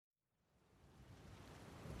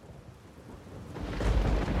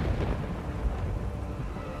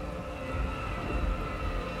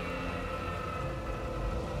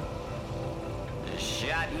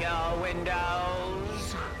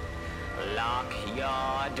windows. Lock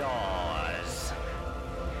your doors.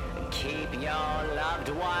 Keep your loved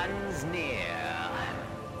ones near.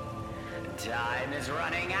 Time is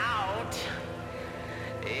running out.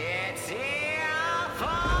 It's here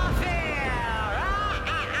for fear.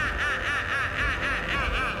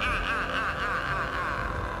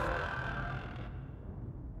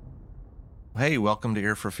 Hey, welcome to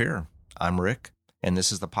Ear for Fear. I'm Rick, and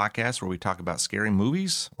this is the podcast where we talk about scary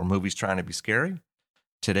movies or movies trying to be scary.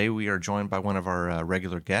 Today we are joined by one of our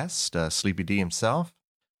regular guests, Sleepy D himself,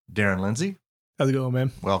 Darren Lindsay. How's it going,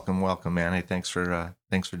 man? Welcome, man. Hey, thanks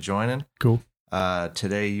for joining. Cool.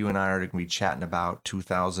 Today you and I are going to be chatting about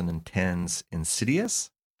 2010's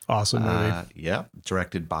Insidious. Awesome movie.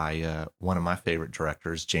 Directed by one of my favorite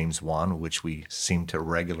directors, James Wan, which we seem to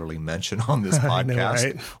regularly mention on this podcast, I know,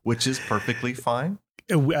 right? Which is perfectly fine.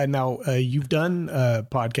 Now, you've done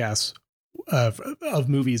podcasts of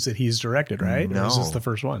movies that he's directed, right? No, or is this the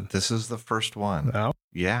first one? This is the first one. No?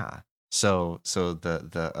 Yeah. So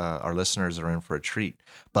the our listeners are in for a treat.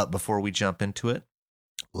 But before we jump into it,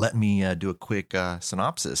 let me do a quick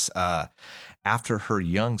synopsis. After her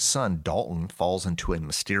young son, Dalton, falls into a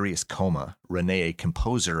mysterious coma, Renee, a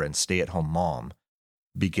composer and stay-at-home mom,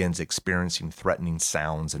 begins experiencing threatening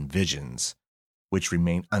sounds and visions, which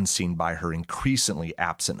remain unseen by her increasingly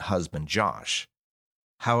absent husband, Josh.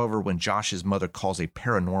 However, when Josh's mother calls a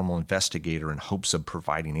paranormal investigator in hopes of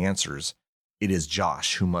providing answers, it is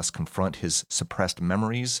Josh who must confront his suppressed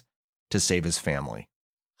memories to save his family.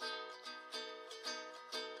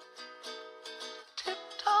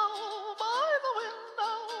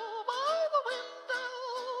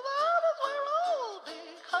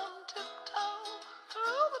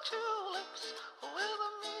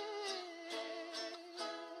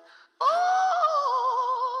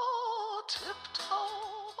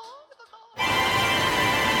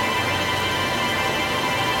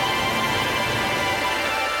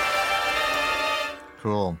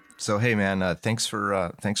 Cool. So, hey, man, thanks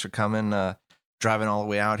for coming, driving all the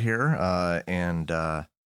way out here, and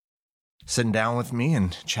sitting down with me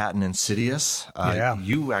and chatting Insidious.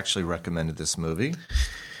 You actually recommended this movie.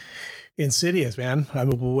 Insidious, man. I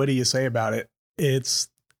mean, what do you say about it? It's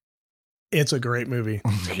a great movie.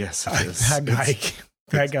 Yes, it is.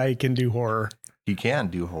 That guy can do horror. He can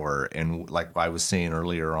do horror. And like I was saying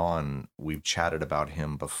earlier on, we've chatted about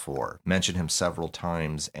him before, mentioned him several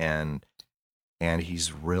times, and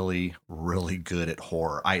he's really, really good at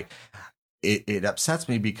horror. It upsets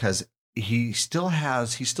me because he's still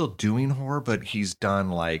doing horror, but he's done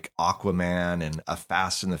like Aquaman and A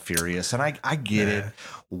Fast and the Furious. And I get it.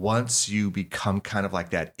 Once you become kind of like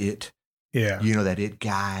that that it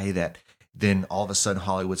guy, that then all of a sudden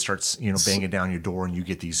Hollywood starts, banging down your door and you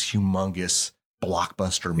get these humongous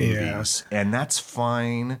blockbuster movies. And that's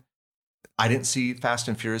fine. I didn't see Fast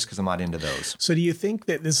and Furious because I'm not into those. So do you think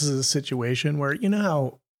that this is a situation where, you know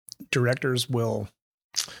how directors will,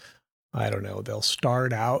 I don't know, they'll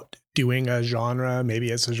start out doing a genre, maybe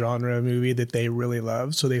it's a genre movie that they really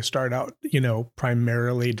love. So they start out,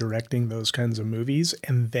 primarily directing those kinds of movies.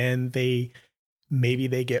 And then maybe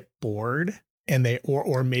they get bored and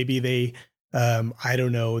or maybe they, I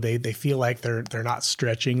don't know, they feel like they're not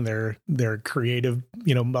stretching their creative,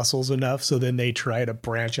 muscles enough. So then they try to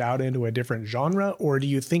branch out into a different genre. Or do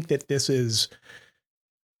you think that this is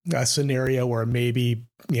a scenario where maybe,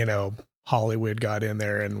 Hollywood got in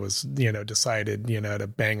there and was, decided, to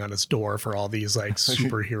bang on its door for all these like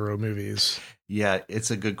superhero movies? Yeah,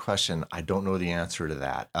 it's a good question. I don't know the answer to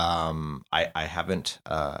that. I haven't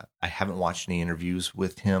watched any interviews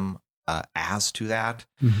with him as to that.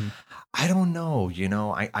 Mm-hmm. I don't know.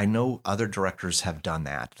 I know other directors have done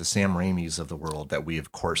that. The Sam Raimis of the world that we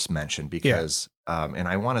of course mentioned because, and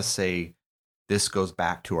I want to say this goes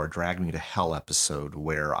back to our Drag Me to Hell episode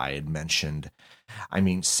where I had mentioned,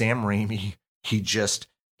 Sam Raimi, he just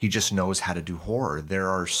knows how to do horror. There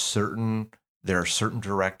are certain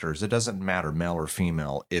directors, it doesn't matter male or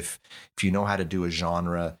female. If you know how to do a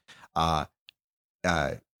genre, I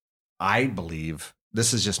believe,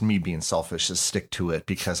 this is just me being selfish to stick to it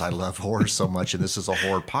because I love horror so much and this is a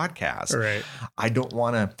horror podcast. Right. I don't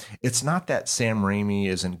want to, it's not that Sam Raimi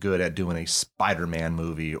isn't good at doing a Spider-Man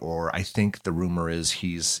movie, or I think the rumor is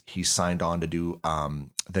he's signed on to do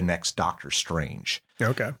the next Doctor Strange.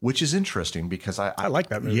 Okay. Which is interesting because I like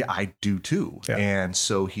that movie. Yeah, I do too. Yeah. And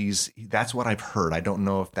so that's what I've heard. I don't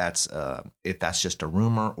know if that's just a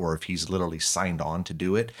rumor or if he's literally signed on to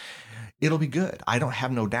do it. It'll be good. I don't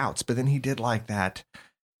have no doubts. But then he did like that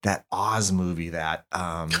that Oz movie that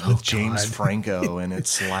with James God. Franco, and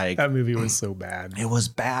it's like That movie was so bad. it was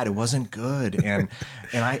bad. It wasn't good. And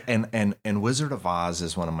Wizard of Oz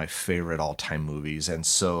is one of my favorite all-time movies.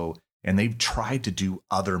 And they've tried to do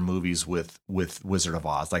other movies with Wizard of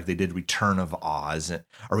Oz, like they did Return of Oz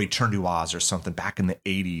or Return to Oz or something back in the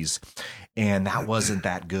 80s. And that wasn't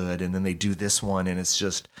that good. And then they do this one, and it's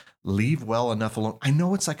just leave well enough alone. I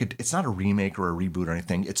know it's it's not a remake or a reboot or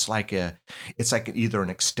anything. It's like either an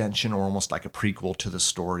extension or almost like a prequel to the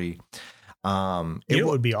story. It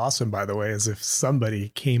would be awesome, by the way, is if somebody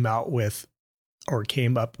came up with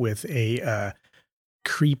a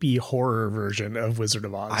creepy horror version of Wizard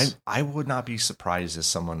of Oz. I would not be surprised if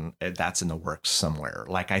someone that's in the works somewhere.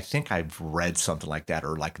 Like I think I've read something like that,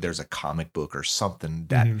 or like there's a comic book or something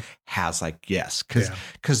that has like, yes,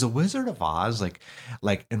 because the Wizard of Oz,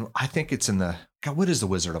 like, and I think it's in the, God, what is the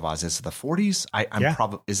Wizard of Oz? Is it the 40s? I'm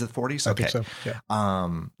probably, is it 40s? Okay. I think so. Yeah.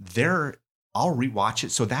 I'll rewatch it.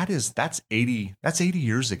 So that's 80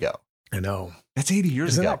 years ago. I know. That's 80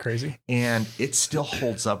 years Isn't ago. that crazy? And it still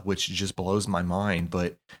holds up, which just blows my mind.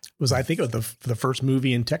 But I think it was the first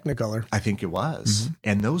movie in Technicolor. I think it was. Mm-hmm.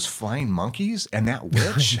 And those flying monkeys and that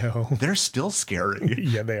witch, they're still scary.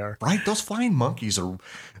 Yeah, they are. Right? Those flying monkeys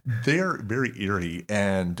they're very eerie.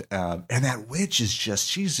 And that witch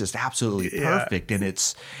she's just absolutely perfect. Yeah.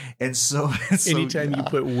 And so anytime you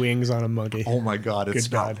put wings on a monkey. Oh my God, it's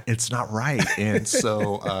not right. And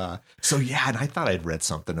so yeah, and I thought I'd read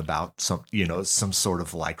something about some sort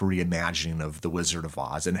of like reimagining of the Wizard of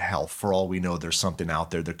Oz, and hell, for all we know, there's something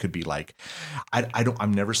out there that could be like,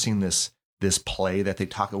 I've never seen this play that they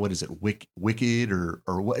talk about. What is it? Wicked or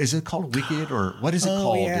what is it called? Wicked or what is it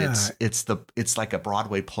called? Yeah. It's like a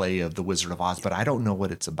Broadway play of the Wizard of Oz, but I don't know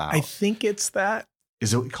what it's about. I think it's that.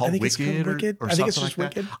 Is it called Wicked or I think it's something just like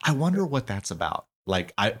Wicked. that? I wonder what that's about.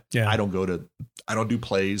 Like I don't do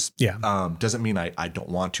plays. Yeah. Doesn't mean I don't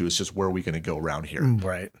want to. It's just where are we going to go around here?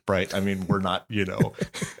 Right. I mean, we're not,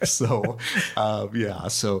 so, yeah.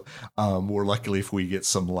 So, we're luckily if we get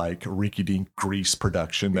some like rinky-dink Grease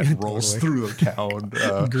production that rolls through the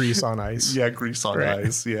town. Grease on ice. Yeah. Grease on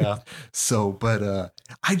ice. Yeah. So, but,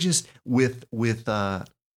 I just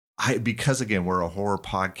because again, we're a horror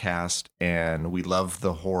podcast and we love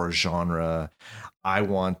the horror genre. I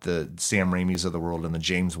want the Sam Raimis of the world and the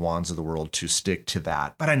James Wans of the world to stick to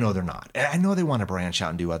that, but I know they're not. I know they want to branch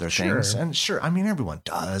out and do other things. And sure, I mean, everyone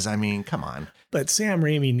does. I mean, come on. But Sam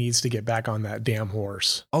Raimi needs to get back on that damn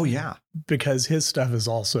horse. Oh yeah. Because his stuff is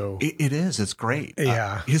also. It is. It's great.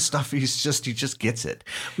 Yeah. His stuff, he just gets it.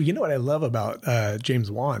 Well, you know what I love about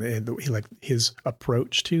James Wan and like his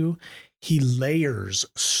approach to, he layers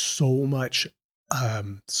so much,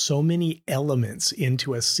 so many elements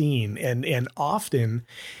into a scene, and often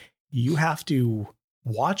you have to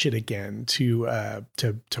watch it again to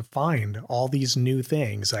find all these new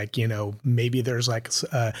things. Like, maybe there's like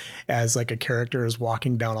as like a character is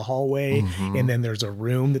walking down a hallway, and then there's a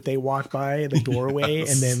room that they walk by, the doorway,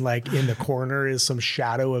 and then like in the corner is some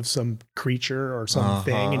shadow of some creature or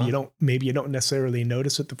something, and you don't necessarily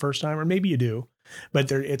notice it the first time, or maybe you do.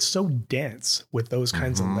 But it's so dense with those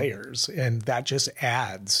kinds of layers, and that just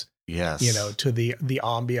adds, to the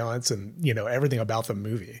ambiance and, everything about the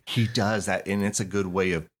movie. He does that. And it's a good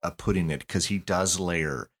way of putting it, because he does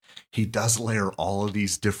layer all of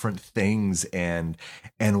these different things. And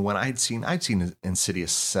when I'd seen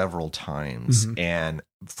Insidious several times, and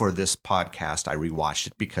for this podcast, I rewatched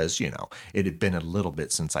it because, it had been a little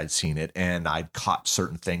bit since I'd seen it, and I'd caught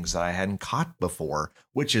certain things that I hadn't caught before,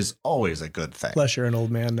 which is always a good thing. Plus, you're an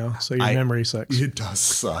old man now, so your memory sucks. It does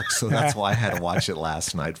suck. So that's why I had to watch it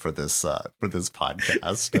last night for this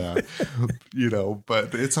podcast,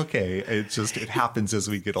 but it's okay. It happens as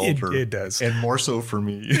we get older. It does. And more so for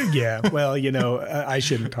me. Yeah. Well, I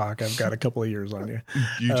shouldn't talk. I've got a couple of years on you.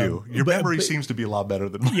 You do. Your memory seems to be a lot better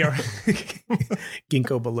than mine. Yeah.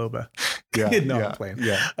 Ginkgo biloba. Yeah. No, I'm playing.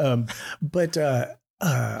 Yeah. But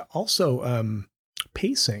also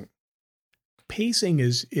pacing. Pacing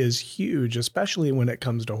is huge, especially when it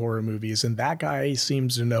comes to horror movies. And that guy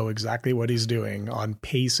seems to know exactly what he's doing on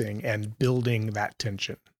pacing and building that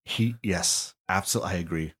tension. Yes,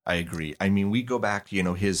 absolutely. I agree. I mean, we go back,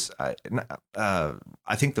 his, I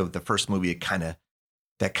think the first movie that kind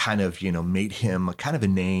of, made him kind of a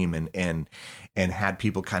name and had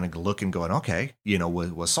people kind of look and going, okay,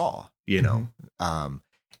 was Saw,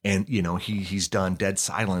 and, he's done Dead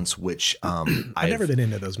Silence, which, I've never been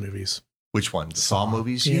into those movies. Which one? Saw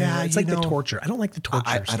movies? Yeah, it's like the torture. I don't like the torture.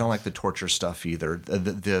 I don't like the torture stuff either.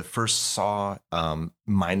 The first Saw,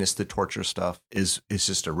 minus the torture stuff, is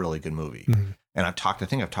just a really good movie. And I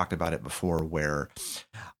think I've talked about it before where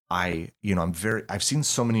I've seen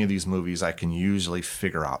so many of these movies, I can usually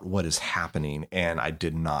figure out what is happening. And I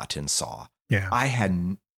did not in Saw. Yeah. I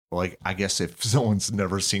had, like, I guess if someone's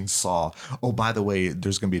never seen Saw, oh, by the way,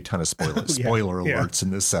 there's going to be a ton of spoiler alerts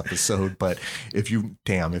in this episode. But if you've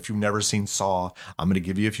never seen Saw, I'm going to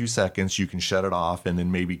give you a few seconds. You can shut it off and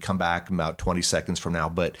then maybe come back about 20 seconds from now.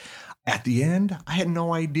 But at the end, I had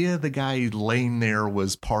no idea the guy laying there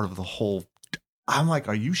was part of the whole. I'm like,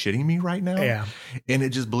 are you shitting me right now? Yeah. And it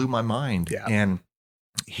just blew my mind. Yeah. And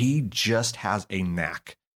he just has a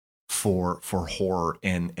knack for horror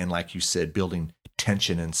and like you said, building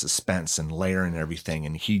tension and suspense and layering everything.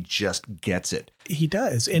 And he just gets it. He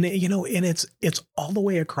does. And it's all the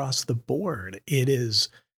way across the board. It is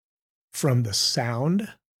from the sound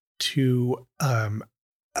to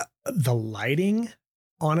the lighting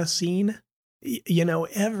on a scene.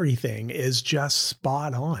 Everything is just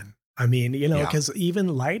spot on. I mean, because even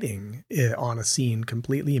lighting on a scene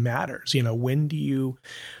completely matters. When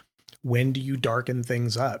do you darken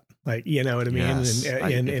things up? Like, you know what I mean? Yes,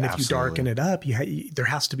 and if you darken it up, there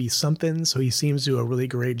has to be something. So he seems to do a really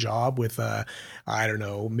great job with, I don't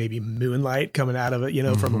know, maybe moonlight coming out of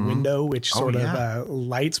it, from a window, which sort of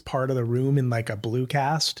lights part of the room in like a blue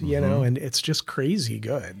cast, and it's just crazy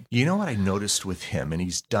good. You know what I noticed with him, and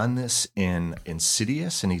he's done this in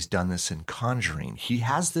Insidious and he's done this in Conjuring. He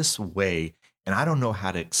has this way, and I don't know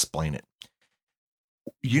how to explain it.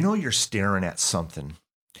 You're staring at something.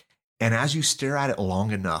 And as you stare at it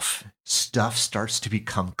long enough, stuff starts to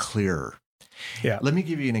become clearer. Yeah. Let me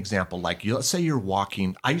give you an example. Like, let's say you're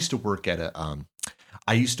walking. I used to work in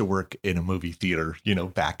a movie theater,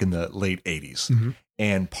 back in the late 80s. Mm-hmm.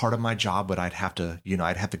 And part of my job I'd have to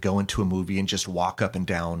go into a movie and just walk up and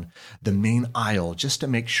down the main aisle just to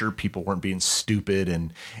make sure people weren't being stupid.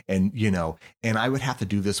 And I would have to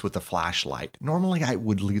do this with a flashlight. Normally I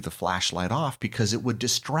would leave the flashlight off because it would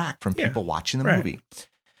distract from people watching the movie.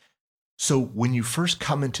 So when you first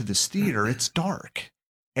come into this theater, it's dark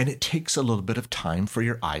and it takes a little bit of time for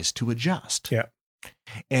your eyes to adjust. Yeah.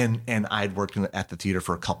 And I'd worked at the theater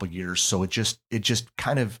for a couple of years. So it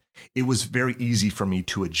was very easy for me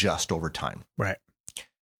to adjust over time. Right.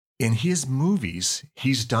 In his movies,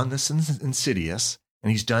 he's done this in Insidious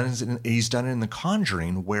and he's done it in The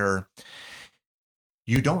Conjuring, where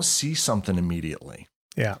you don't see something immediately.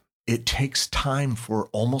 Yeah. It takes time for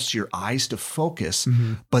almost your eyes to focus,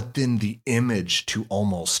 but then the image to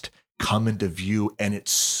almost come into view, and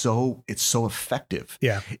it's so effective.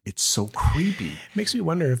 Yeah, it's so creepy. Makes me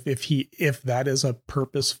wonder if that is a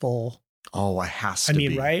purposeful. Oh, it has to be. I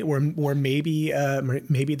mean, right? Or maybe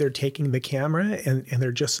they're taking the camera and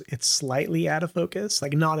it's slightly out of focus,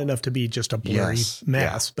 like not enough to be just a blurry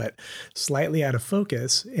mess, but slightly out of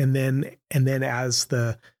focus, and then as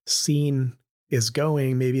the scene is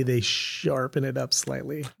going, maybe they sharpen it up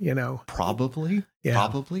slightly, Probably.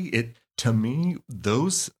 It, to me,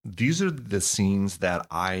 these are the scenes that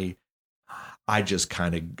I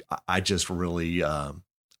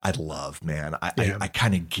love, man. I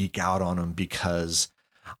kind of geek out on them because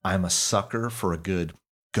I'm a sucker for a good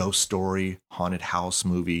ghost story, haunted house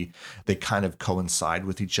movie. They kind of coincide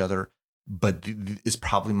with each other, but it's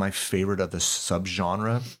probably my favorite of the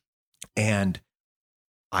subgenre. And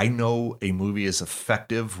I know a movie is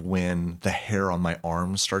effective when the hair on my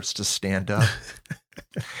arm starts to stand up.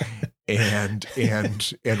 and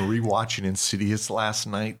rewatching Insidious last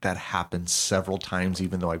night, that happened several times,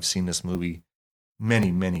 even though I've seen this movie many,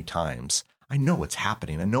 many times. I know what's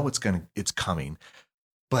happening. I know it's coming,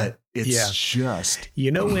 but it's just,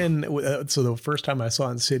 when, so the first time I saw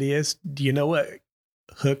Insidious, do you know what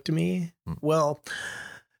hooked me? Well,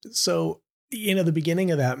 so, the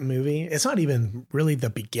beginning of that movie, it's not even really the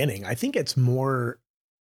beginning. I think it's more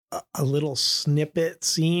a little snippet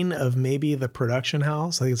scene of maybe the production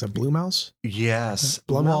house. I think it's a Blumhouse. Yes.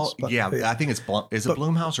 Blumhouse. Well, I think it's Is it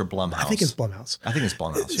Blumhouse or Blumhouse? I think it's Blumhouse.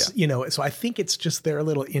 Yeah. So I think it's just their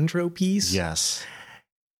little intro piece. Yes.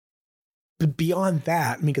 But beyond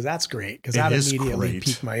that, because that's great, because that immediately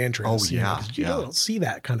piqued my interest. Oh, yeah. You don't see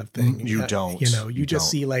that kind of thing. You don't. You just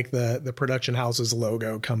see like the production house's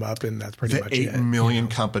logo come up, and that's pretty much it. 8 million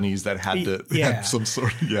companies that had to have some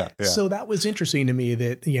sort of, So that was interesting to me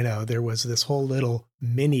that, there was this whole little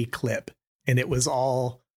mini clip, and it was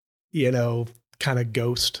all, kind of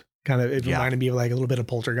ghost, it reminded me of like a little bit of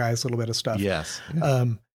Poltergeist, a little bit of stuff. Yes.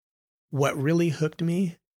 What really hooked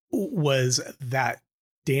me was that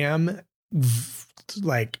damn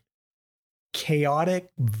like chaotic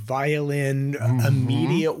violin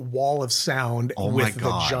immediate wall of sound with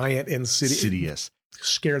the giant Insidious.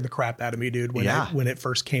 scared the crap out of me, dude, when Yeah. when it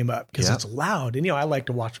first came up, because Yeah. it's loud. And, I like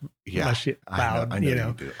to watch my shit loud, I know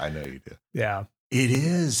you do. I know you do. Yeah. It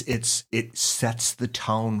is. It sets the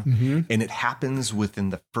tone, Mm-hmm. and it happens within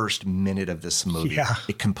the first minute of this movie. Yeah.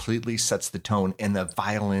 It completely sets the tone, and the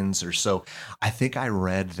violins are so. I think I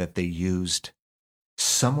read that they used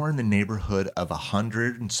somewhere in the neighborhood of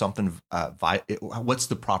 100 and something. What's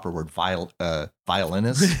the proper word?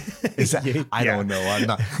 Violinist? Is that? Yeah. I don't know. I'm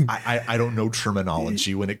not. I don't know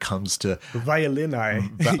terminology when it comes to Violini.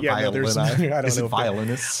 violini. I don't Is know. it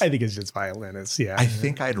violinists? I think it's just violinists. Yeah. I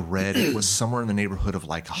think I'd read it was somewhere in the neighborhood of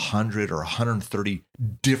like 100 or 130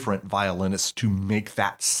 different violinists to make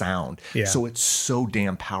that sound. Yeah. So it's so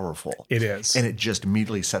damn powerful. It is. And it just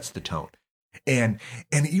immediately sets the tone. And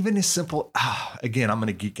even as simple, again, I'm going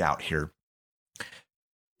to geek out here.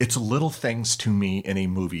 It's little things to me in a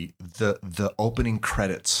movie. The opening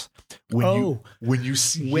credits when you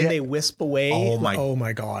see when it, they wisp away. Oh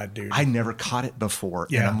my God, dude. I never caught it before.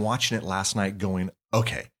 Yeah. And I'm watching it last night going,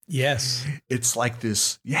 okay. Yes. It's like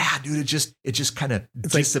this, yeah, dude. It just kind of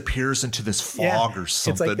It's like- disappears into this fog or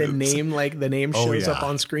something. It's like the name Oh, shows yeah. up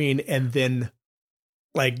on screen and then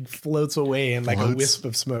like floats away in like a Floats. wisp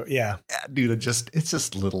of smoke. Yeah. Yeah, dude. It's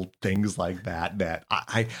just little things like that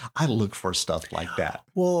I look for stuff like that.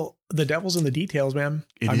 Well, the devil's in the details, man.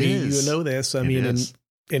 It I mean, is. you know this. I It mean, is.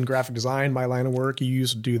 in graphic design, my line of work, you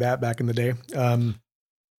used to do that back in the day.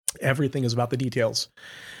 Everything is about the details,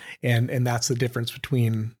 and that's the difference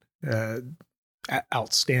between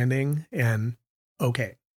outstanding and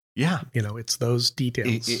okay. Yeah, It's those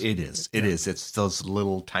details. it is. It is. It's those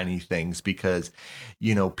little tiny things because,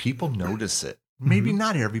 people notice it. Maybe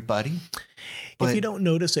not everybody. But If you don't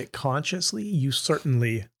notice it consciously, you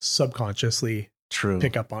certainly subconsciously true.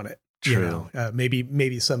 pick up on it. True.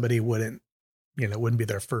 Maybe somebody wouldn't be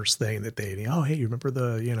their first thing that they, oh, hey, you remember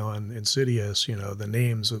on Insidious, the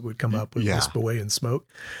names that would come up with Yeah. wisp away and smoke,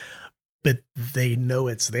 but they know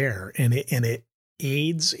it's there, and it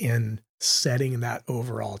aids in setting that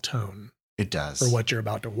overall tone It does. for what you're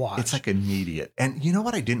about to watch. It's like immediate. And you know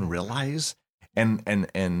what I didn't realize? And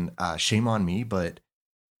shame on me, but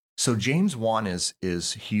so James Wan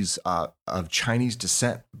he's of Chinese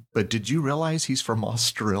descent, but did you realize he's from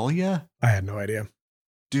Australia? I had no idea.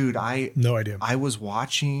 Dude, No idea. I was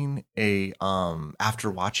watching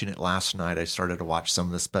after watching it last night, I started to watch some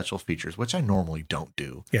of the special features, which I normally don't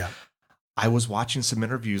do. Yeah. I was watching some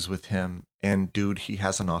interviews with him, and dude, he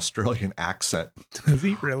has an Australian accent. Is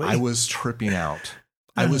he really? I was tripping out.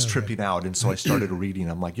 And so I started reading.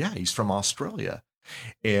 I'm like, yeah, he's from Australia.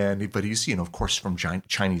 But he's, of course, from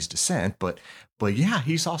Chinese descent, but yeah,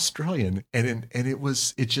 he's Australian. And it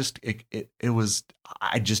was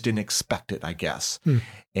I just didn't expect it, I guess.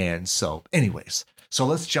 And so anyways, so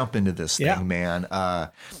let's jump into this thing, man.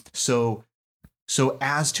 So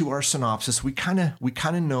as to our synopsis, we kind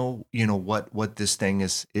of know, what this thing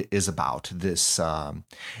is about. This I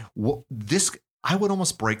would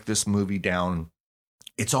almost break this movie down.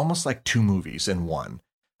 It's almost like two movies in one.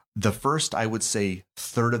 The first, I would say,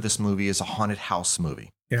 third of this movie is a haunted house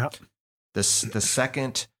movie. Yeah. The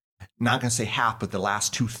second, not going to say half, but the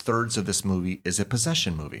last 2/3 of this movie is a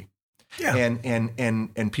possession movie. Yeah.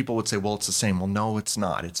 And people would say, well, it's the same. Well, no, it's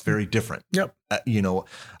not. It's very different. Yep.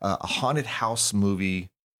 A haunted house movie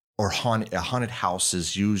or a haunted house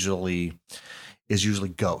is usually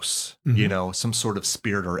ghosts, Mhm. some sort of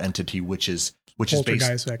spirit or entity, which is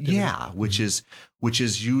Poltergeist activity. yeah, which is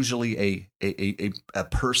usually a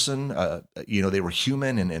person, they were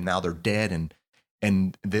human and now they're dead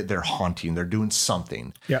and they're haunting, they're doing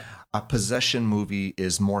something. Yeah. A possession movie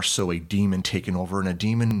is more so a demon taking over, and a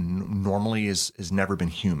demon normally has never been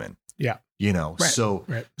human. Yeah. Right, So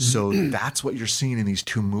right. so that's what you're seeing in these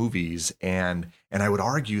two movies, and I would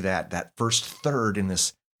argue that first third in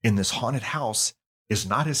this haunted house is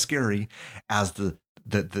not as scary as the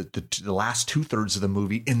last 2/3 of the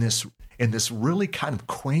movie in this really kind of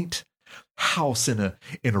quaint house in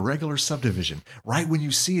a regular subdivision. Right when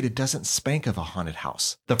you see it, it doesn't spank of a haunted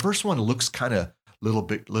house. The first one looks kind of little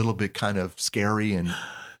bit kind of scary and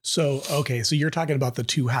So, okay. So you're talking about the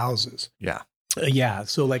two houses. yeah. Yeah.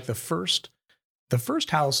 So like the first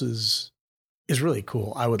house is really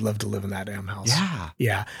cool. I would love to live in that damn house. Yeah.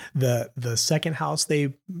 Yeah. The second house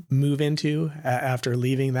they move into after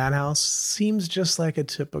leaving that house seems just like a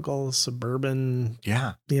typical suburban,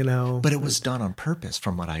 Yeah. But it was done on purpose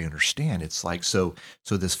from what I understand. It's like, so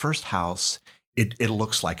this first house, it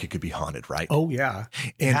looks like it could be haunted, right? Oh yeah.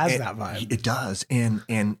 It has that vibe. It does. And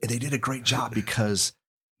they did a great job because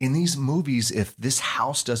in these movies, if this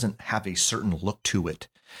house doesn't have a certain look to it,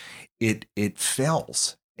 it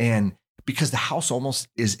fails. because the house almost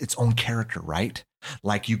is its own character, right?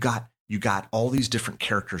 Like you got all these different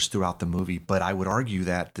characters throughout the movie, but I would argue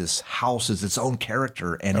that this house is its own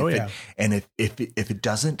character, and if it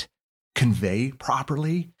doesn't convey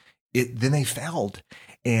properly, then they failed,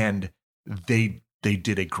 and they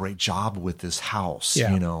did a great job with this house.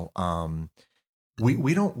 Yeah. You know,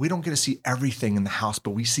 we don't get to see everything in the house,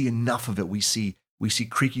 but we see enough of it. We see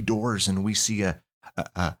creaky doors, and we see an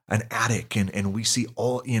attic, and we see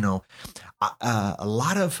all, you know, a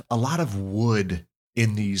lot of wood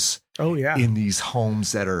in these in these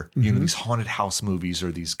homes that are, you know, these haunted house movies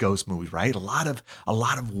or these ghost movies, right? A lot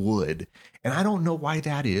of wood. And I don't know why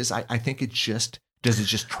that is. I think it just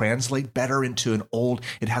translate better into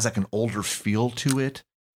it has like an older feel to it.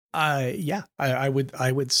 I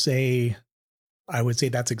would say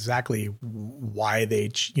that's exactly why they,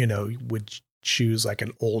 you know, would choose like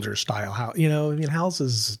an older style house. You know, I mean,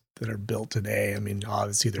 houses that are built today, I mean,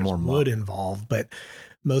 obviously there's more wood involved, but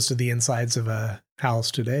most of the insides of a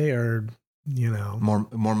house today are, you know,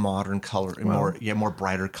 more modern color, more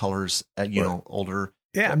brighter colors, you know, older.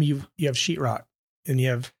 Yeah. I mean, you have sheetrock and you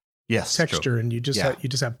have texture, true. And you just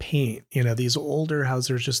have paint. You know, these older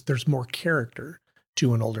houses, there's more character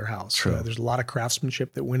to an older house. There's a lot of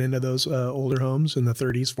craftsmanship that went into those older homes in the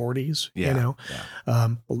 30s, 40s. Yeah, you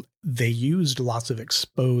know, they used lots of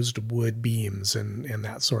exposed wood beams and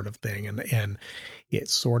that sort of thing, and it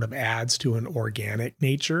sort of adds to an organic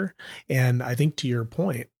nature. And I think, to your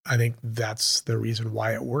point, I think that's the reason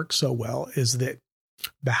why it works so well, is that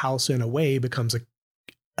the house in a way becomes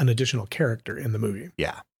an additional character in the movie.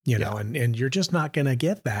 Yeah. You know, and you're just not going to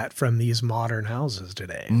get that from these modern houses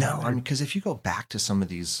today. No, I mean, because if you go back to some of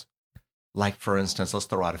these, like, for instance, let's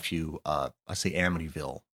throw out a few, let's say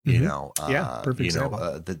Amityville, you know, perfect example.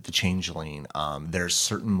 The Changeling. There's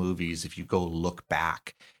certain movies, if you go look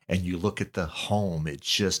back and you look at the home, it's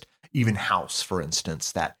just, even House, for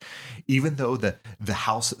instance, that even though the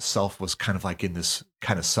house itself was kind of like in this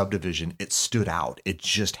kind of subdivision, it stood out. It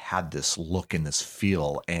just had this look and this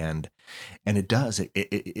feel, and it does.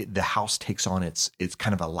 The house takes on its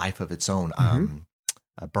kind of a life of its own.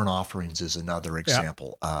 Burnt Offerings is another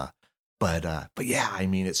example. But yeah, I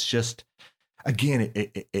mean, it's just, again,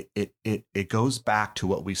 it goes back to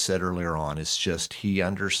what we said earlier on. It's just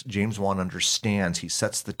James Wan understands. He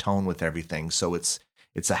sets the tone with everything. So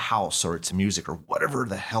it's a house or it's music or whatever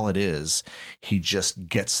the hell it is. He just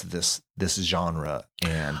gets this genre.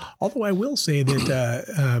 And although I will say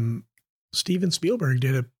that Steven Spielberg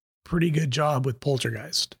did a pretty good job with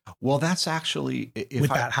Poltergeist. Well, that's actually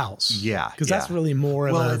that house. Yeah. Because that's really more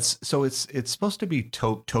of it's supposed to be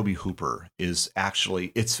Toby Hooper is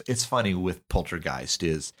actually, it's funny with Poltergeist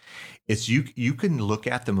is you can look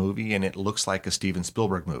at the movie and it looks like a Steven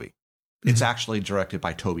Spielberg movie. It's actually directed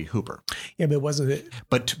by Toby Hooper. Yeah, but wasn't it?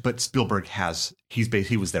 But Spielberg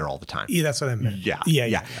he was there all the time. Yeah, that's what I meant.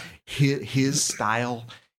 Yeah. His style,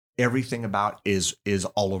 everything about is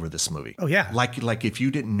all over this movie. Oh yeah. Like if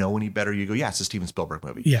you didn't know any better, you go, yeah, it's a Steven Spielberg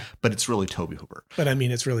movie. Yeah. But it's really Toby Hooper. But I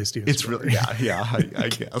mean, it's really Steven Spielberg. It's really, I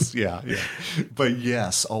guess. Yeah. But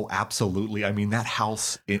yes, oh, absolutely. I mean, that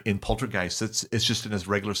house in Poltergeist, it's just in this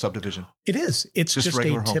regular subdivision. It is. It's just a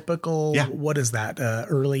home. Typical, what is that?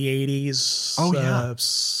 Early 80s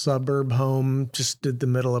suburb home, just in the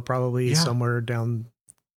middle of probably somewhere down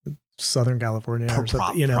Southern California or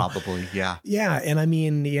something, you know, probably. Yeah. And I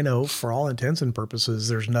mean, you know, for all intents and purposes,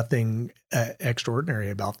 there's nothing extraordinary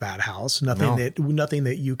about that house. Nothing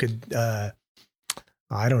that you could,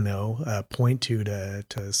 I don't know, point to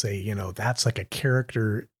say, you know, that's like a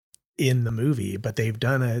character in the movie, but they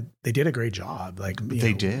did a great job. Like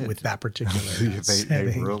they did with that particular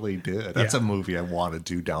they really did. That's a movie I want to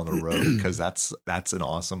do down the road because that's an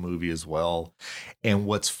awesome movie as well. And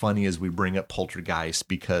what's funny is we bring up Poltergeist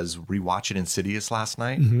because rewatching Insidious last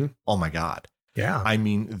night. Oh my God. Yeah. I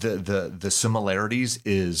mean, the similarities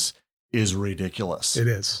is ridiculous. It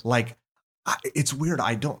is. Like, it's weird.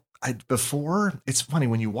 It's funny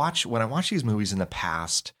when I watch these movies in the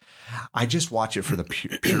past, I just watch it for the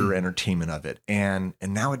pure entertainment of it. And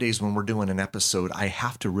nowadays when we're doing an episode, I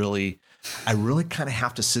really kind of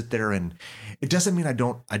have to sit there, and it doesn't mean I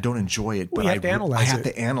don't enjoy it, but I have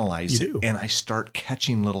to analyze it. And I start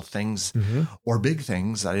catching little things or big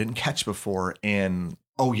things I didn't catch before. And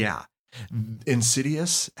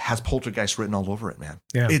Insidious has Poltergeist written all over it, man.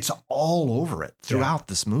 Yeah. It's all over it throughout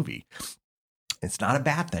this movie. It's not a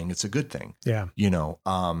bad thing. It's a good thing. Yeah. You know,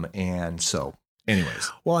 and so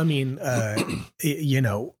anyways. Well, I mean, you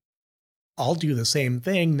know, I'll do the same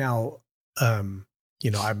thing now. You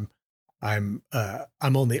know, I'm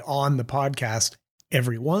only on the podcast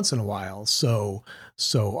every once in a while. So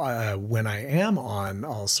when I am on,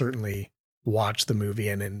 I'll certainly watch the movie,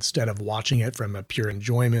 and instead of watching it from a pure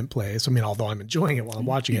enjoyment place, I mean, although I'm enjoying it while I'm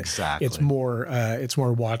watching Exactly. it's more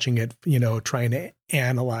watching it, trying to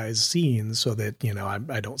analyze scenes so that,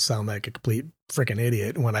 I don't sound like a complete freaking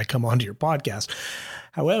idiot when I come onto your podcast.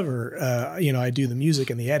 However, I do the music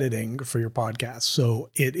and the editing for your podcast. So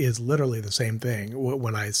it is literally the same thing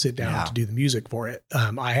when I sit down to do the music for it.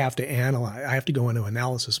 I have to analyze, I have to go into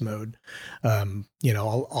analysis mode.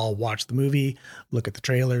 I'll watch the movie, look at the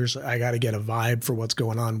trailers. I got to get a vibe for what's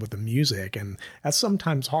going on with the music. And that's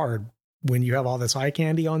sometimes hard when you have all this eye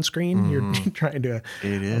candy on screen. You're trying to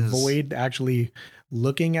avoid actually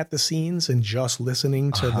looking at the scenes and just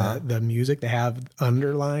listening to the music they have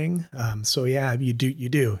underlying. So yeah,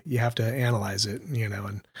 you have to analyze it,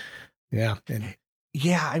 and yeah. And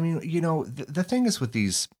yeah, I mean, the thing is with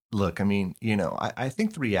these, look, I mean, I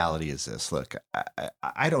think the reality is this. Look,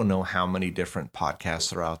 I don't know how many different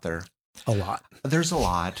podcasts are out there. A lot. There's a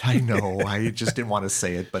lot. I know. I just didn't want to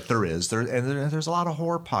say it, but there is. There's a lot of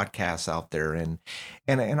horror podcasts out there, and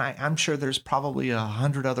I'm sure there's probably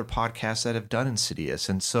 100 other podcasts that have done Insidious.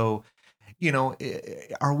 And so,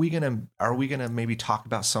 are we gonna maybe talk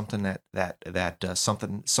about something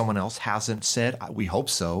that someone else hasn't said? We hope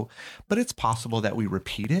so, but it's possible that we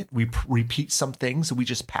repeat it. We repeat some things, and we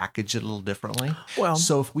just package it a little differently. Well,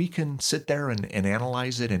 so if we can sit there and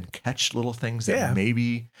analyze it and catch little things that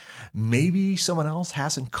maybe someone else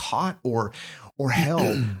hasn't caught, or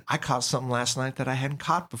hell, I caught something last night that I hadn't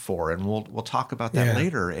caught before, and we'll talk about that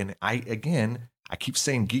later. And I keep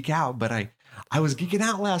saying geek out, but I was geeking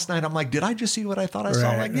out last night. I'm like, did I just see what I thought I saw?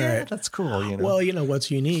 I'm like, yeah, that's cool. Well,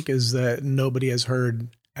 what's unique is that nobody has heard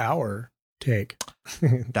our take.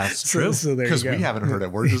 That's true. So because we haven't heard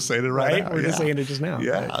it. We're just saying it right now. We're just saying it just now.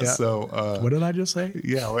 Yeah. So what did I just say?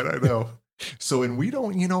 Yeah, what I know. So, and we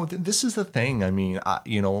don't, this is the thing. I mean,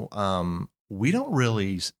 we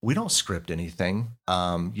don't script anything.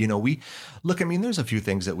 There's a few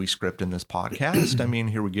things that we script in this podcast. I mean,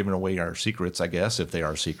 here we're giving away our secrets, I guess, if they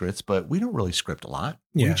are secrets, but we don't really script a lot.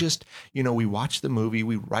 Yeah. We just, we watch the movie,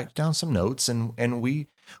 we write down some notes, and we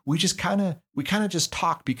just kind of just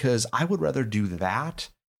talk, because I would rather do that,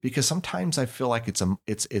 because sometimes I feel like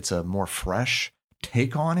it's a more fresh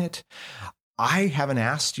take on it. I haven't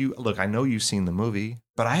asked you, look, I know you've seen the movie,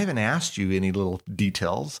 but I haven't asked you any little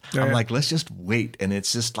details. I'm like, let's just wait. And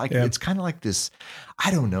it's just like, it's kind of like this,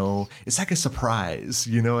 I don't know. It's like a surprise.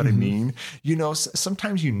 You know what I mean?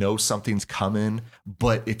 Sometimes something's coming,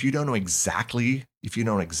 but if you don't know exactly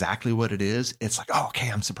what it is, it's like, oh,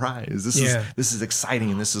 okay, I'm surprised. This is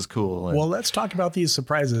exciting and this is cool. And, well, let's talk about these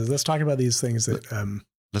surprises. Let's talk about these things that,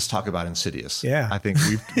 let's talk about Insidious. Yeah. I think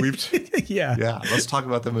we've yeah. Let's talk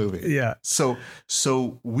about the movie. Yeah. So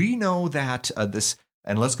we know that this,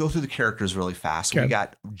 and let's go through the characters really fast. Okay. We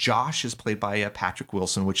got Josh is played by Patrick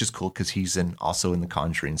Wilson, which is cool because he's also in the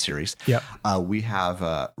Conjuring series. Yep. We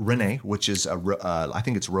have Renee, which is I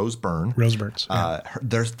think it's Rose Byrne. Rose Byrne. Yeah.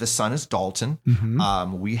 There's the son is Dalton.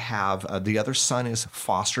 Mm-hmm. We have the other son is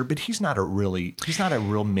Foster, but he's not a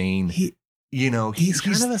real main. He's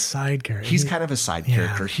kind of a side character. He's kind of a side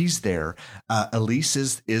character. He's there. Elise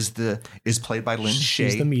is played by Lynn Shay.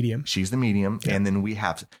 She's the medium. Yeah. And then we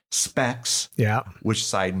have Specs. Yeah. Which,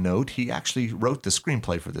 side note, he actually wrote the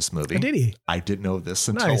screenplay for this movie. Oh, did he? I didn't know this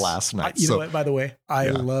until last night. You know what? By the way, I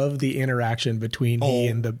love the interaction between he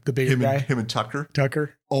and the bigger guy. Him and Tucker.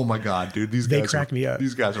 Oh my God, dude. They crack me up.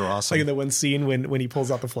 These guys are awesome. Like in the one scene when he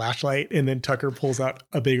pulls out the flashlight and then Tucker pulls out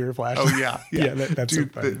a bigger flashlight. Oh yeah. That's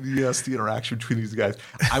dude, so funny. The interaction between these guys.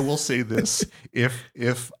 I will say this: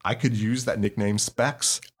 if I could use that nickname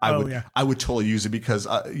Specs, I would totally use it, because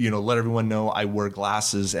let everyone know I wear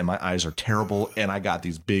glasses and my eyes are terrible, and I got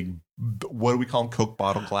these big, what do we call them? Coke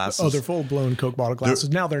bottle glasses. Oh, they're full blown Coke bottle glasses.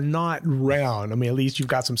 Now they're not round. I mean, at least you've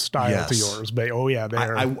got some style to yours. But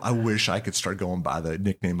they're. I wish I could start going by the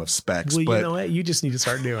nickname of Specs. Well, but you know what? You just need to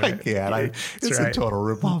start doing it. It's a total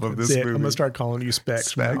ripoff of this movie. I'm gonna start calling you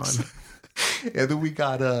Specs. And then we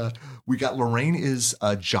got Lorraine is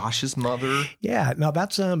Josh's mother. Yeah. Now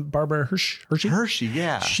that's Barbara Hershey.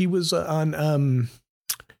 Yeah. She was on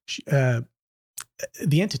The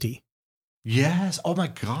Entity. Yes. Oh my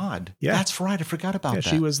God. Yeah. That's right. I forgot about that.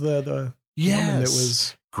 She was the woman that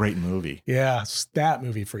was great movie. Yeah. That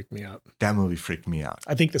movie freaked me out.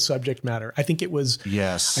 I think the subject matter. I think it was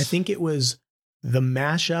the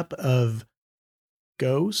mashup of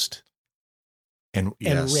Ghost and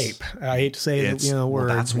rape. I hate to say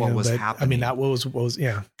words. That's what was happening. I mean, that was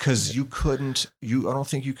because I don't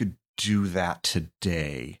think you could do that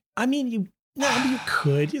today. I mean, you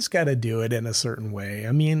could. You just got to do it in a certain way.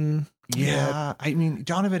 I mean, I mean,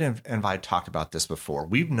 Donovan and I talked about this before.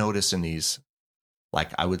 We've noticed in these,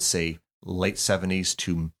 like I would say, late 70s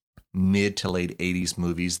to mid to late 80s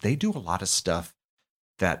movies. They do a lot of stuff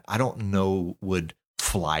that I don't know would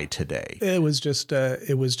fly today. It was just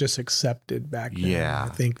accepted back then. Yeah. I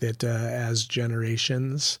think that as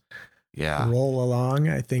generations roll along,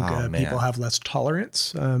 I think people have less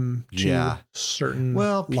tolerance to certain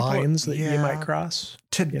lines that you might cross.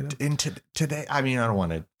 Today, I mean, I don't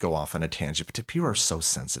want to go off on a tangent, but people are so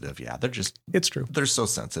sensitive. Yeah, it's true. They're so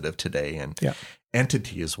sensitive today. And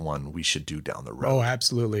Entity is one we should do down the road. Oh,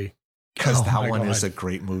 absolutely. Because that one is a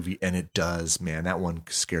great movie, and it does, man. That one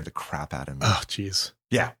scared the crap out of me. Oh, geez.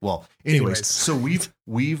 Yeah. Well, anyways, so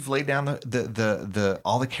we've laid down the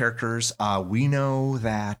all the characters. We know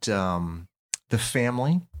that the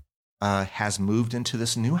family has moved into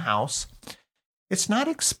this new house. It's not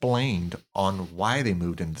explained on why they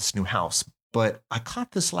moved into this new house, but I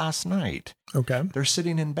caught this last night. Okay. They're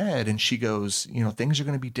sitting in bed, and she goes, things are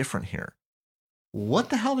going to be different here. What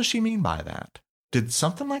the hell does she mean by that? Did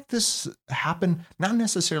something like this happen? Not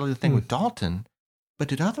necessarily the thing with Dalton, but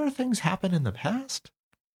did other things happen in the past?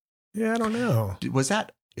 Yeah, I don't know. Was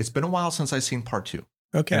that? It's been a while since I've seen part 2.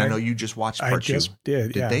 Okay. And I know you just watched part 2. I just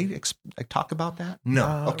did. Did they talk about that?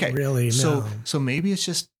 No. Okay. Really? No. So maybe it's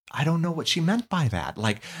just, I don't know what she meant by that.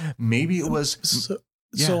 Like maybe it was.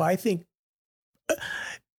 So I think,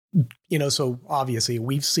 so obviously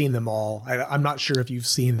we've seen them all. I'm not sure if you've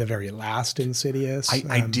seen the very last Insidious.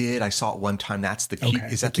 I did. I saw it one time. That's the key. Okay,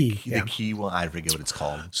 Is that the key? The key? Well, I forget what it's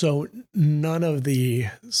called. So none of the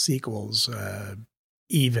sequels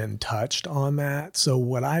even touched on that. So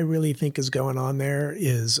what I really think is going on there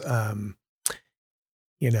is,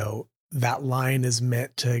 that line is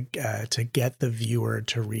meant to get the viewer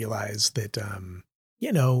to realize that,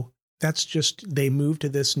 that's just, they moved to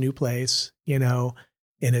this new place,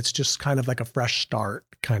 and it's just kind of like a fresh start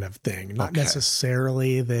kind of thing. Not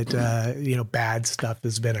necessarily that, bad stuff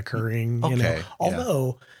has been occurring,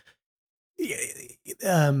 although,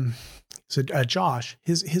 so Josh,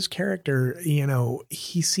 his character,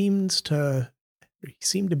 he seemed to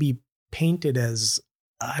be painted as,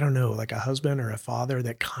 I don't know, like a husband or a father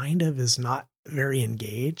that kind of is not very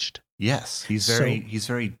engaged. Yes. He's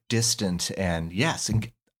very distant, and yes.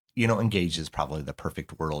 Engaged is probably the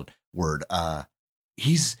perfect word. I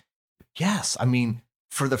mean,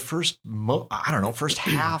 for the first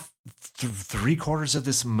half, 3/4 of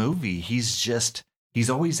this movie, he's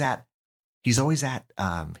always at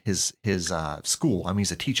his school. I mean,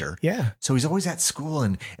 he's a teacher. Yeah. So he's always at school,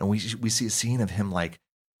 and we see a scene of him, like,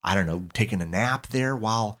 I don't know, taking a nap there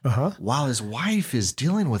while his wife is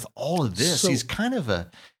dealing with all of this. So, he's kind of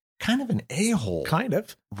an a-hole. Kind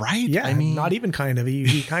of. Right? Yeah. I mean, not even kind of.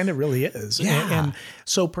 He kind of really is. Yeah. And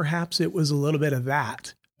so perhaps it was a little bit of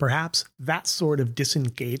that. Perhaps that sort of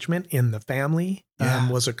disengagement in the family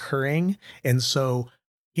was occurring. And so,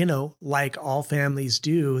 like all families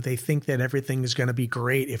do, they think that everything is going to be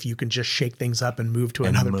great if you can just shake things up and move to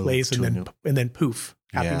another place and then poof,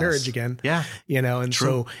 happy marriage again. Yeah. And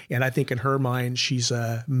True. And I think in her mind, she's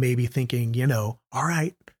maybe thinking, all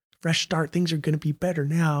right, fresh start. Things are going to be better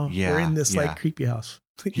now. Yeah. We're in this like creepy house.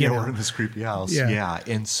 We're in this creepy house. Yeah.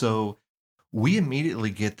 And so we immediately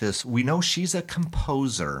get this. We know she's a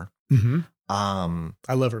composer. Mm-hmm.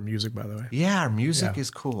 I love her music, by the way. Yeah, her music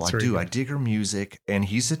is cool. I do. Good. I dig her music. And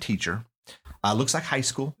he's a teacher. Looks like high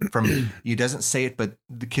school. He doesn't say it, but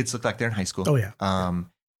the kids look like they're in high school. Oh, yeah.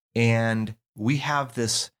 And we have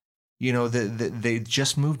this, they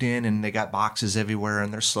just moved in and they got boxes everywhere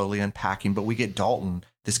and they're slowly unpacking. But we get Dalton,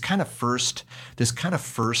 this first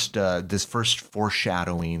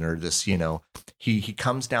foreshadowing, or this, he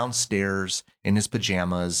comes downstairs in his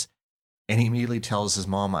pajamas. And he immediately tells his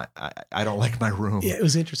mom, I don't like my room. Yeah, it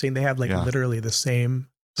was interesting. They have literally the same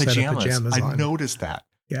set of pajamas on. I noticed that.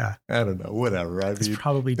 Yeah. I don't know. Whatever. I mean, it's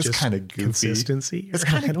probably just kind of goofy. Consistency. It's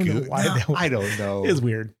kind of goofy. I don't know. It's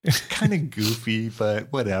weird. It's kind of goofy,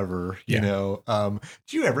 but whatever. You know.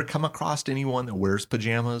 Do you ever come across anyone that wears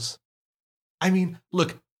pajamas? I mean,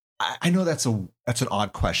 look, I know that's an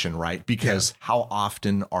odd question, right? Because how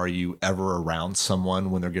often are you ever around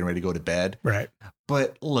someone when they're getting ready to go to bed? Right.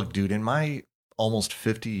 But look, dude, in my almost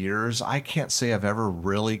 50 years, I can't say I've ever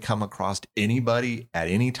really come across anybody at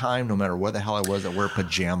any time, no matter where the hell I was, that wear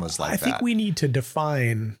pajamas like that. I think we need to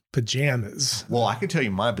define pajamas. Well, I can tell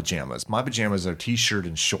you my pajamas. My pajamas are t-shirt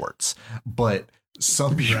and shorts, but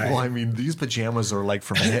some people, I mean, these pajamas are like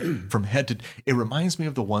from head to, it reminds me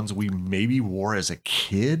of the ones we maybe wore as a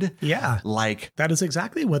kid. Yeah. Like that is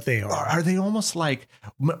exactly what they are. Are they almost like,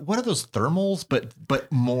 what are those thermals,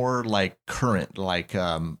 but more like current, like,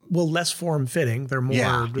 well, less form fitting. They're more.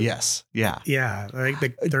 Yeah. Yes. Yeah. Yeah.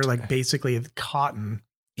 Like they're like basically cotton.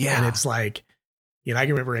 Yeah. And it's like, You know, I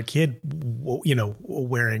can remember a kid, you know,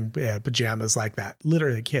 wearing pajamas like that,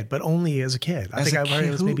 literally a kid, but only as a kid. I think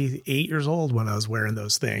I was maybe 8 years old when I was wearing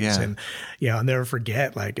those things. Yeah. And yeah, I'll never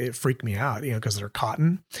forget, like it freaked me out, you know, because they're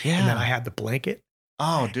cotton. Yeah. And then I had the blanket.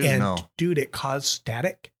 Oh, dude, And no. dude, it caused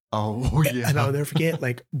static. Oh, yeah. And I'll never forget,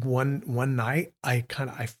 like one night, I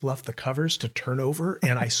fluffed the covers to turn over,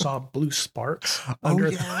 and I saw blue sparks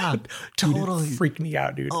under yeah. Dude, Totally. it freaked me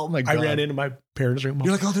out, dude. Oh my God. I ran into my parents' room.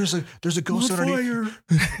 You're like, oh, there's a ghost underneath.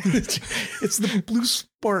 It's the blue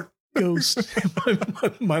spark ghost.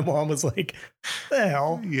 my mom was like, the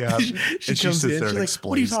hell? Yeah. She And she comes sits in, there she's and like,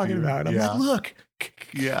 what are you explains to talking you. about? I'm Yeah. like, look.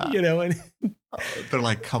 Yeah. You know, and They're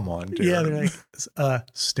like, come on, dude. yeah, they're like,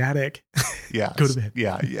 static. Yeah. Go to bed.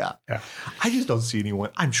 Yeah. Yeah. Yeah. I just don't see anyone.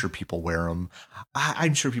 I'm sure people wear them.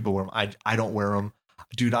 I'm sure people wear them. I don't wear them.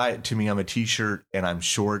 Dude, to me, I'm a t-shirt and I'm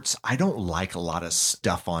shorts. I don't like a lot of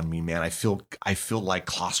stuff on me, man. I feel like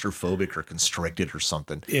claustrophobic or constricted or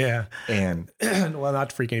something. Yeah. And well, not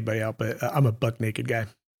to freak anybody out, but I'm a buck naked guy.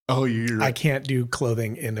 oh, you're I can't do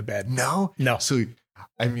clothing in the bed. no. No. So,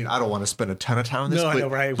 I mean, I don't want to spend a ton of time on this. No, I but, know,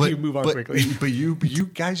 right? But, We move on but, quickly. But you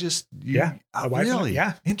guys just, Yeah. My wife and I- really?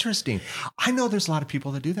 yeah. Interesting. I know there's a lot of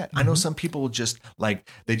people that do that. I know Mhm. some people will just like,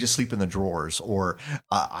 they just sleep in the drawers, or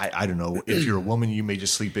I don't know. If you're a woman, you may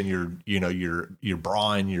just sleep in your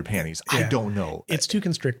bra and your panties. I Yeah. don't know. It's too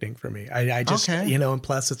constricting for me. I just, Okay. you know, and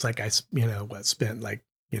plus it's like spent like,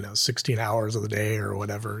 16 hours of the day or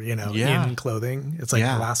whatever, Yeah. in clothing. It's like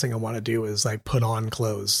Yeah. the last thing I want to do is like put on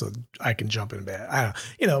clothes so I can jump in bed. I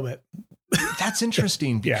don't, but That's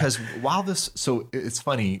interesting Yeah. because it's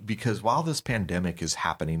funny because while this pandemic is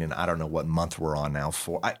happening, and I don't know what month we're on now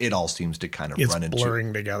it all seems to kind of it's run into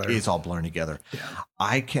blurring together. It's all blurring together. Yeah.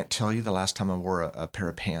 I can't tell you the last time I wore a pair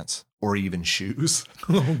of pants or even shoes.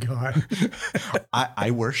 Oh God.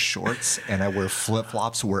 I wear shorts and I wear flip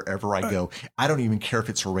flops wherever I go. I don't even care if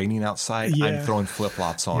it's raining outside. Yeah. I'm throwing flip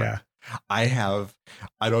flops on. Yeah. I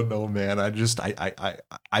don't know, man.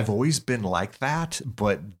 I've always been like that,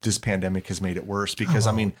 but this pandemic has made it worse because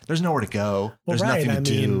I mean, there's nowhere to go. Well, There's right. nothing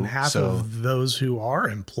to do. Half so of those who are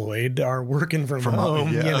employed are working from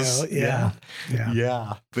home. yes, Yeah.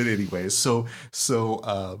 yeah. But anyways, so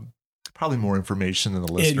probably more information than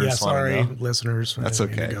the listeners. Yeah, sorry, want to know. listeners. That's I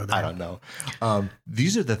didn't mean okay. to go there. I don't know.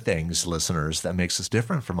 These are the things, listeners, that makes us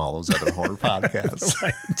different from all those other horror podcasts.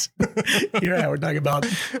 Right. Yeah, we're talking about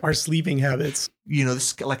our sleeping habits.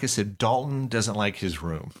 This, like I said, Dalton doesn't like his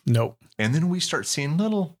room. Nope. And then we start seeing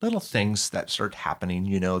little things that start happening.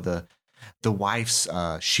 The wife's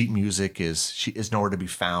sheet music is nowhere to be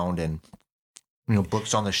found, and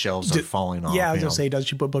books on the shelves are falling off. Yeah, I was gonna say, does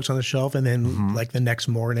she put books on the shelf and then like the next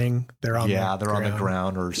morning they're on the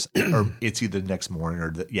ground, or it's either the next morning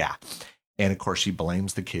or and of course she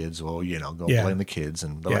blames the kids. Well, blame the kids,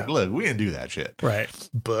 and they're like, look, we didn't do that shit. Right.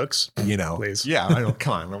 Books, please. Yeah, I know.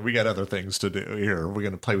 Come on, we got other things to do here. We're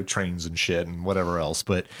gonna play with trains and shit and whatever else.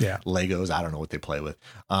 But Legos, I don't know what they play with.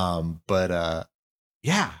 I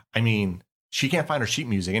mean, she can't find her sheet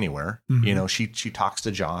music anywhere. Mm-hmm. She talks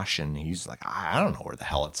to Josh and he's like, I don't know where the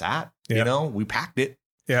hell it's at. Yeah. We packed it.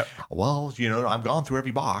 Yeah. Well, I've gone through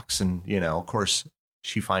every box, and of course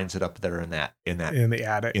she finds it up there in the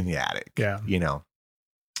attic. Yeah.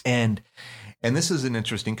 And this is an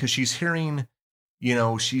interesting, because she's hearing,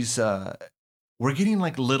 we're getting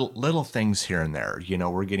like little things here and there.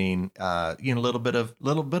 We're getting a little bit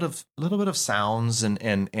of sounds and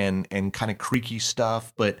kind of creaky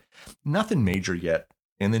stuff, but nothing major yet.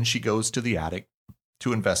 And then she goes to the attic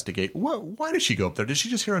to investigate. Why did she go up there? Did she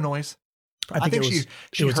just hear a noise? I think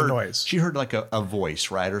she heard a noise. She heard like a voice,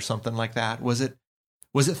 right, or something like that. Was it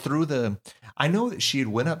through the? I know that she had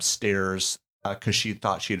went upstairs because she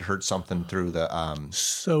thought she had heard something through the.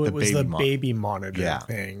 So it was the baby monitor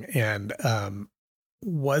thing, and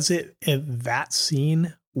was it in that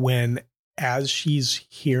scene when, as she's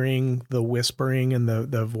hearing the whispering and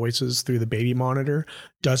the voices through the baby monitor,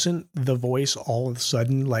 doesn't the voice all of a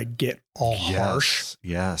sudden like get all harsh?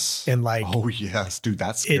 Yes. And like, oh yes, dude,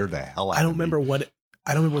 that scared the hell out of me. I don't remember what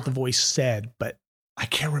the voice said, but I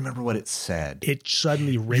can't remember what it said. It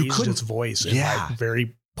suddenly raised its voice and like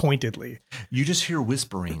very pointedly. You just hear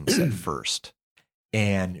whisperings at first.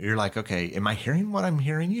 And you're like, okay, am I hearing what I'm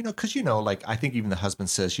hearing? Because, like I think even the husband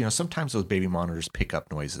says, sometimes those baby monitors pick up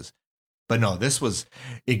noises. But no,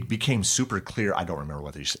 it became super clear. I don't remember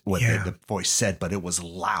what the voice said, but it was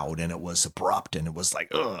loud and it was abrupt and it was like,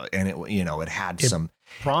 ugh. And it had some.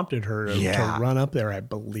 Prompted her to run up there, I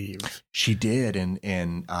believe. She did.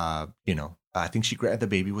 And I think she grabbed the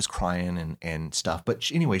baby, was crying and stuff. But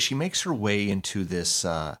anyway, she makes her way into this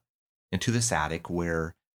attic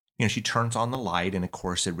where, she turns on the light, and of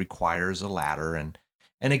course it requires a ladder. And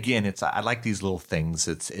again, I like these little things.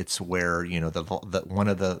 It's where, the one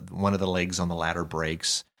of the legs on the ladder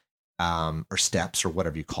breaks, or steps or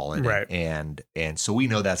whatever you call it. Right. And so we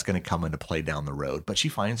know that's going to come into play down the road, but she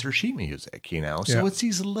finds her sheet music, so Yeah. it's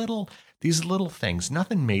these little things,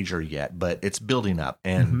 nothing major yet, but it's building up.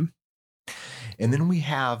 And then we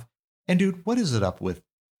have, and dude, what is it up with?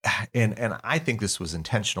 And I think this was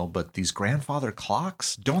intentional, but these grandfather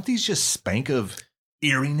clocks, don't these just spank of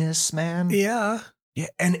eeriness, man? Yeah, Yeah.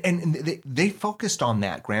 And they focused on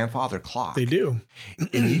that grandfather clock. they do.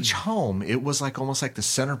 In each home, it was almost like the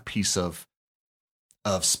centerpiece of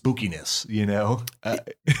spookiness,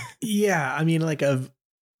 Yeah, I mean, like, of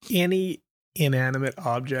any inanimate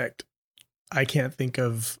object, I can't think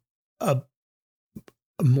of a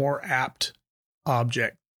more apt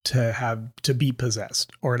object to be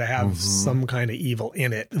possessed or to have some kind of evil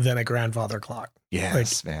in it than a grandfather clock.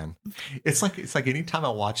 Yes, man. It's like anytime I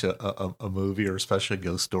watch a movie, or especially a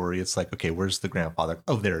ghost story, it's like, okay, where's the grandfather?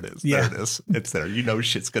 Oh, there it is. Yeah. There it is. It's there.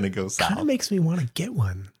 Shit's gonna go south. Kind of makes me want to get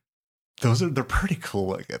one. They're pretty cool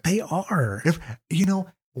looking. They are. If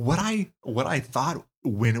what I thought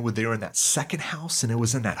when they were in that second house and it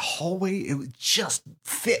was in that hallway, it would just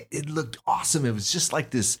fit. It looked awesome. It was just like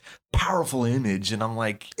this powerful image, and I'm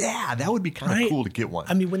like, yeah, that would be kind of Right. cool to get one.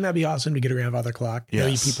 I mean, wouldn't that be awesome to get a grandfather clock? You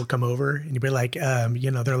Yes. people come over and you'd be like,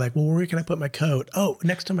 they're like, well, where can I put my coat? Oh,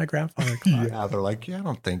 next to my grandfather clock. Yeah, they're like, yeah, I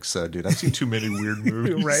don't think so, dude. I've seen too many weird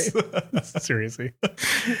movies. Right. Seriously.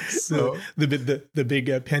 So The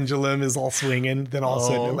big pendulum is all swinging, then all of a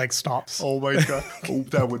sudden it like stops. oh my god,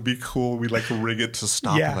 that would be cool. We rig it to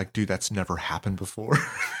stop. Yeah. Like, dude, that's never happened before.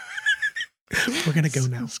 We're gonna go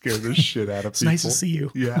now. Scare the shit out of It's people. nice to see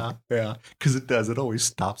you. Yeah, because it does. It always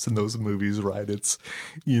stops in those movies, right? It's,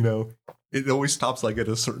 it always stops like at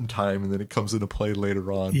a certain time, and then it comes into play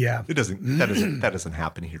later on. Yeah. It doesn't. That doesn't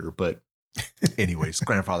happen here. But, anyways,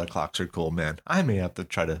 grandfather clocks are cool, man. I may have to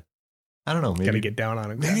try to. I don't know. Maybe Gotta get down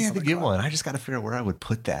on it. maybe I have to get one. I just got to figure out where I would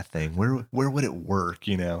put that thing. Where would it work?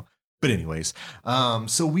 But anyways,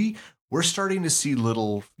 so we're starting to see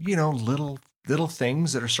little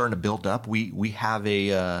things that are starting to build up. We have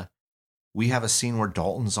a scene where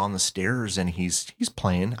Dalton's on the stairs and he's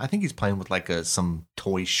playing. I think he's playing with like some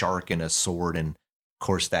toy shark and a sword, and of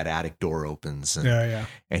course that attic door opens and, Yeah.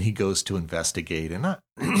 and he goes to investigate. And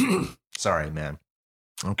sorry, man,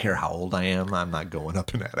 I don't care how old I am. I'm not going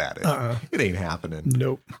up in that attic. It ain't happening.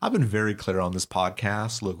 Nope. I've been very clear on this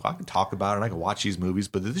podcast. Look, I can talk about it and I can watch these movies,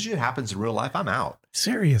 but if this shit happens in real life, I'm out.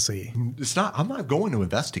 Seriously. I'm not going to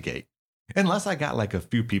investigate unless I got like a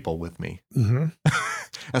few people with me, Mm-hmm.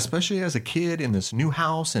 especially as a kid in this new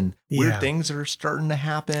house and weird Yeah. things are starting to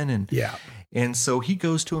happen. Yeah. And so he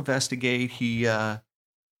goes to investigate. He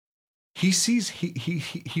sees,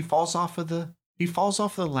 he falls off of the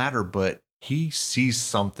ladder, but he sees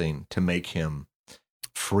something to make him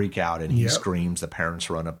freak out, and he Yep. screams. The parents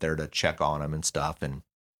run up there to check on him and stuff, and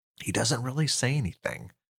he doesn't really say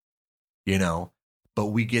anything, but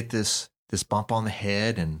we get this bump on the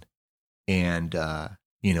head, and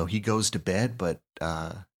he goes to bed, but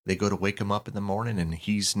they go to wake him up in the morning, and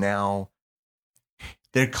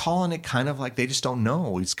they're calling it kind of like they just don't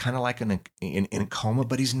know. He's kind of like in a coma,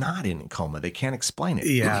 but he's not in a coma. They can't explain it.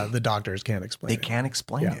 Yeah. The doctors can't explain They it. can't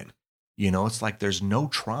explain Yeah. it. It's like there's no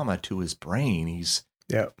trauma to his brain.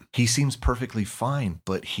 Yep. He seems perfectly fine,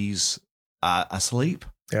 but he's asleep.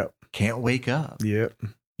 Yep. Can't wake up. Yep.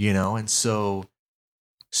 And so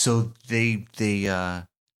they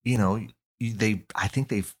I think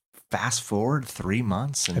they fast forward 3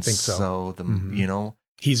 months, and I think so. Mhm.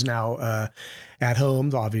 He's now at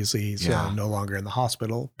home. Obviously, he's Yeah. no longer in the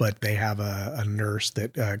hospital, but they have a nurse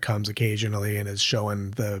that comes occasionally and is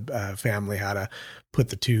showing the family how to put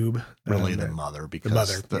the tube. really the mother, because The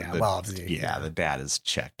mother. the, Obviously. the dad is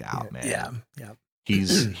checked out, man. Yeah. Yeah.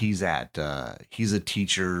 He's a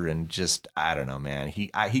teacher, and just, I don't know, man. He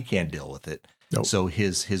can't deal with it. Nope. So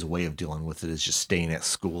his way of dealing with it is just staying at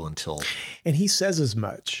school until, And he says as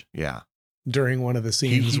much yeah. during one of the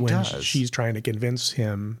scenes He when does. she's trying to convince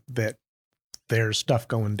him that there's stuff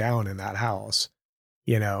going down in that house,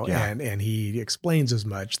 Yeah. and he explains as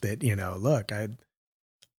much that, look,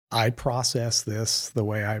 I process this the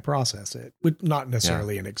way I process it, with not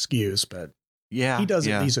necessarily an excuse, but Yeah. he does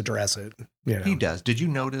yeah. at least address it. He does. Did you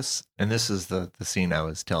notice, and this is the scene I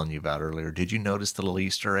was telling you about earlier, did you notice the little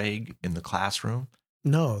Easter egg in the classroom?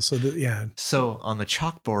 No. So So on the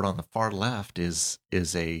chalkboard on the far left is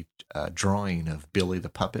a drawing of Billy the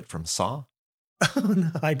puppet from Saw. Oh, no,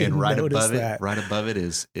 I didn't And right notice above that.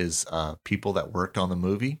 it, people that worked on the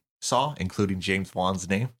movie Saw, including James Wan's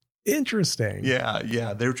name. Interesting.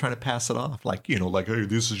 Yeah. They were trying to pass it off, like, like, hey,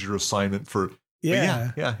 this is your assignment for.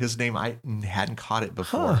 Yeah. Yeah. His name, I hadn't caught it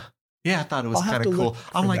before. Huh. Yeah, I thought it was I'll have kind to of cool. look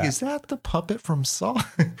I'm for like, that. is that the puppet from Saw?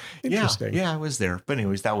 Interesting. Yeah, I was there. But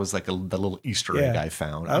anyways, that was like the little Easter egg I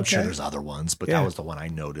found. I'm sure Okay. there's other ones, but Yeah. that was the one I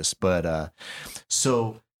noticed. But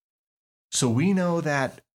so we know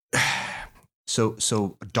that.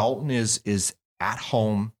 So Dalton is at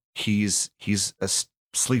home. He's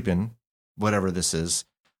sleeping, whatever this is,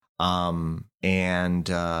 and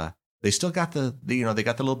they still got they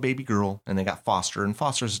got the little baby girl, and they got Foster, and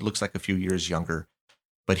Foster looks like a few years younger.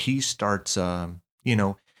 But he starts,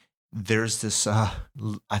 there's this, I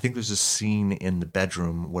think there's a scene in the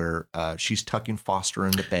bedroom where she's tucking Foster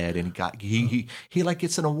into bed, and he like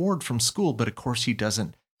gets an award from school, but of course he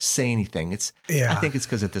doesn't say anything. I think it's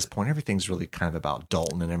because at this point everything's really kind of about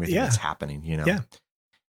Dalton and everything that's happening, Yeah.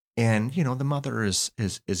 And the mother is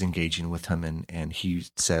engaging with him, and he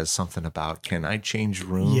says something about, "Can I change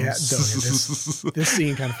rooms?" Yeah, this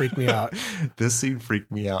scene kind of freaked me out. This scene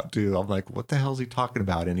freaked me out too. I'm like, what the hell is he talking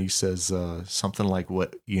about? And he says something like,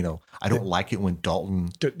 "What I don't like it when Dalton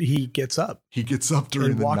He gets up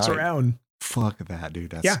during and the walks night." around. Fuck that, dude.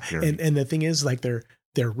 That's scary. And the thing is, like, their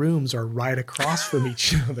rooms are right across from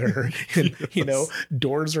each other, and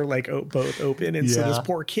doors are like both open, and so this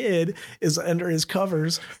poor kid is under his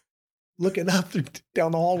covers, looking up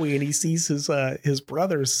down the hallway, and he sees his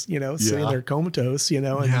brothers, sitting there comatose, and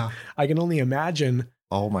I can only imagine.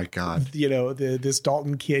 Oh my God. This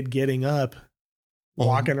Dalton kid getting up,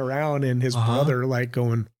 walking around, and his brother like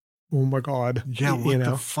going, "Oh my God." Yeah, what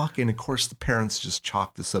the fuck? And of course the parents just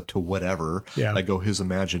chalk this up to whatever. Yeah. Like, his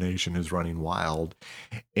imagination is running wild.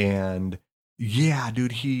 And yeah,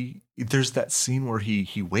 dude, there's that scene where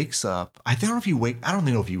he wakes up. I don't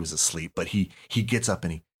know if he was asleep, but he gets up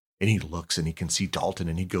and he looks, and he can see Dalton,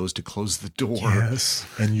 and he goes to close the door. Yes.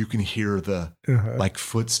 And you can hear the like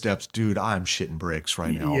footsteps. Dude, I'm shitting bricks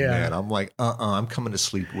right now, man. I'm like, I'm coming to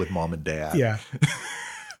sleep with mom and dad. Yeah.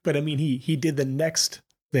 But I mean, he did the next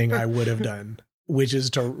thing I would have done, which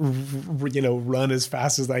is to run as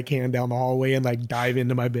fast as I can down the hallway and like dive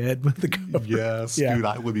into my bed with the cover. Yes, dude,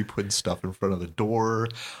 I would be putting stuff in front of the door.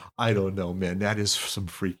 I don't know, man. That is some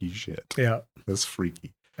freaky shit. Yeah, that's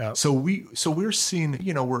freaky. Yeah. So we're seeing,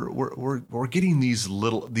 we're getting these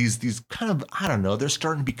kind of, I don't know, they're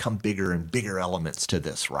starting to become bigger and bigger elements to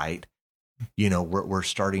this, right? We're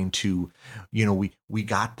starting to, we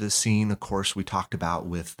got the scene, of course, we talked about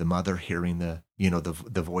with the mother hearing the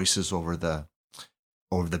voices over the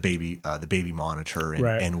baby monitor. And,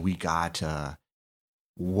 right. And we got,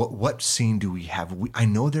 what scene do we have? I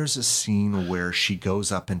know there's a scene where she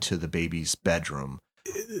goes up into the baby's bedroom.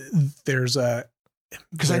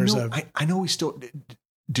 Because I know we still,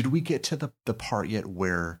 did we get to the part yet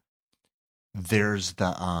where there's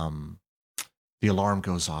the alarm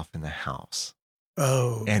goes off in the house?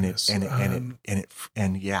 Oh, and yes. it's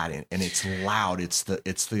loud. It's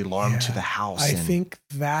the alarm to the house. I think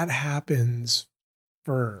that happens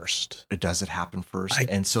first. Does it happen first?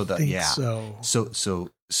 So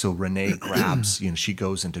Renee grabs, she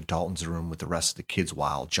goes into Dalton's room with the rest of the kids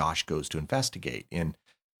while Josh goes to investigate. And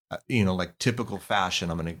like typical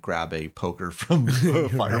fashion, I'm going to grab a poker from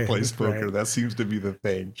Fireplace Poker. Right. That seems to be the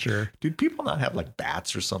thing. Sure. Dude, people not have like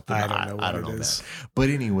bats or something? I don't know. I don't know that. But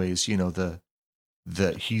anyways, he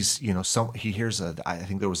hears I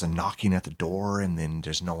think there was a knocking at the door, and then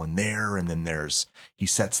there's no one there. And then he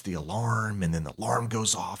sets the alarm, and then the alarm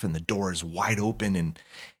goes off, and the door is wide open,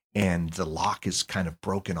 and the lock is kind of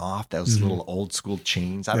broken off. Those little old school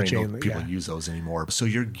chains. I don't even know if people use those anymore. So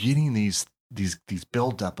you're getting these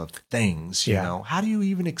buildup of things, How do you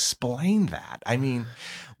even explain that? I mean,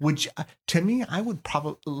 to me, I would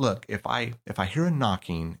probably look, if I hear a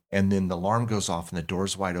knocking and then the alarm goes off and the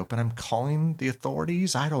door's wide open, I'm calling the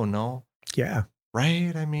authorities. I don't know. Yeah.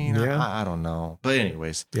 Right. I mean, I don't know, but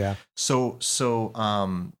anyways. Yeah. So,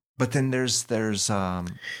 but then there's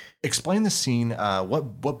explain the scene.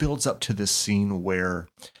 What builds up to this scene where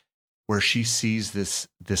she sees this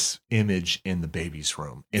image in the baby's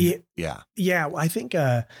room. Yeah. I think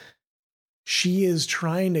she is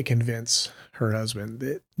trying to convince her husband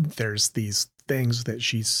that there's these things that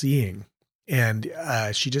she's seeing, and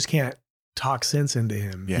she just can't talk sense into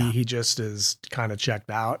him. Yeah. He just is kind of checked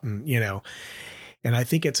out, and and I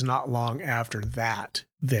think it's not long after that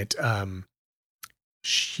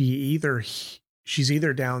she's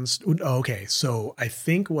either down. Okay, so I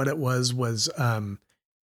think what it was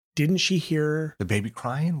didn't she hear the baby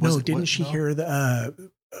crying? Didn't she hear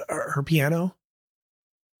the her piano?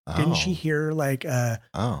 Didn't she hear like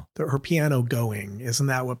her piano going? Isn't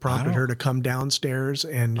that what prompted her to come downstairs?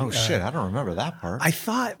 And shit, I don't remember that part. I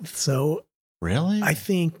thought so. Really? I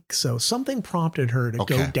think so. Something prompted her to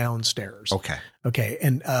go downstairs. Okay.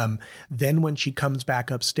 And then when she comes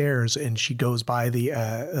back upstairs and she goes by the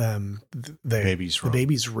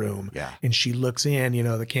baby's room, and she looks in,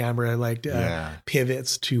 the camera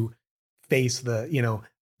pivots to face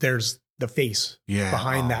there's the face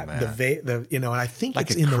behind that, and I think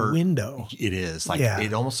like it's in the window. It is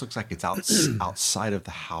it almost looks like it's outside of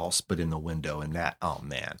the house, but in the window, and that, oh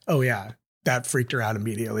man. Oh yeah. That freaked her out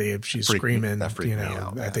immediately. If she's screaming, that freaked me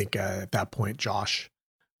out, I think at that point, Josh,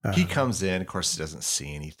 he comes in, of course, he doesn't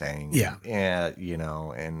see anything. Yeah.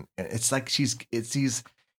 And it's like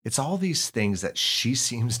it's all these things that she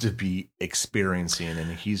seems to be experiencing.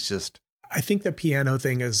 And he's just, I think the piano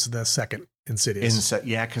thing is the second Insidious.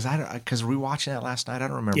 Because rewatching that last night, I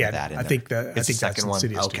don't remember that. I think the second one.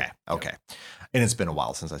 Insidious okay. And it's been a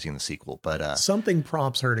while since I've seen the sequel, but something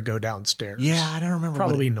prompts her to go downstairs. Yeah, I don't remember.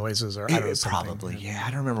 Probably noises or probably. Yeah, I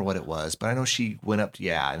don't remember what it was, but I know she went up.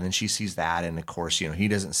 And then she sees that, and of course, he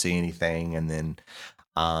doesn't see anything, and then,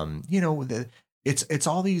 it's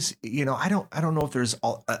all these. I don't know if there's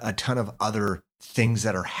a ton of other things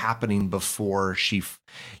that are happening before she.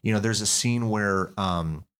 There's a scene where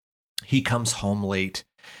he comes home late.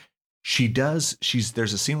 There's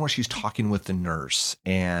a scene where she's talking with the nurse,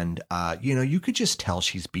 and you could just tell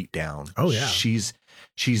she's beat down. Oh yeah. She's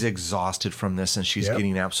exhausted from this, and she's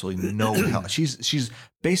getting absolutely no help. She's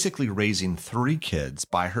basically raising 3 kids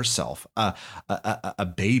by herself, a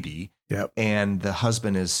baby. Yep. And the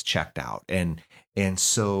husband is checked out. And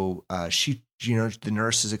so she, the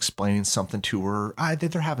nurse is explaining something to her.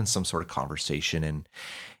 They're having some sort of conversation,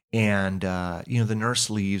 and the nurse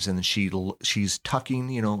leaves, and then she's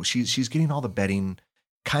tucking, she's getting all the bedding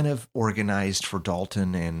kind of organized for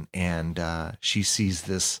Dalton, and she sees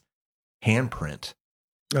this handprint.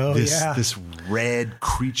 Oh, this red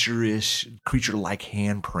creature-like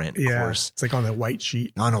handprint. Of course. It's like on a white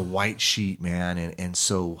sheet. On a white sheet, man. And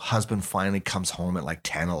so husband finally comes home at like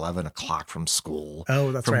 10, 11 o'clock from school.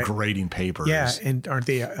 Oh, that's right. From grading papers. Yeah, and aren't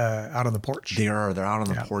they out on the porch? They're out on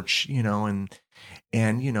the porch, they I don't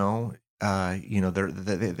know,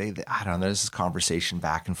 there's this conversation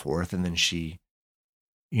back and forth, and then she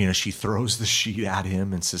throws the sheet at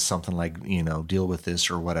him and says something like, deal with this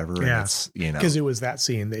or whatever. Yeah. And it's, because it was that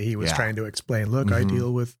scene that he was trying to explain. Look, I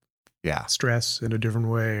deal with stress in a different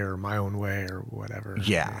way, or my own way, or whatever.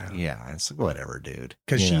 Yeah. It's like, whatever, dude.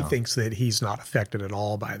 Because she thinks that he's not affected at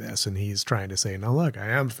all by this, and he's trying to say, no, look, I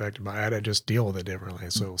am affected by it. I just deal with it differently.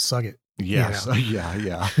 So suck it. Yes.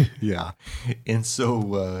 Yeah. And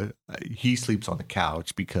so he sleeps on the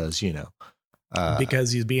couch because,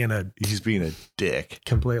 because he's being a dick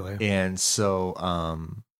completely. And so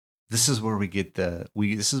this is where we get the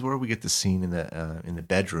scene in the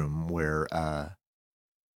bedroom where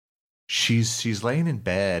she's laying in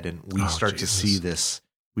bed, and we start to see this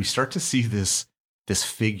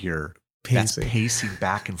figure that's pacing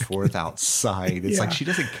back and forth outside. It's like she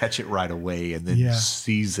doesn't catch it right away, and then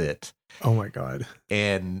sees it. Oh my God.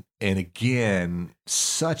 And again,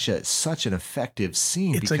 such an effective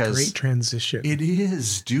scene. It's because a great transition. It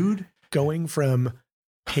is, dude. Going from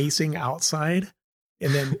pacing outside,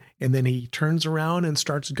 and then he turns around and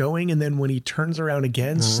starts going, and then when he turns around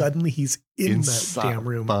again, suddenly he's inside that damn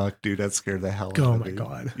room. Fuck, dude, that scared the hell out of me. Oh my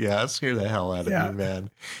God. Yeah, that scared the hell out of me,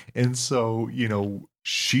 man. And so,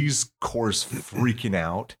 she's, of course, freaking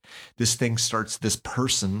out. This thing starts, this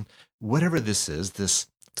person, whatever this is, this,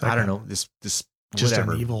 I don't know, this just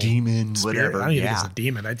whatever, an evil demon, spirit. whatever. I don't even think it's a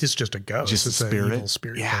demon. It's just a ghost. Just it's a spirit. An evil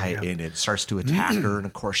spirit. Yeah, thing, and it starts to attack her, and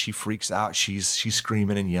of course she freaks out. She's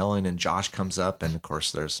screaming and yelling, and Josh comes up, and of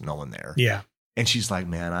course there's no one there. Yeah. And she's like,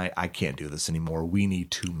 man, I can't do this anymore. We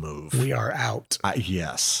need to move. We are out.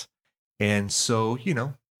 Yes. And so,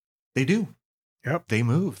 they do. Yep. They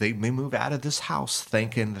move. They move out of this house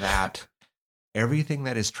thinking that everything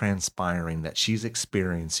that is transpiring, that she's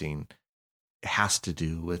experiencing, has to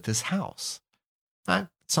do with this house.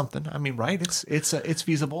 Something. I mean, right? It's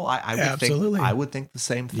feasible. I would think the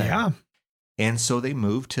same thing. Yeah. And so they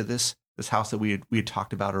move to this house that we had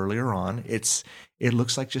talked about earlier on. It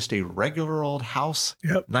looks like just a regular old house.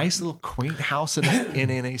 Yep. Nice little quaint house in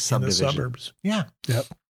a subdivision. In the suburbs. Yeah. Yep.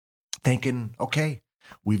 Thinking, okay,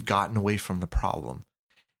 we've gotten away from the problem.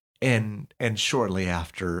 And shortly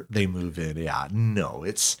after they move in,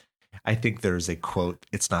 I think there's a quote,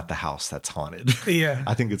 it's not the house that's haunted. Yeah.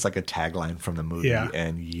 I think it's like a tagline from the movie. Yeah.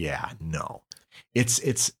 And no.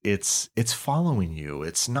 it's following you.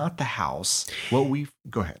 It's not the house. Well,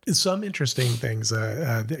 go ahead. Some interesting things,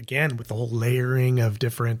 again, with the whole layering of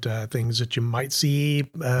different things that you might see,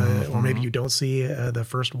 or maybe you don't see the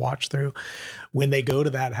first watch through. When they go to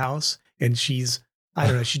that house and she's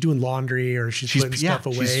doing laundry or she's putting stuff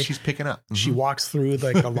away. She's picking up. Mm-hmm. She walks through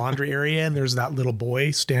like the laundry area and there's that little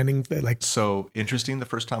boy standing like. So interesting. The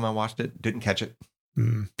first time I watched it, didn't catch it.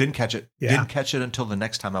 Didn't catch it. Yeah. Didn't catch it until the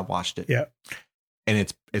next time I watched it. Yeah. And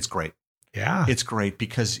it's great. Yeah. It's great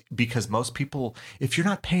because most people, if you're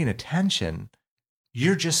not paying attention,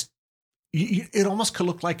 you're just, it almost could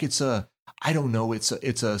look like it's a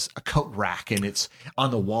coat rack and it's on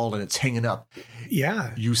the wall and it's hanging up.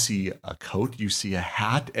 Yeah. You see a coat, you see a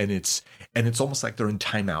hat, and it's almost like they're in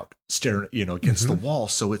timeout staring, against the wall.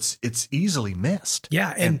 So it's easily missed.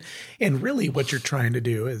 Yeah. And really what you're trying to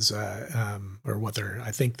do is, or what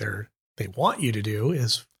they want you to do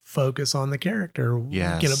is focus on the character.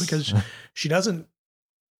 Yes. Because she doesn't,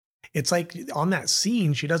 it's like on that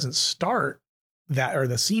scene, she doesn't start that, or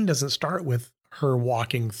the scene doesn't start with her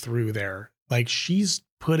walking through there. Like she's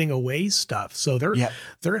putting away stuff. So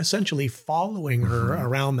they're essentially following her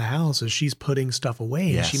around the house as she's putting stuff away.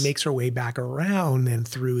 Yes. And she makes her way back around and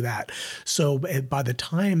through that. So by the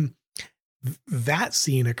time that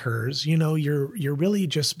scene occurs, you're really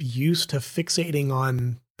just used to fixating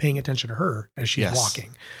on paying attention to her as she's walking.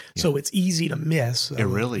 Yeah. So it's easy to miss. It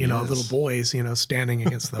really is. Little boys, standing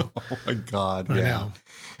against them. Oh my God. I Yeah. know.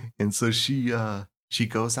 And so she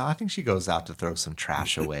goes out. I think she goes out to throw some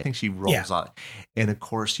trash away. I think she rolls out. And of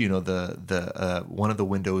course, the one of the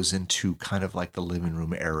windows into kind of like the living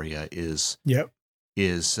room area is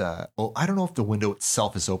I don't know if the window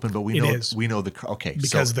itself is open, but we know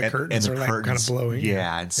because the curtains are like kind of blowing.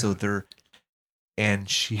 Yeah. And so and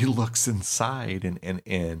she looks inside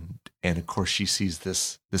and of course she sees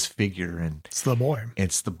this figure, and it's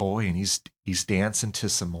the boy. And he's dancing to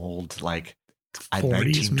some old like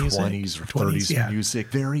 40s 1920s or 30s music.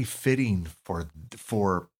 Yeah. Very fitting for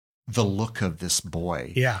the look of this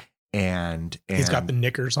boy. Yeah. And he's got the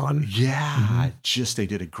knickers on. Yeah. Just, they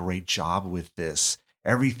did a great job with this.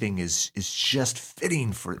 Everything is just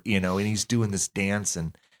fitting for, and he's doing this dance,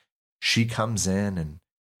 and she comes in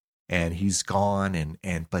and he's gone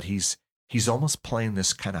but he's almost playing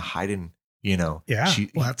this kind of hide and, Yeah.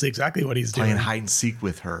 That's exactly what he's playing doing. hide and seek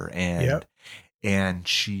with her. And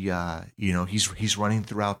she, he's running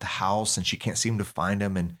throughout the house and she can't seem to find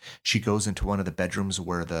him. And she goes into one of the bedrooms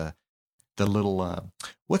where the little,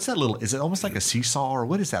 what's that little, is it almost like a seesaw, or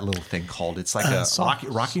what is that little thing called? It's like a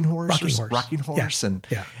rocking horse.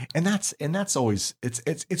 Yeah. And that's always,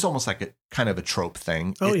 it's almost like a kind of a trope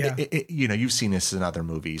thing. Oh, you've seen this in other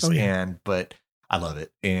movies. Oh, yeah. But I love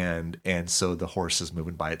it. And so the horse is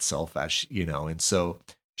moving by itself as and so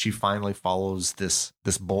she finally follows this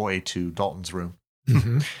boy to Dalton's room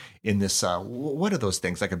in this, what are those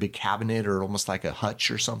things? Like a big cabinet or almost like a hutch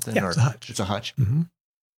or something? Yeah, It's a hutch. Mm-hmm.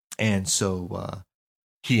 And so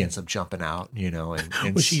he ends up jumping out,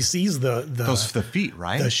 and she sees those the feet,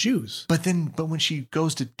 right? The shoes. But when she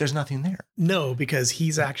goes to, there's nothing there. No, because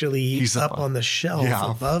he's up on the shelf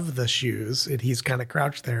above the shoes, and he's kind of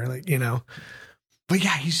crouched there, like. But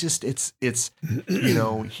yeah, he's just he's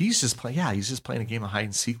just playing a game of hide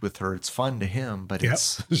and seek with her. It's fun to him, but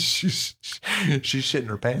it's she's shitting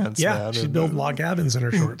her pants. Yeah, man, she's building log cabins in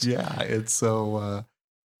her shorts. Yeah, it's so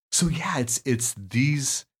yeah, it's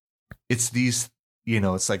these,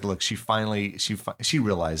 it's like, look, she finally she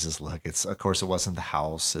realizes, look, it's, of course it wasn't the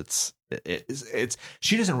house. It's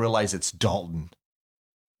she doesn't realize it's Dalton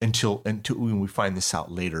until when we find this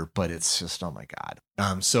out later, but it's just, oh my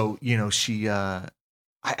God. So, she,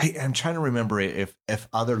 I'm trying to remember if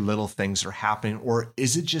other little things are happening, or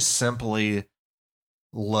is it just simply,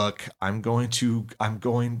 look,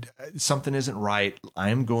 something isn't right.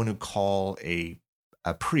 I'm going to call a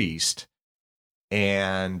priest.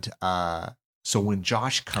 And, so when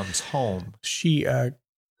Josh comes home, she,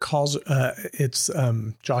 calls, it's,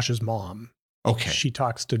 Josh's mom. Okay. She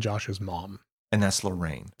talks to Josh's mom. And that's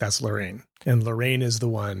Lorraine. And Lorraine is the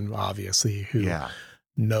one, obviously, who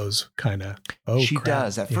knows kind of, she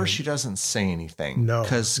does. At first, she doesn't say anything. No.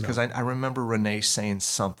 Because I remember Renee saying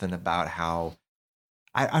something about how,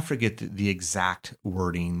 I forget the exact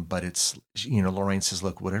wording, but it's, Lorraine says,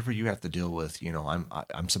 look, whatever you have to deal with,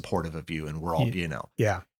 I'm supportive of you, and we're all,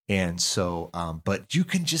 Yeah. And so, but you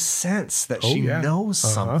can just sense that she knows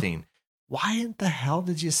something. Why in the hell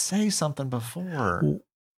did you say something before?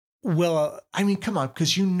 Well, I mean, come on,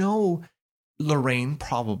 because Lorraine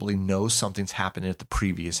probably knows something's happened at the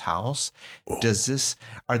previous house.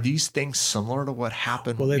 Are these things similar to what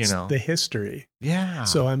happened? Well, it's you know? the history. Yeah.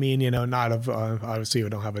 So, I mean, not of, obviously we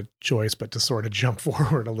don't have a choice, but to sort of jump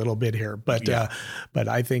forward a little bit here. But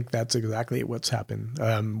I think that's exactly what's happened.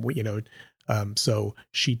 So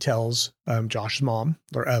she tells Josh's mom,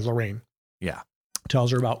 Lorraine. Yeah.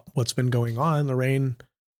 Tells her about what's been going on. Lorraine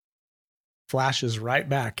flashes right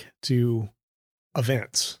back to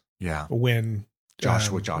events. Yeah. When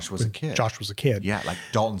Josh was a kid. Josh was a kid. Yeah. Like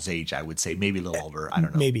Dalton's age, I would say, maybe a little older. I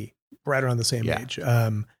don't know. Maybe right around the same age.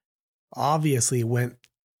 Obviously went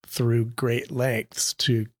through great lengths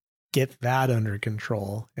to get that under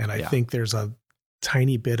control. And I think there's a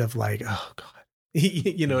tiny bit of like, oh God,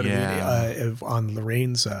 you know what I mean? On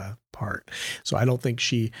Lorraine's part. So I don't think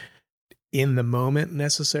she in the moment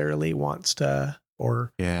necessarily wants to,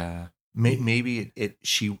 or. Yeah. Maybe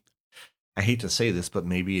I hate to say this, but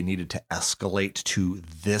maybe it needed to escalate to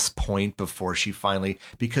this point before she finally,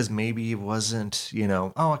 because maybe it wasn't,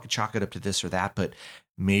 I could chalk it up to this or that, but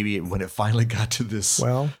maybe when it finally got to this.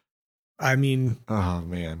 Well, I mean, oh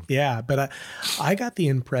man. Yeah. But I got the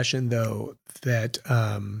impression though that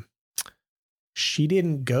she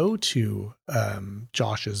didn't go to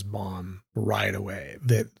Josh's mom right away,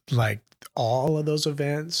 that like all of those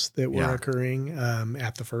events that were occurring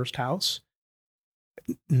at the first house,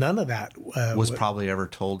 none of that was probably ever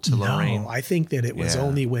told to Lorraine. No, I think that it was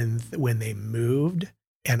only when they moved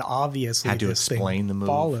and obviously had to explain the move.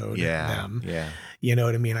 Followed them. Yeah. You know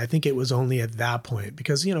what I mean? I think it was only at that point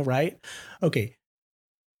because, right? Okay.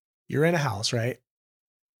 You're in a house, right?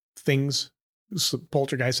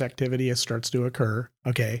 Poltergeist activity starts to occur.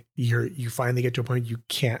 Okay. You finally get to a point you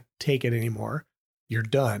can't take it anymore. You're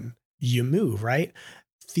done. You move, right?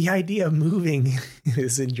 The idea of moving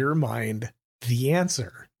is in your mind the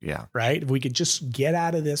answer. Yeah. Right? If we could just get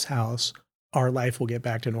out of this house, our life will get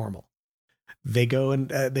back to normal. They go and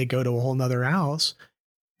they go to a whole nother house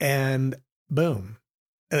and boom.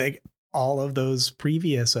 Like all of those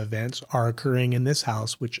previous events are occurring in this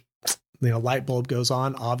house, which, light bulb goes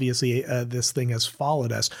on. Obviously, this thing has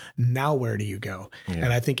followed us. Now, where do you go? Yeah.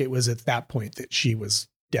 And I think it was at that point that she was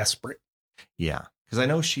desperate. Yeah. Because I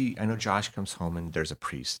know Josh comes home and there's a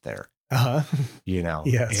priest there.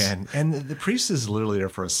 Yes. And the priest is literally there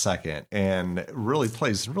for a second and really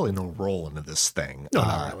plays no role into this thing. No,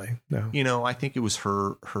 not really. No. I think it was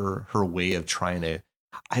her way of trying to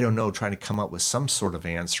come up with some sort of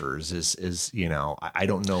answers is I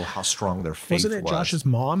don't know how strong their faith was. Wasn't it Josh's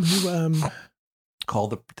mom who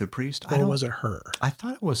called the priest? Or was it her? I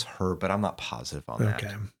thought it was her, but I'm not positive on that.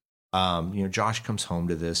 Okay. Josh comes home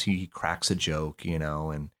to this, he cracks a joke,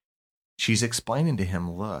 and she's explaining to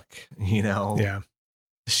him, look, this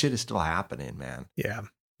shit is still happening, man. Yeah.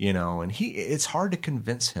 And it's hard to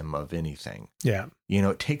convince him of anything. Yeah.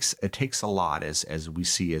 It takes a lot as we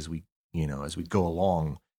see, as we go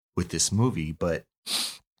along with this movie. But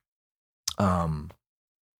I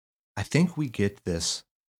think we get this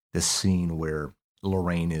scene where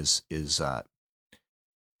Lorraine is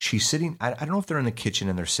she's sitting, I don't know if they're in the kitchen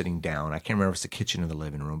and they're sitting down. I can't remember if it's the kitchen or the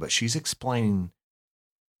living room, but she's explaining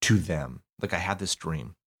to them, like, I had this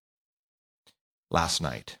dream last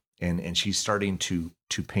night, and she's starting to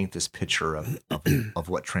paint this picture of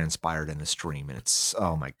what transpired in this dream, and it's,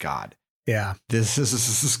 oh my God, yeah, this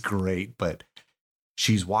is great. But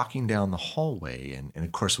she's walking down the hallway, and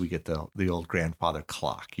of course we get the old grandfather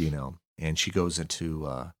clock, and she goes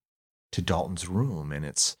into to Dalton's room, and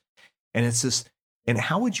it's this, and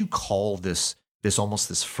how would you call this almost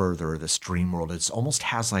this further, this dream world? It's almost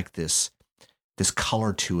has like this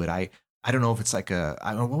color to it. I don't know if it's like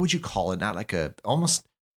what would you call it? Not like almost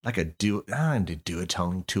like a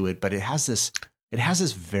duotone to it, but it has this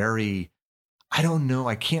very, I don't know.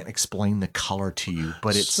 I can't explain the color to you,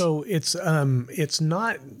 but it's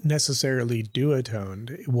not necessarily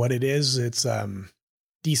duotoned. What it is, it's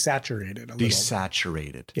desaturated a little.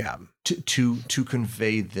 Desaturated. Yeah. To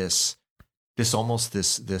convey this almost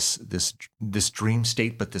this dream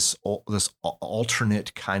state, but this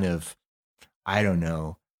alternate kind of, I don't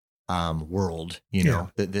know, world,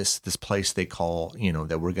 that this place they call,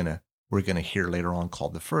 that we're gonna hear later on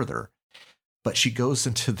called the Further. But she goes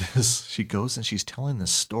into this. She goes and she's telling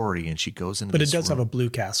this story, and she goes into. But it does have a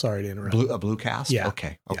blue cast. Sorry to interrupt. A blue cast. Yeah.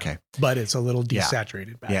 Okay. Yeah. But it's a little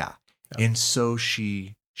desaturated. Back. Yeah. And so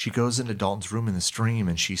she goes into Dalton's room in this dream,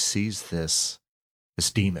 and she sees this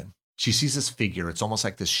demon. She sees this figure. It's almost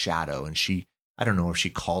like this shadow, and I don't know if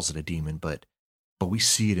she calls it a demon, but we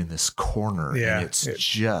see it in this corner, and it's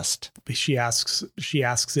just. She asks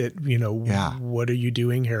it, what are you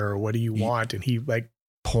doing here, or what do you want? And he like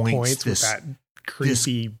points with that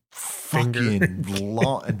creepy finger. fucking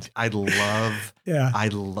long. I love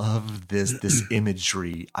this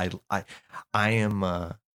imagery. I am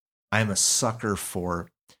a sucker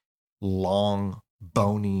for long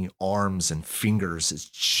bony arms and fingers. It's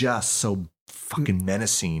just so fucking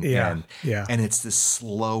menacing. And it's this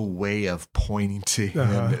slow way of pointing to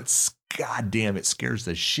him. It's goddamn, it scares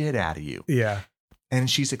the shit out of you. Yeah. And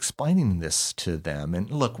she's explaining this to them. And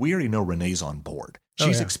look, we already know Renee's on board.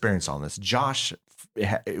 She's experienced on this. Josh,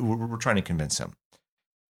 we're trying to convince him.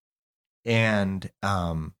 And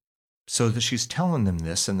so she's telling them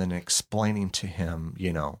this and then explaining to him,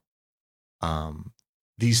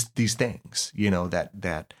 these things,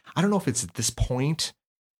 that I don't know if it's at this point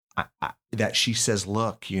that she says,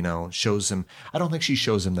 look, shows him. I don't think she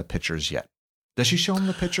shows him the pictures yet. Does she show him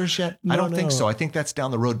the pictures yet? I don't think so. I think that's down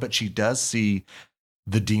the road, but she does see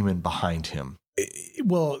the demon behind him.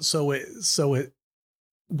 Well,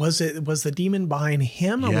 was the demon behind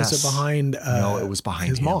him or was it behind no, it was behind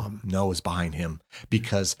his him. mom? No, it was behind him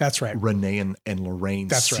because that's right. Renee and Lorraine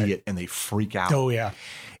see it and they freak out. Oh yeah.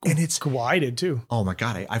 And it's I did too. Oh my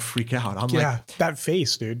God, I freak out. I'm like, that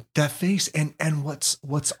face, dude. That face. And what's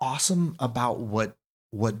awesome about what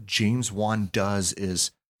James Wan does is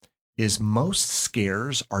most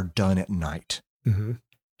scares are done at night. Mm-hmm.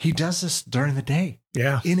 He does this during the day.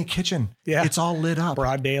 Yeah. In a kitchen. Yeah. It's all lit up.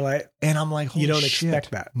 Broad daylight. And I'm like, holy shit. You don't expect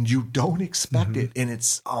that. You don't expect it. And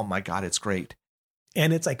it's, oh my God, it's great.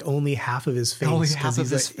 And it's like only half of his face. Only half of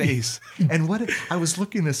his face. And I was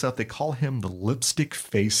looking this up. They call him the lipstick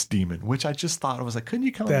face demon, which I just thought, I was like, couldn't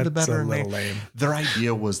you come up with a better name? Lame. Their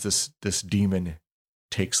idea was this demon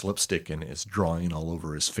takes lipstick and is drawing all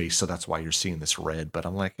over his face. So that's why you're seeing this red. But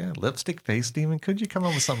I'm like, lipstick face demon. Could you come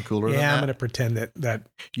up with something cooler than that? I'm going to pretend that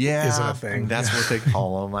isn't a thing. That's what they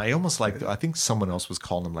call him. I almost I think someone else was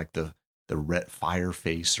calling him like the red fire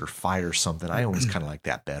face or fire something. I always kind of like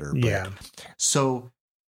that better. But, yeah. So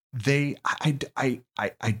I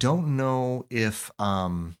don't know if, I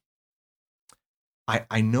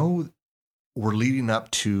know we're leading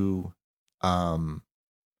up to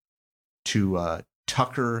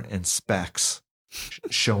Tucker and Specs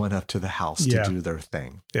showing up to the house to do their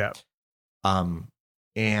thing. Yeah.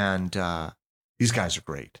 And these guys are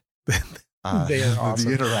great. They are awesome.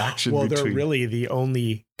 The interaction they're really the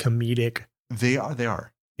only comedic they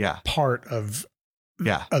are. Yeah. part of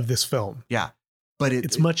this film. Yeah. But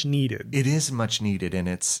it's much needed. It is much needed. And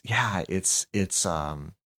it's a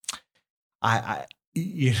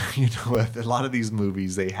lot of these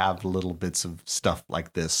movies, they have little bits of stuff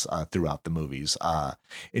like this throughout the movies,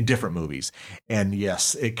 in different movies. And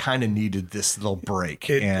yes, it kind of needed this little break.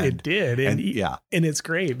 It did. And it's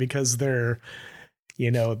great because they're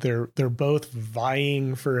both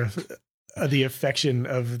vying for the affection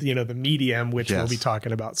of, the medium, which we'll be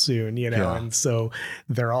talking about soon, and so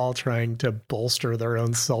they're all trying to bolster their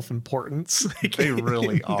own self-importance. They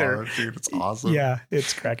really are, dude. It's awesome. Yeah.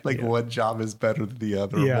 It's cracking. Like one job is better than the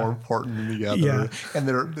other, more important than the other. Yeah. And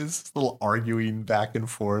they're this little arguing back and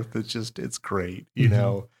forth. It's great,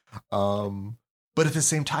 But at the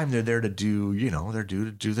same time, they're there to do,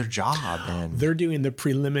 do their job. And they're doing the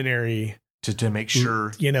preliminary to make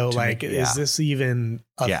sure, is this even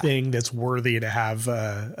a thing that's worthy to have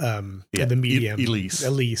the medium Elise,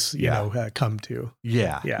 come to?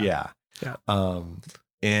 Yeah.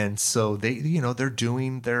 And so they're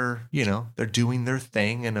doing their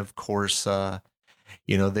thing. And of course,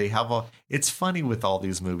 they have it's funny with all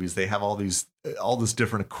these movies, they have all this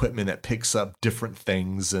different equipment that picks up different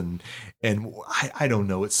things. And I don't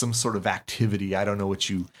know, it's some sort of activity. I don't know what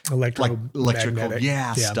you electrical,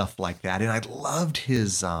 stuff like that. And I loved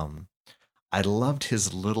his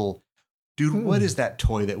little, dude, what is that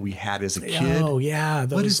toy that we had as a kid? Oh yeah.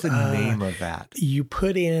 What is the name of that? You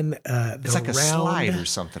put in, it's like a slide or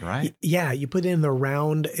something, right? Yeah. You put in the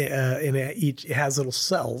round, and it has little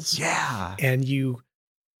cells. Yeah. And you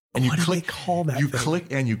click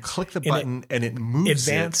the button and it moves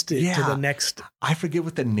advanced to the next. I forget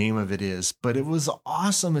what the name of it is, but it was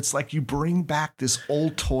awesome. It's like you bring back this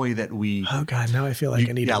old toy that we. Oh God, now I feel like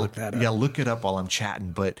I need to look that up. Yeah, look it up while I'm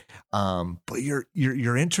chatting. But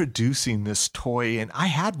you're introducing this toy, and I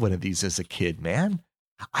had one of these as a kid, man.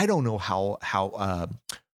 I don't know how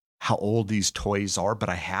old these toys are, but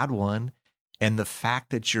I had one, and the fact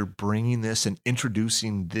that you're bringing this and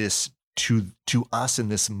introducing this to us in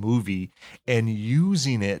this movie and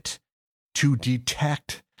using it to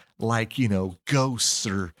detect ghosts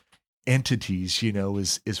or entities,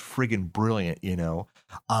 is friggin' brilliant, it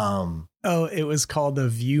was called the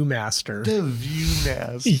Viewmaster. The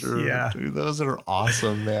Viewmaster. Yeah. Dude, those are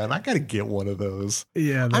awesome, man. I got to get one of those.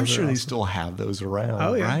 Yeah. I'm sure they still have those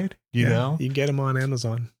around, right? You know, you can get them on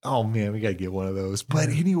Amazon. oh man, we gotta get one of those. But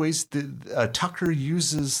Yeah. anyways, Tucker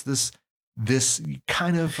uses this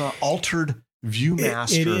kind of altered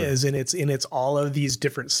ViewMaster. It is, and it's all of these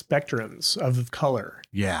different spectrums of color.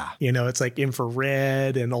 Yeah. You know, it's like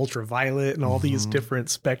infrared and ultraviolet and all these Mhm. different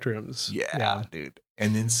spectrums. Yeah, dude.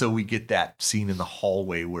 And then so we get that scene in the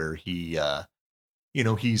hallway where he,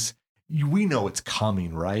 we know it's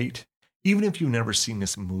coming, right? Even if you've never seen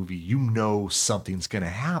this movie, you know something's going to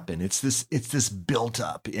happen. It's this built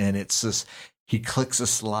up, and it's this, he clicks a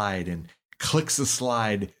slide and clicks a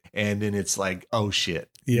slide, and then it's like, oh shit,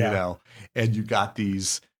 Yeah. you know, and you got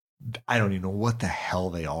these, I don't even know what the hell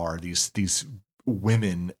they are. These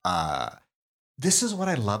women, this is what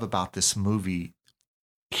I love about this movie.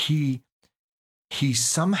 He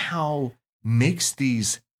somehow makes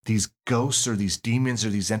these ghosts or these demons or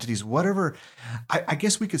these entities, whatever. I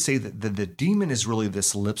guess we could say that the demon is really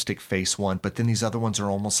this lipstick face one, but then these other ones are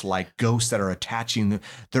almost like ghosts that are attaching.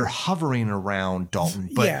 They're hovering around Dalton,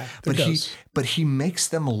 but Yeah, they're ghosts. but he makes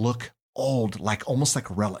them look old, like almost like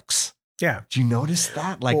relics. Yeah. Do you notice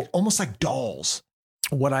that? Like Well, almost like dolls.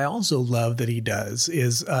 What I also love that he does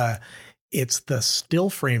is it's the still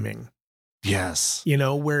framing, Yes. you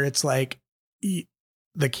know, where it's like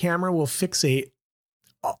the camera will fixate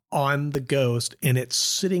on the ghost and it's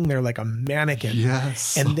sitting there like a mannequin.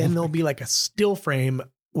 Yes. And then there'll be like a still frame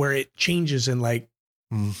where it changes and like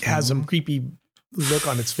has some creepy look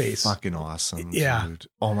on its face. Fucking awesome. Yeah. Dude.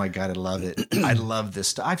 Oh my God. I love it. I love this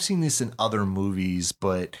stuff. I've seen this in other movies,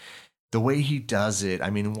 but the way he does it, I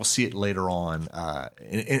mean, we'll see it later on,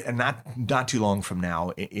 and not too long from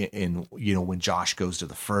now in when Josh goes to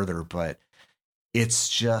the further, but it's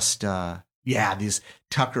just, these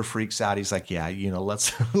Tucker freaks out. He's like,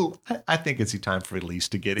 let's, I think it's time for Elise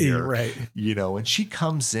to get here. Right. And she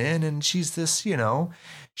comes in and she's this,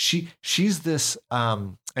 she's this,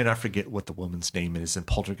 and I forget what the woman's name is in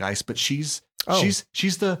Poltergeist, but she's this,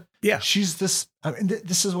 I mean,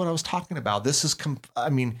 this is what I was talking about. This is,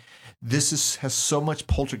 has so much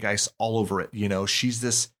Poltergeist all over it. She's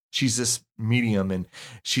this medium, and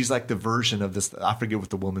she's like the version of this. I forget what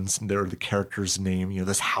the character's name.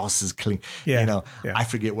 This house is clean. Yeah. I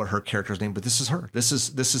forget what her character's name, but this is her. This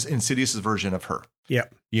is Insidious's version of her. Yeah.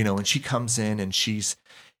 And she comes in and she's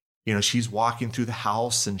walking through the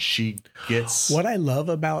house and she gets What I love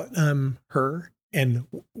about her, and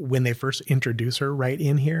when they first introduce her right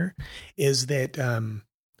in here, is that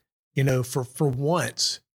for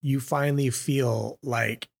once you finally feel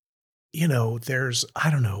like, there's, I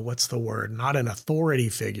don't know, what's the word? Not an authority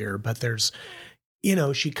figure, but there's,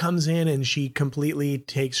 she comes in and she completely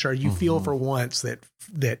takes charge. You feel for once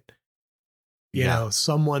that,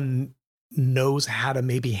 someone knows how to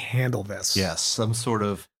maybe handle this. Yes. Some sort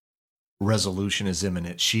of resolution is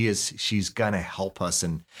imminent. She's going to help us.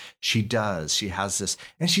 And she does. She has this,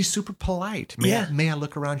 and she's super polite. May I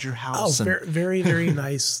look around your house? Oh, very, very, very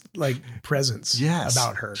nice, like presence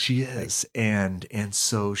about her. She is. And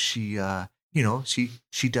so she,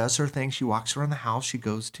 she does her thing. She walks around the house. She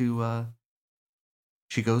goes to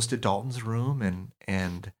Dalton's room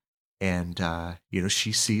and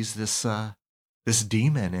she sees this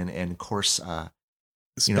demon. And of course,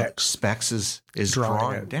 Specs is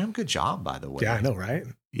drawing it. Damn good job, by the way. Yeah, I know, right?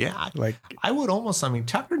 Yeah. I would almost,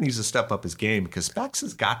 Tucker needs to step up his game because Specs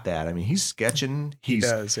has got that. I mean, he's sketching. He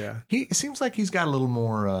does, yeah. It seems like he's got a little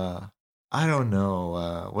more, I don't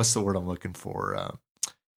know, what's the word I'm looking for?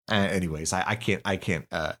 Anyways, I can't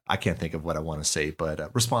think of what I want to say,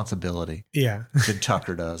 but responsibility. Yeah. That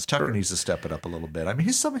Tucker does. Tucker needs to step it up a little bit. I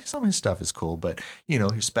mean, some of his stuff is cool, but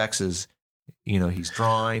his Specs is, he's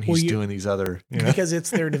drawing, he's doing these other, because it's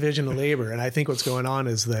their division of labor. And I think what's going on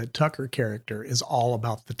is the Tucker character is all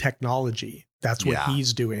about the technology. That's what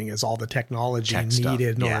he's doing, is all the technology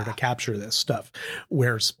needed in order to capture this stuff,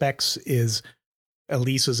 where Specs is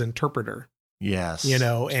Elise's interpreter. Yes.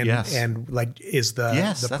 And like is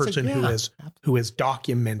the person who is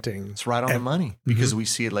documenting. It's right on the money, because we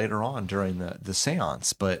see it later on during the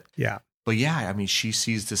seance. But yeah, I mean, she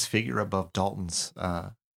sees this figure above Dalton's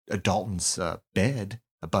bed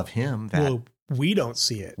above him. That we don't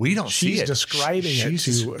see it. We don't see it. She's describing it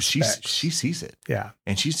to Specs. She sees it. Yeah.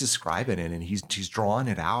 And she's describing it, and she's drawing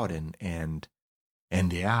it out, and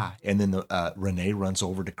then Renee runs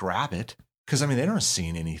over to grab it, because I mean, they don't see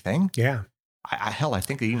anything. Yeah. I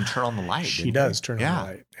think they even turn on the light. She does turn on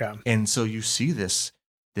the light. Yeah. And so you see this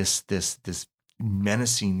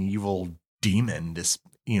menacing evil demon, this,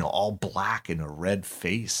 all black and a red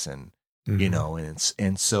face, and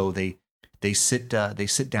and so they sit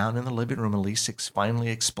down in the living room. Elise finally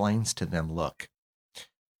explains to them, look,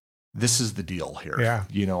 this is the deal here. Yeah.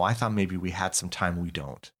 I thought maybe we had some time. We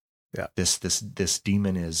don't. Yeah. This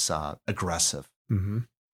demon is aggressive. Mm-hmm.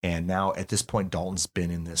 And now at this point, Dalton's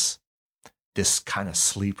been in this kind of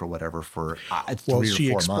sleep or whatever for 3 Well, or she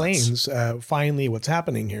 4 months. explains finally what's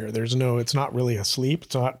happening here. It's not really a sleep.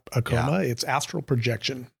 It's not a coma. It's astral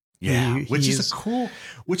projection. Yeah, which is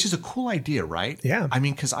a cool idea, right? Yeah. I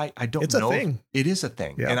mean, because I don't It's know. a thing. It is a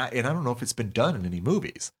thing. Yeah. And I don't know if it's been done in any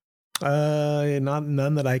movies.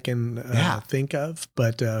 None that I can Yeah. think of,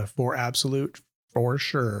 but for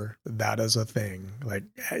sure, that is a thing. Like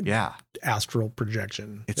Yeah. astral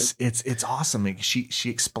projection. It's awesome. Like, she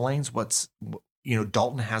explains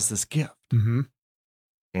Dalton has this gift. Mm-hmm.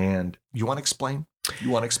 And you want to explain?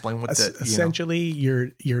 You want to explain what essentially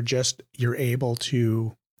you're able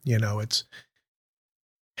to, it's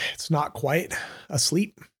not quite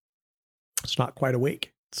asleep. It's not quite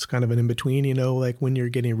awake. It's kind of an in-between, like when you're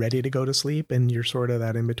getting ready to go to sleep and you're sort of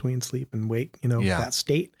that in-between sleep and wake, that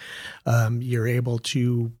state. You're able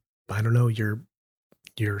to, I don't know, your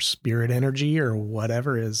spirit energy or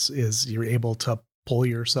whatever is you're able to pull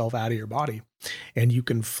yourself out of your body, and you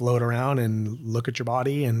can float around and look at your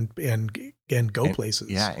body and go places.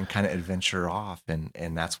 Yeah. And kind of adventure off.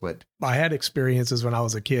 And that's what I had experiences when I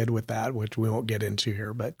was a kid with that, which we won't get into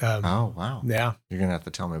here, but, oh, wow. Yeah. You're going to have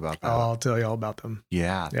to tell me about that. I'll tell you all about them.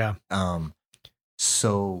 Yeah. Yeah.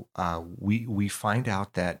 So we find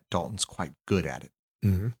out that Dalton's quite good at it,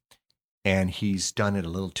 Mm-hmm. and he's done it a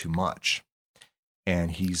little too much.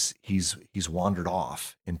 And he's wandered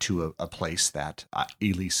off into a place that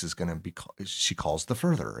Elise is going to be. She calls the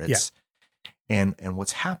further. And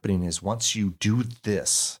what's happening is once you do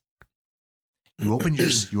this, you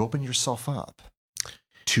open yourself up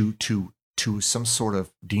to some sort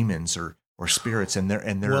of demons or spirits, and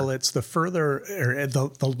they're well, it's the further or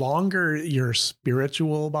the longer your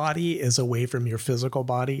spiritual body is away from your physical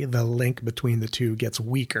body, the link between the two gets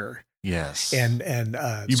weaker. Yes. And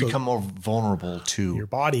you become more vulnerable to your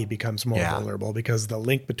body becomes more vulnerable because the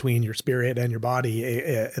link between your spirit and your body,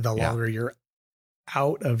 the longer you're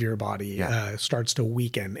out of your body, starts to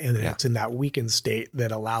weaken. And it's in that weakened state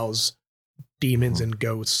that allows demons and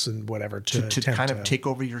ghosts and whatever to kind of take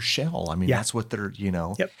over your shell. I mean, that's what they're,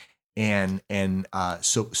 Yep. And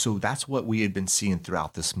so that's what we had been seeing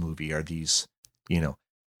throughout this movie are these,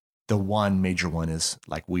 the one major one is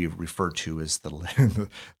like we referred to as the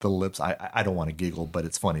lips. I don't want to giggle, but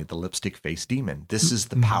it's funny. The lipstick face demon. This is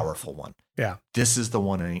the powerful one. Yeah. This is the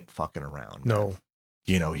one that ain't fucking around. No.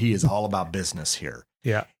 He is all about business here.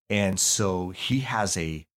 Yeah. And so he has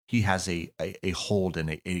a hold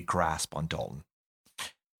and a grasp on Dalton.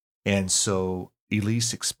 And so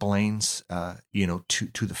Elise explains, to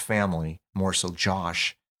the family, more so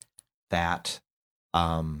Josh, that,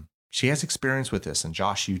 she has experience with this, and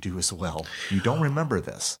Josh, you do as well. You don't remember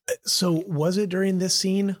this. So was it during this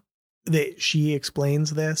scene that she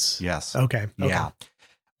explains this? Yes. Okay. Yeah.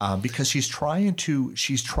 Because she's trying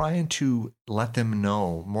to let them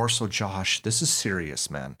know, more so Josh, this is serious,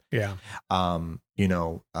 man. Yeah.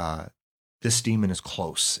 This demon is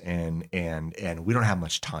close and we don't have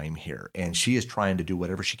much time here. And she is trying to do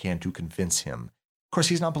whatever she can to convince him. Of course,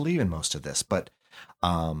 he's not believing most of this, but,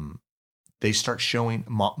 they start showing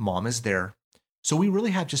mom is there. So we really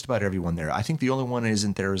have just about everyone there. I think the only one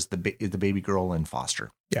isn't there is the baby girl and Foster.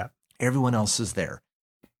 Yeah. Everyone else is there.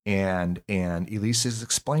 And Elise is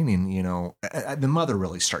explaining, the mother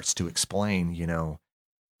really starts to explain,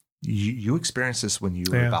 you experienced this when you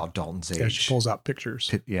were about Dalton's age. Yeah, she pulls out pictures.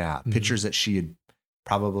 Pictures that she had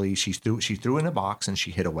she threw in a box and she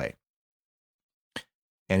hid away.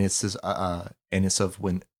 And it's this, and it's of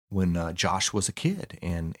when Josh was a kid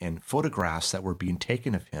and photographs that were being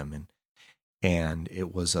taken of him. And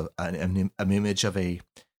it was an image of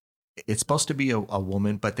it's supposed to be a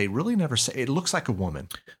woman, but they really never say it looks like a woman.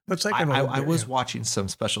 Looks like I was watching some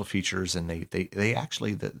special features and they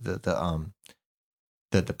actually, the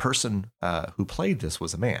person who played this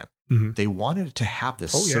was a man. Mm-hmm. They wanted it to have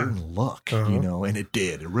this certain look, and it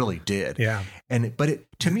did. It really did. Yeah.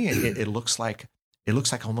 But to me, it looks like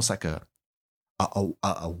almost like a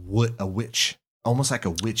witch, almost like a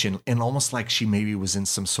witch, and almost like she maybe was in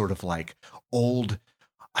some sort of like old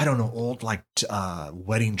like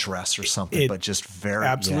wedding dress or something, but just very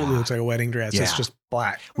absolutely looks like a wedding dress. It's just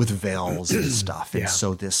black with veils and stuff. And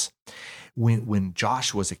so this, when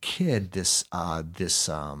Josh was a kid, this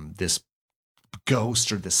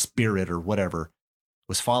ghost or this spirit or whatever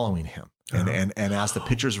was following him. And as the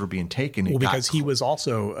pictures were being taken, because he was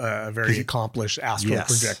also a very accomplished astral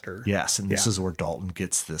projector. Yes, and this is where Dalton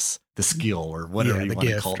gets the skill or whatever you want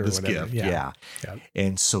to call it, this gift. Yeah.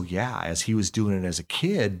 And so as he was doing it as a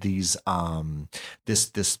kid, these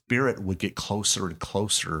this spirit would get closer and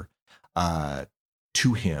closer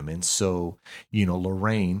to him. And so,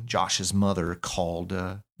 Lorraine, Josh's mother, called,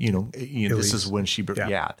 this is when she,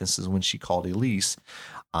 this is when she called Elise.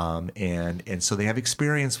 And so they have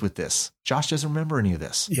experience with this. Josh doesn't remember any of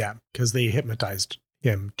this. Yeah. Because they hypnotized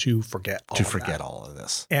him to forget all of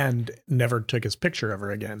this. And never took his picture of her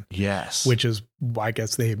again. Yes. Which is, I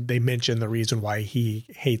guess they mentioned the reason why he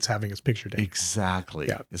hates having his picture taken. Exactly.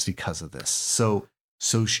 Yeah. It's because of this. So,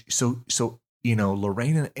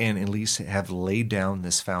 Lorraine and Elise have laid down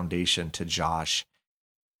this foundation to Josh,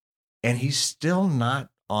 and he's still not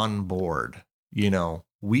on board.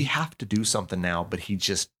 We have to do something now, but he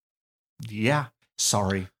just,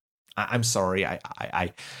 sorry. I'm sorry.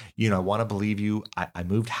 I want to believe you. I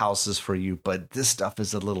moved houses for you, but this stuff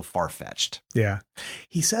is a little far-fetched. Yeah.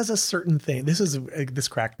 He says a certain thing. This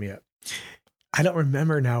cracked me up. I don't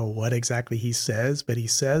remember now what exactly he says, but he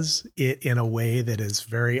says it in a way that is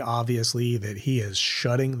very obviously that he is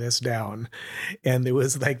shutting this down. And there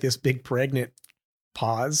was like this big pregnant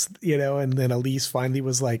pause, and then Elise finally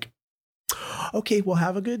was like, okay, well,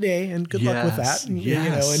 have a good day and good luck with that. And,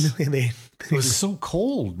 and it was so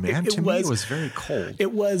cold, man. To me, it was very cold.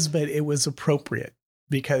 It was, but it was appropriate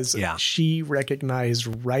because she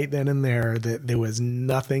recognized right then and there that there was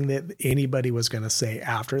nothing that anybody was going to say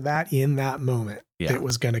after that in that moment that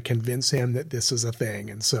was going to convince him that this is a thing.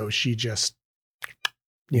 And so she just,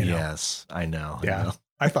 Yes, I know. Yeah.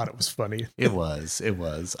 I thought it was funny. It was.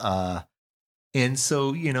 And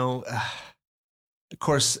so, of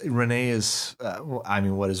course, Renee is,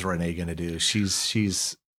 what is Renee going to do?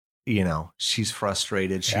 She's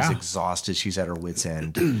frustrated. She's exhausted. She's at her wit's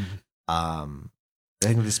end. I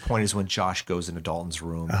think this point is when Josh goes into Dalton's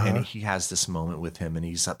room and he has this moment with him and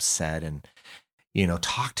he's upset and,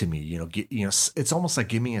 talk to me, it's almost like,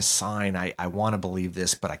 give me a sign. I want to believe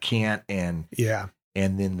this, but I can't. And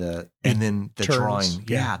then the drawing.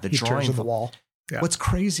 Yeah. The drawing of the wall. Yeah. What's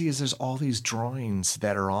crazy is there's all these drawings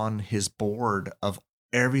that are on his board of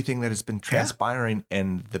everything that has been transpiring,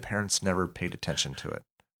 and the parents never paid attention to it.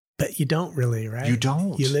 But you don't really, right? You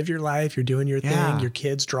don't. You live your life. You're doing your thing. Your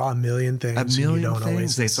kids draw a million things. You don't things.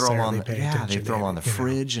 Always they throw them on. Pay attention they throw them on the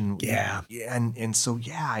fridge, and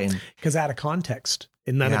because out of context,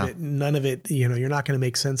 and none of it. You're not going to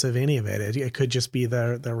make sense of any of it. It could just be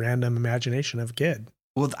the random imagination of a kid.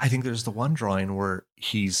 Well, I think there's the one drawing where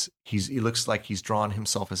he looks like he's drawn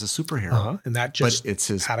himself as a superhero, and that just, but it's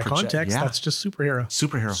his out of context. That's just superhero,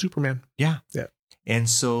 Superman. Yeah. And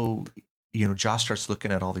so, Josh starts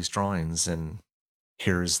looking at all these drawings, and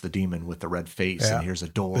here's the demon with the red face, and here's a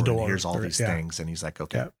door, and here's all these things, and he's like,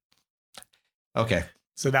 okay.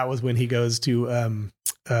 So that was when he goes to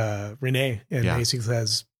Renee and basically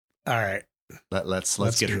says, "All right,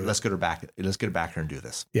 let's get her back here and do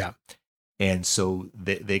this." Yeah. And so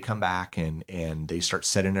they come back and they start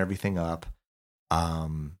setting everything up.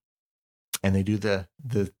 And they do the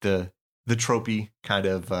tropey kind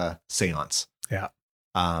of seance. Yeah.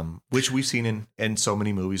 Which we've seen in so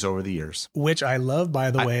many movies over the years. Which I love, by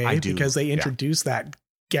the way, because they introduced that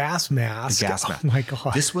gas mask. The gas mask. Oh my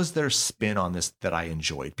God. This was their spin on this that I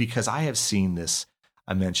enjoyed, because I have seen this.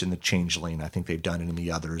 I mentioned the Changeling. I think they've done it in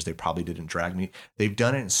the others. They probably didn't drag me. They've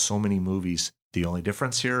done it in so many movies. The only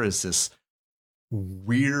difference here is this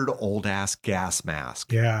weird old ass gas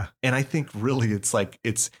mask. Yeah. And I think really I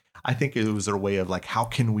think it was their way of like, how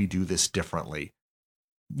can we do this differently?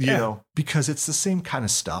 Because it's the same kind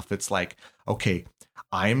of stuff. It's like, okay,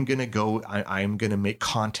 I'm going to make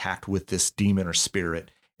contact with this demon or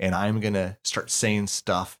spirit, and I'm going to start saying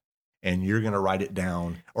stuff, and you're going to write it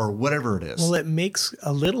down or whatever it is. Well, it makes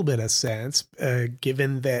a little bit of sense,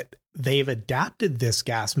 given that they've adapted this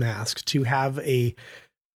gas mask to have a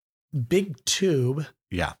big tube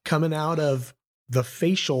coming out of the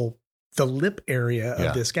lip area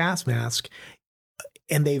of this gas mask,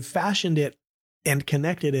 and they've fashioned it and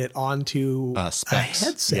connected it onto Specs. A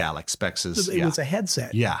headset. Yeah, like Specs is. It was a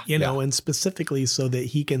headset. Yeah. And specifically so that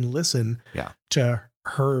he can listen to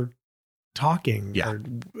her talking. Yeah.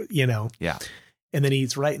 Yeah. And then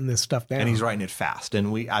he's writing this stuff down. And he's writing it fast.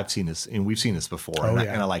 And I've seen this, and we've seen this before. And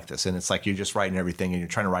I like this. And it's like you're just writing everything, and you're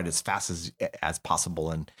trying to write as fast as possible.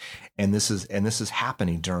 And this is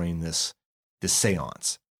happening during this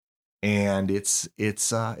seance. And it's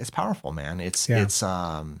powerful, man.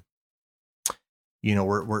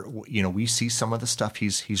 We see some of the stuff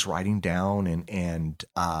he's writing down, and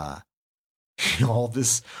all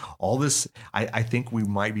this, I think we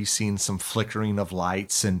might be seeing some flickering of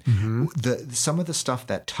lights, and some of the stuff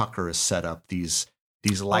that Tucker has set up, these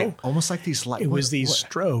these light, almost like these light. It was these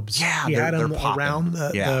strobes. Yeah, he had them popping. around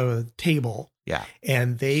the table. Yeah.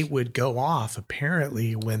 And they would go off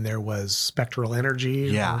apparently when there was spectral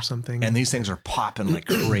energy or something. And these things are popping like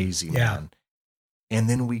crazy, Yeah. man. And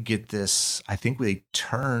then we get this, I think they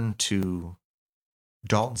turn to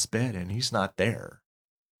Dalton's bed and he's not there.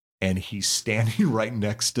 And he's standing right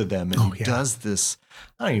next to them. And he does this,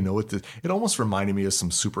 I don't even know what this, it almost reminded me of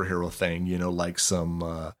some superhero thing, you know, like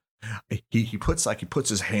some, he puts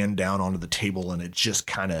his hand down onto the table and it just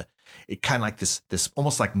kind of like this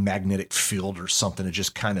almost like magnetic field or something. It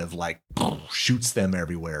just kind of like shoots them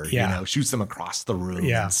everywhere, you know, shoots them across the room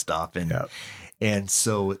and stuff. And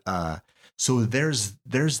so there's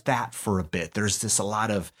that for a bit. There's this a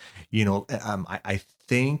lot of, you know, I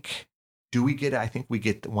think we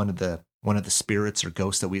get one of the spirits or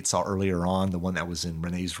ghosts that we saw earlier on, the one that was in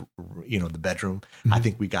Renee's, you know, the bedroom. Mm-hmm. I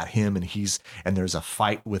think we got him and there's a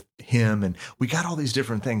fight with him and we got all these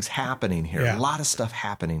different things happening here. A lot of stuff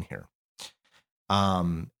happening here.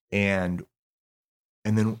 And then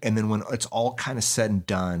when it's all kind of said and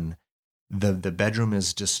done, the bedroom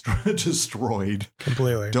is destroyed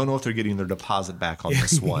completely. Don't know if they're getting their deposit back on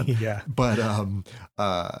this one. Yeah. But,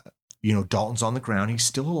 you know, Dalton's on the ground. He's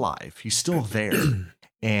still alive. He's still there.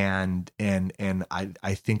 And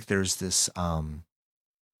I think there's this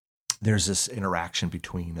interaction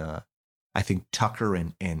between I think Tucker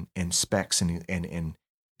and Specs and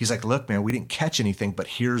he's like, look, man, we didn't catch anything, but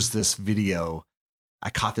here's this video. I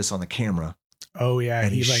caught this on the camera. Oh yeah,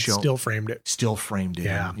 and he like still framed it.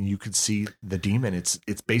 Yeah, and you could see the demon. It's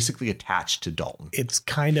basically attached to Dalton. It's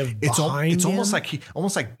kind of it's him.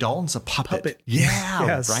 almost like Dalton's a puppet. Yeah,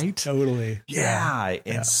 yes, right. Totally. Yeah,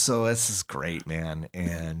 and so this is great, man.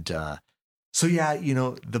 And so yeah, you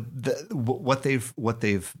know what they've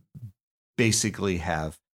basically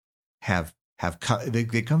have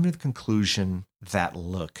they come to the conclusion that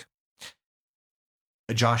look,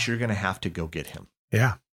 Josh, you're going to have to go get him.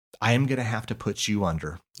 Yeah. I am going to have to put you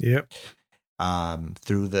under. Yep.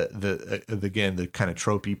 Through the kind of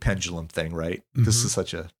tropey pendulum thing, right? Mm-hmm. This is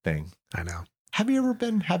such a thing. I know. Have you ever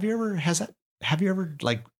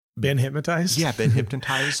like been hypnotized? Yeah, been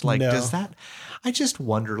hypnotized. Like, No. does that? I just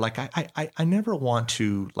wonder. Like, I never want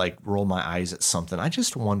to like roll my eyes at something. I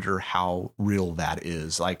just wonder how real that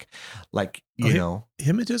is. Like you know,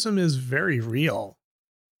 hypnotism is very real.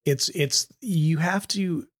 It's you have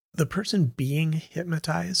to. The person being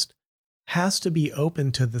hypnotized has to be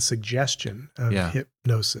open to the suggestion of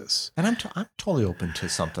hypnosis. And I'm totally open to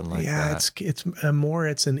something like that. It's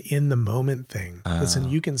an in the moment thing. Listen,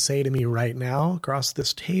 you can say to me right now across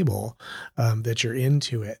this table that you're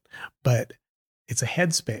into it, but it's a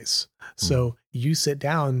headspace. So you sit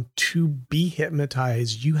down to be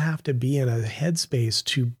hypnotized. You have to be in a headspace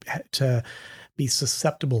to be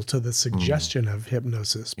susceptible to the suggestion of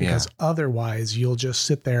hypnosis, because otherwise you'll just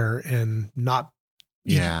sit there and not,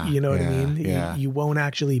 you know what I mean? Yeah. You won't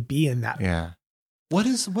actually be in that. Yeah. What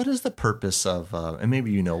is the purpose of, and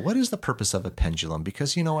maybe you know, what is the purpose of a pendulum?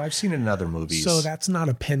 Because, you know, I've seen it in other movies. So that's not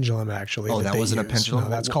a pendulum, actually. Oh, that wasn't a pendulum? No,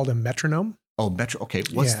 that's called a metronome. Oh, okay.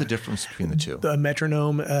 What's the difference between the two? The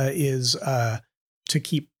metronome is to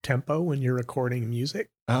keep tempo when you're recording music.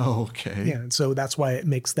 Oh, okay. Yeah. And so that's why it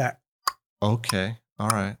makes that. Okay. All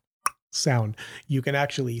right. Sound. You can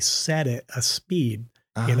actually set it a speed,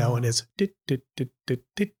 you know, and it's okay.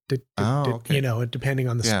 You know, depending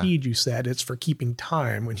on the speed you set, it's for keeping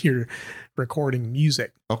time when you're recording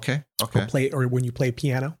music. Okay. Or when you play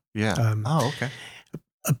piano. Yeah. Okay.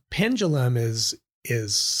 A pendulum is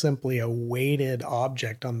simply a weighted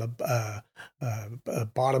object on the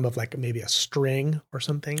bottom of like maybe a string or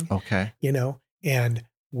something. Okay. You know, and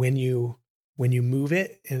when you move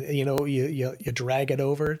it and, you know, you drag it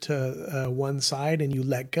over to one side and you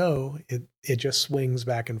let go, it just swings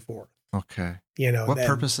back and forth. Okay. You know, what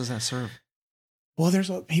purpose does that serve? Well,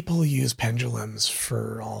 there's people who use pendulums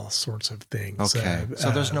for all sorts of things. Okay.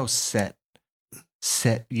 So there's no set,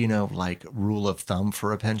 you know, like rule of thumb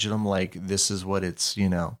for a pendulum. Like this is what it's, you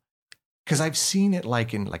know, cause I've seen it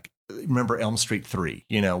like in like, remember Elm Street 3,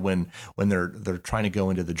 you know, when they're trying to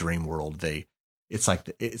go into the dream world, it's like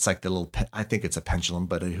the little, I think it's a pendulum,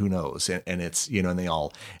 but who knows? And it's, you know, and they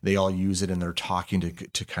all use it and they're talking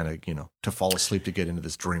to kind of, you know, to fall asleep to get into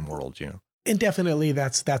this dream world, you know. And definitely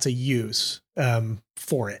that's a use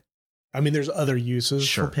for it. I mean, there's other uses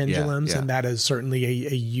for pendulums, and that is certainly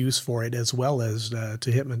a use for it as well as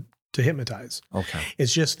to hypnotize. Okay.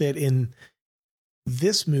 It's just that in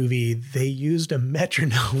this movie, they used a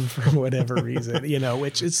metronome for whatever reason, you know,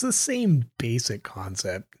 which it's the same basic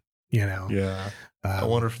concept. You know, I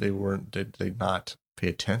wonder if did they not pay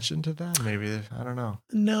attention to that? Maybe I don't know.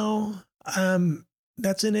 No,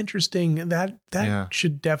 That's an interesting, that Yeah.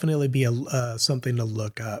 should definitely be a something to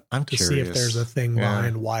look up. I'm to see if curious. there's a thing Yeah.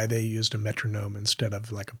 behind why they used a metronome instead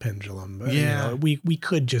of like a pendulum. But, Yeah. we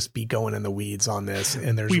could just be going in the weeds on this,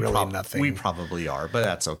 and there's really nothing. We probably are, but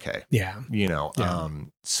that's okay. Yeah. Yeah.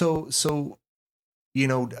 So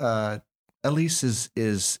Elise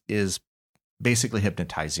is basically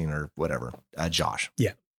hypnotizing or whatever, Josh.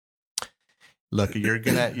 Yeah. Look, you're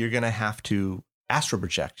gonna have to astral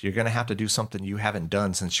project. You're gonna have to do something you haven't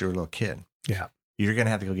done since you were a little kid. Yeah. You're gonna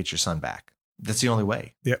have to go get your son back. That's the only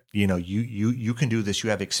way. Yep. You can do this. You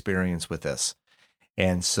have experience with this,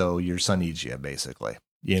 and so your son needs you, basically.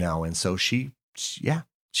 And so she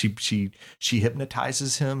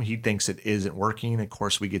hypnotizes him. He thinks it isn't working. Of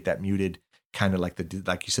course, we get that muted kind of like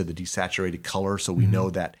you said, the desaturated color. So we know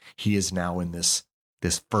that he is now in this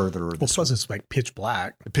further. Well, plus it's like pitch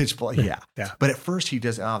black. Pitch black. Yeah. Yeah. But at first he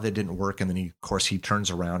does, that didn't work. And then he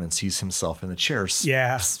turns around and sees himself in the chair,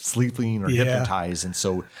 Yeah. sleeping or Yeah. hypnotized. And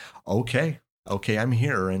so, okay, I'm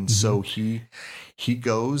here. And so he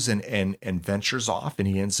goes and ventures off, and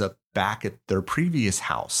he ends up back at their previous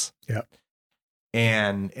house. Yep.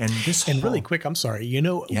 And Really quick, I'm sorry.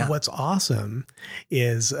 Yeah. What's awesome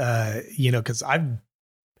is, because I've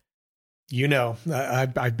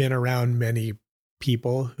been around many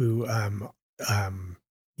people who,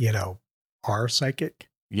 are psychic.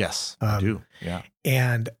 Yes, I do. Yeah.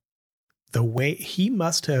 And the way he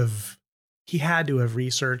had to have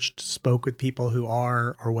researched, spoke with people who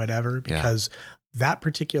are, or whatever, because that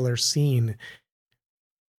particular scene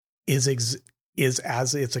is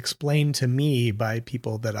as it's explained to me by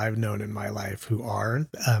people that I've known in my life who are,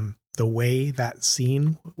 the way that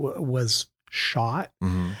scene was shot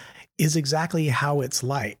is exactly how it's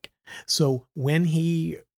like. So when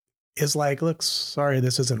he is like, look, sorry,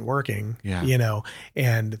 this isn't working,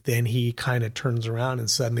 and then he kind of turns around and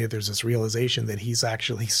suddenly there's this realization that he's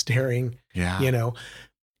actually staring,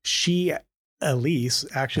 Elise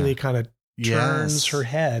actually kind of turns her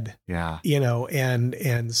head,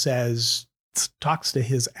 and says, talks to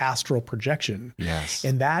his astral projection. Yes.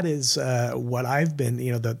 And that is what I've been,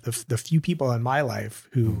 the few people in my life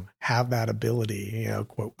who have that ability,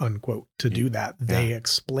 quote unquote, to do that, they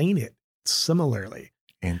explain it similarly.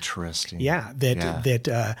 Interesting. Yeah.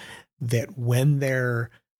 That when they're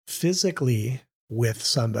physically with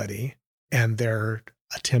somebody and they're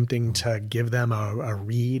attempting to give them a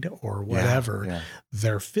read or whatever,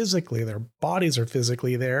 their bodies are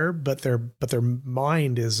physically there, but their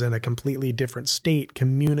mind is in a completely different state,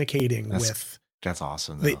 communicating with. That's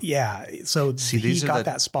awesome. So he got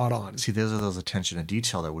that spot on. See, those are those attention to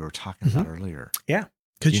detail that we were talking about earlier. Yeah.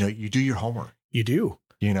 Because you do your homework. You do.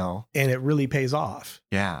 And it really pays off.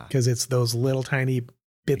 Yeah. Because it's those little tiny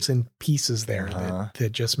bits and pieces there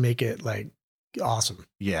that just make it like awesome.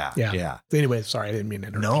 Yeah. Anyway, sorry, I didn't mean to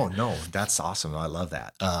interrupt. No, that's awesome. I love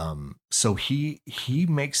that. So he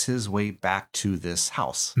makes his way back to this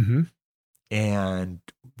house, and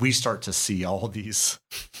we start to see all these,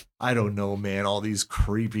 I don't know, man, all these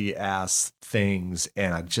creepy ass things.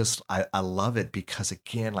 And I love it because,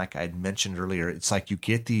 again, like I had mentioned earlier, it's like you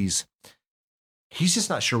get these, he's just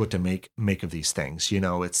not sure what to make of these things.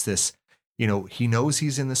 It's this, he knows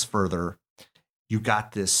he's in this further. You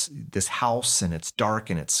got this house, and it's dark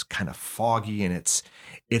and it's kind of foggy, and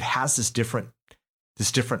it has this different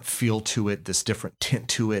feel to it, this different tint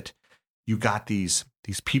to it. You got these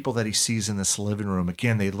people that he sees in this living room.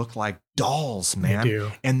 Again, they look like dolls, man. They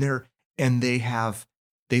do. And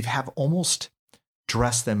they've almost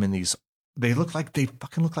dressed them in these, they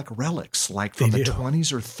fucking look like relics, like from the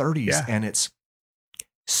 20s or 30s. Yeah. And it's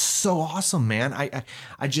so awesome, man. I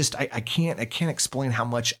can't explain how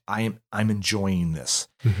much I'm enjoying this.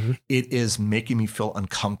 It is making me feel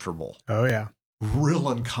uncomfortable. Oh yeah. Real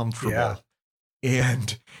uncomfortable. Yeah.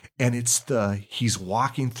 And it's he's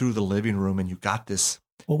walking through the living room, and you got this.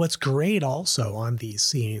 Well, what's great also on these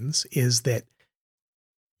scenes is that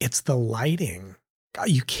it's the lighting. God,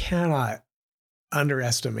 you cannot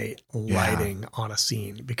underestimate lighting on a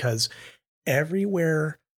scene, because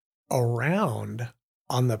everywhere around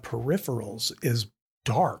on the peripherals is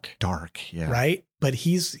dark, right? But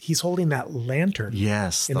he's holding that lantern.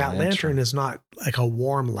 Yes. And that lantern is not like a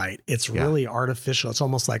warm light. It's really artificial. It's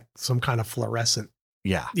almost like some kind of fluorescent.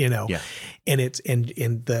 Yeah. And it's and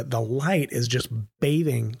the light is just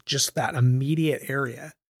bathing just that immediate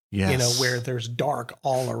area. Yes. Where there's dark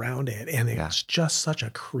all around it. And it's just such a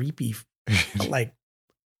creepy, like,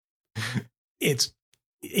 it's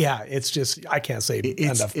yeah, it's just, I can't say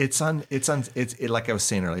enough. Like I was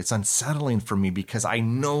saying earlier, it's unsettling for me because I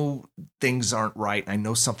know things aren't right. I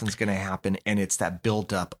know something's going to happen, and it's that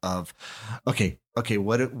buildup of, okay,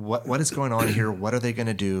 what is going on here? What are they going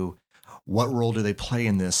to do? What role do they play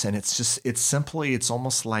in this? And it's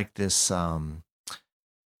almost like this.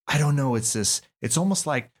 I don't know. It's almost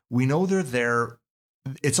like we know they're there.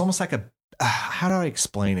 It's almost like how do I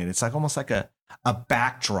explain it? It's like almost like a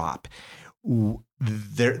backdrop.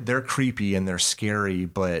 They're creepy and they're scary,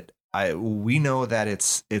 but we know that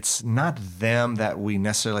it's not them that we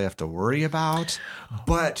necessarily have to worry about,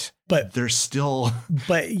 but they're still,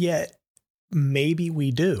 but yet maybe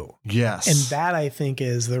we do. Yes. And that, I think,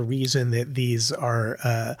 is the reason that these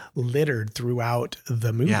are littered throughout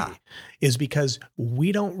the movie, is because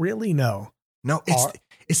we don't really know. No,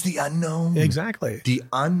 it's the unknown. Exactly. The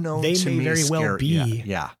unknown. They to may me very is well scary.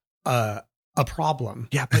 be a problem.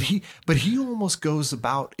 Yeah, but he almost goes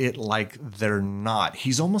about it like they're not.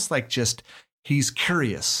 He's almost like he's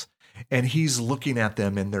curious, and he's looking at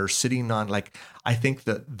them, and they're sitting on, like, I think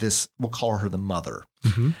that we'll call her the mother.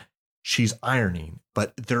 Mm-hmm. She's ironing,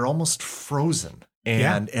 but they're almost frozen.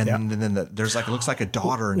 And then there's like, it looks like a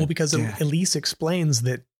daughter. Well, because Elise explains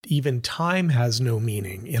that even time has no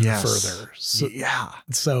meaning in the further. So,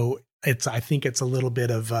 so I think it's a little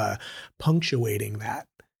bit of punctuating that,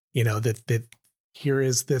 that here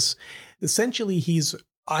is this, essentially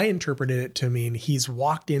I interpreted it to mean he's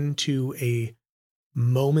walked into a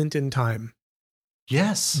moment in time.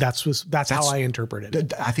 Yes. That's how I interpreted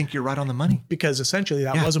it. I think you're right on the money. Because essentially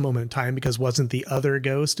that was a moment in time, because wasn't the other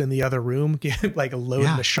ghost in the other room like loading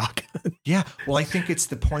a shotgun? Yeah. Well, I think it's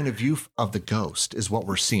the point of view of the ghost is what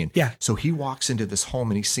we're seeing. Yeah. So he walks into this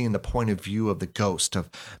home and he's seeing the point of view of the ghost of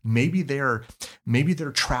maybe they're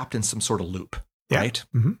trapped in some sort of loop, right?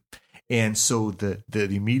 Mm-hmm. And so the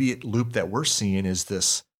immediate loop that we're seeing is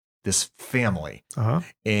this family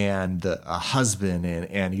and a husband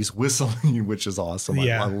and he's whistling, which is awesome.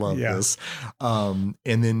 I love this. And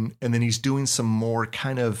then he's doing some more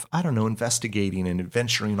kind of, I don't know, investigating and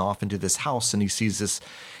venturing off into this house. And he sees this,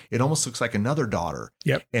 it almost looks like another daughter.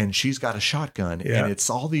 Yep. And she's got a shotgun and it's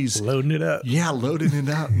all these loading it up. Yeah. Loading it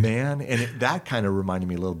up, man. And that kind of reminded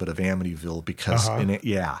me a little bit of Amityville because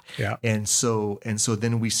And so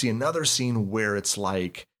then we see another scene where it's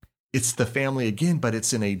like, it's the family again, but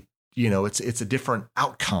it's in a, it's a different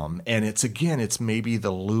outcome. And it's maybe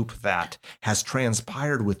the loop that has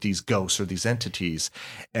transpired with these ghosts or these entities.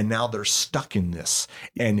 And now they're stuck in this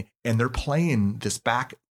and they're playing this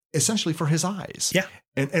back essentially for his eyes. Yeah.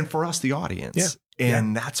 And for us, the audience. Yeah.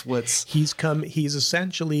 And that's what's he's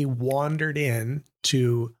essentially wandered in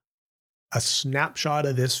to a snapshot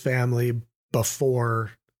of this family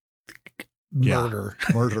before murder.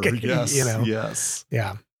 Yes. Yes.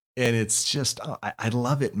 Yeah. And it's just, I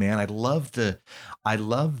love it, man. I love the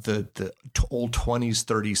old 20s,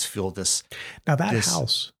 30s feel this. Now that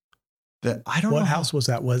house, I don't know. What house was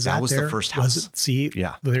that? Was that the first house? Was it? See,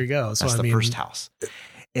 yeah, there you go. So that's the first house.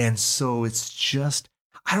 And so it's just,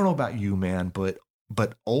 I don't know about you, man, but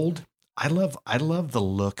old, I love the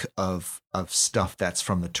look of stuff that's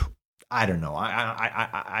from I don't know.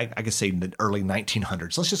 I could say in the early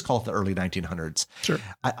 1900s. Let's just call it the early 1900s. Sure.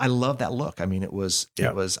 I love that look. I mean, it was,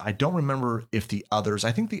 I don't remember if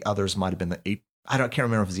I think the others might've been I can't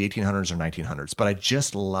remember if it was the 1800s or 1900s, but I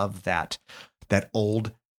just love that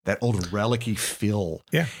old relic-y feel.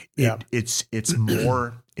 Yeah. It's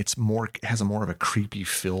more, it has more of a creepy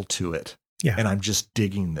feel to it. Yeah. And I'm just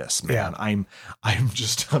digging this, man. Yeah.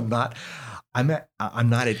 I'm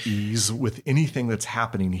not at ease with anything that's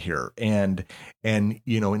happening here. And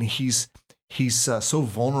he's so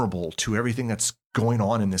vulnerable to everything that's going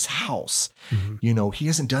on in this house. Mm-hmm. He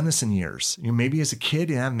hasn't done this in years. Maybe as a kid,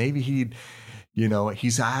 maybe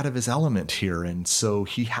he's out of his element here. And so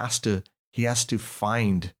he has to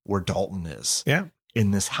find where Dalton is in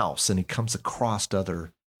this house. And he comes across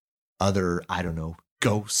other, I don't know,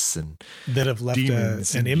 ghosts and that have left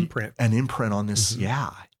an imprint on this. Mm-hmm. Yeah.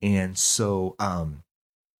 And so,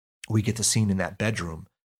 we get the scene in that bedroom,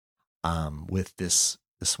 with this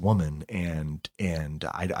woman and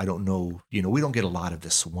I don't know, we don't get a lot of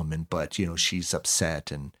this woman, but she's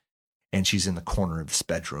upset and she's in the corner of this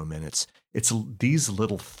bedroom and it's these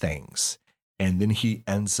little things. And then he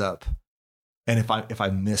ends up, and if I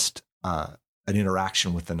missed, an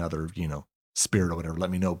interaction with another, spirit or whatever, let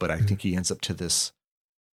me know. But I think he ends up to this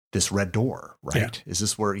red door, right? Yeah. Is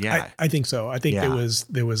this where? Yeah, I think so. I think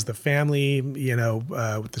there was the family,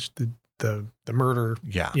 with the murder,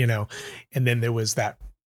 and then there was that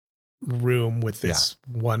room with this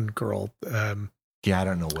one girl. I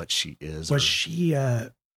don't know what she is. Was she?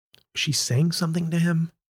 she saying something to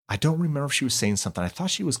him. I don't remember if she was saying something. I thought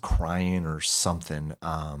she was crying or something.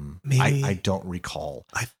 Maybe. I don't recall.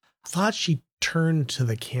 I thought she turned to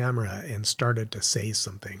the camera and started to say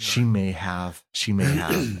something. She may have.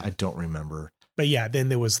 I don't remember. But yeah, then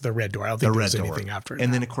there was the red door. I don't think there was anything after it.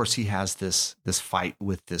 And then of course he has this fight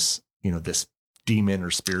with this, this demon or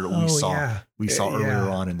spirit we saw earlier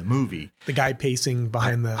on in the movie. The guy pacing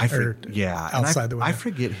behind outside the window. I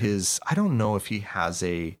forget I don't know if he has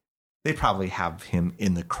they probably have him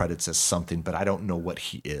in the credits as something, but I don't know what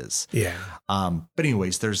he is. Yeah. But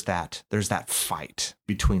anyways, there's that fight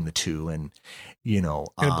between the two, and and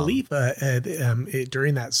I believe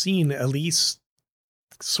during that scene, Elise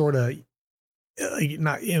sort of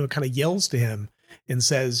kind of yells to him and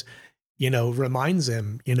says, reminds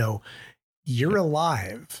him, you're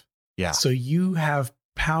alive. Yeah. So you have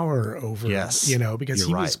power over, because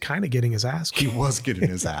he was kind of getting his ass kicked. He was getting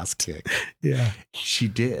his ass kicked. Yeah. She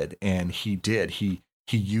did. And he did. He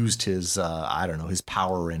used his, his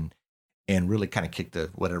power and really kind of kicked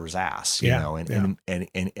whatever's ass, and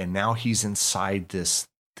now he's inside this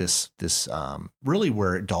really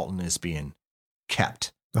where Dalton is being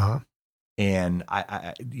kept. Uh-huh. And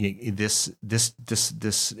it's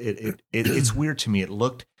weird to me. It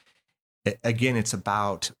looked, again, it's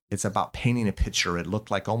about painting a picture. It looked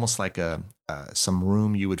like almost like some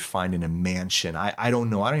room you would find in a mansion. I don't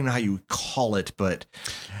know. I don't even know how you would call it, but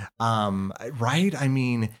right? I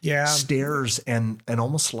mean, stairs and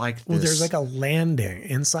almost like this. Well, there's like a landing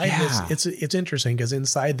inside this. It's interesting because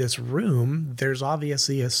inside this room, there's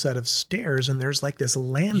obviously a set of stairs and there's like this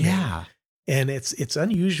landing. Yeah. And it's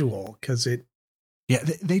unusual because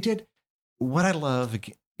they did what I love,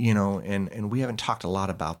 and we haven't talked a lot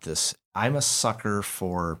about this. I'm a sucker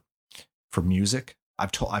for music.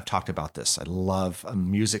 I've talked about this. I love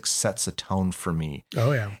music sets a tone for me.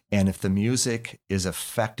 Oh yeah. And if the music is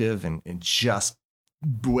effective and just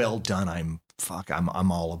well done, I'm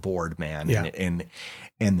all aboard, man. Yeah.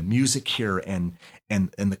 And the music here and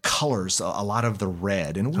the colors, a lot of the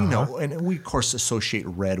red, and we know, and we of course associate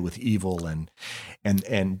red with evil, and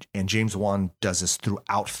James Wan does this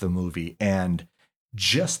throughout the movie, and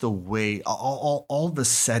just the way all the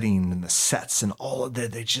setting and the sets and all of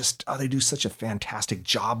that, they do such a fantastic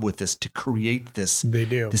job with this to create this. They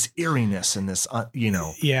do this eeriness and this,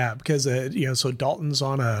 Yeah, because so Dalton's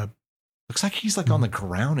on a. Looks like he's like on the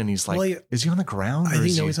ground, and he's like, is he on the ground? I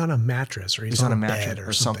think he's on a mattress, or he's on a mattress bed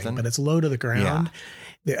or something. But it's low to the ground.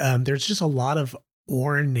 Yeah. There's just a lot of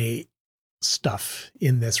ornate stuff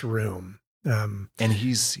in this room. And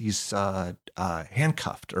he's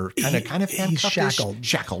handcuffed or kind of handcuffed. He's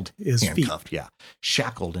shackled. His handcuffed, feet. yeah,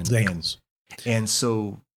 shackled and ankles. And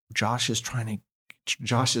so Josh is trying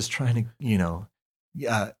to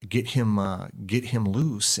get him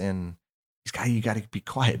loose, and you got to be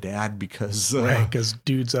quiet, Dad, because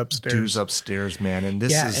dude's upstairs, man. And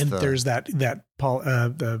this is there's that the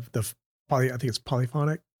poly, I think it's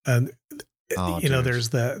polyphonic. There's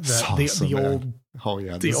the old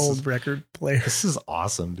old record player. This is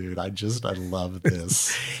awesome, dude. I love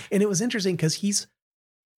this. And it was interesting because he's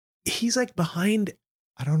like behind.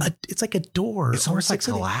 I don't know. It's like a door. It's almost like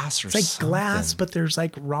glass or something. It's like glass, but there's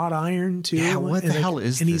like wrought iron too. Yeah, what the hell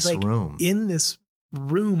is this room? In this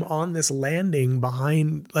room on this landing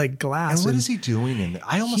behind like glass. And what is he doing? And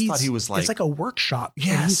I almost thought he was like, it's like a workshop.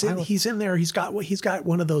 Yes. He's in there. He's got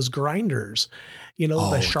one of those grinders,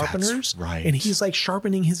 the sharpeners. Right. And he's like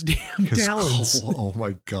sharpening his damn talons. Oh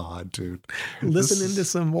my God, dude. Listening to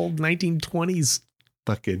some old 1920s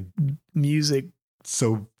fucking music.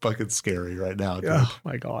 So fucking scary right now, dude. Oh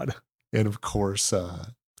my God. And of course,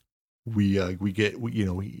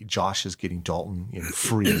 Josh is getting Dalton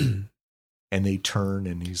free. And they turn,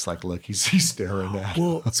 and he's like, look, he's staring at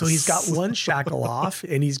us. So he's got one shackle off,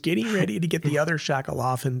 and he's getting ready to get the other shackle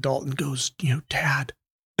off. And Dalton goes, Dad,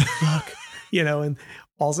 look, and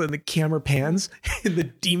all of a sudden the camera pans, and the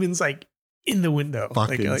demon's like in the window,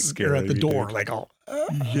 fucking scary, or at the door, dude. like all,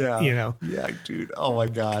 yeah, dude. Oh my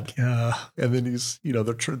God. And then he's, they're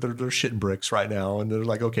shitting bricks right now, and they're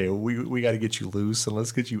like, okay, we got to get you loose, and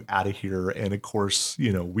let's get you out of here. And of course,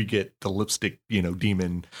 we get the lipstick,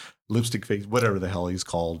 demon. Lipstick face, whatever the hell he's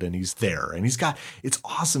called, and he's there, and it's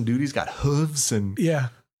awesome, dude. He's got hooves, and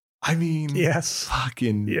yes,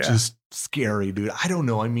 fucking just scary, dude. I don't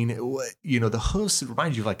know. I mean, the hooves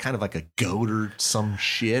remind you of like kind of like a goat or some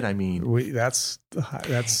shit. I mean, that's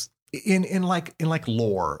in like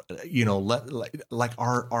lore, like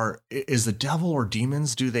our is the devil or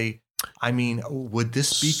demons? Do they? I mean, would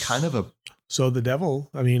this be kind of a? So the devil,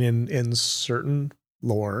 I mean, in certain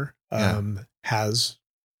lore, has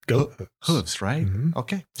hooves, right? Mhm.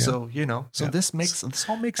 Okay. Yeah. So, Yeah. this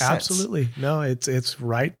all makes sense. Absolutely. No, it's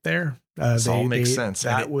right there. This all makes sense.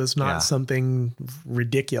 That And was not something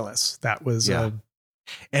ridiculous. That was and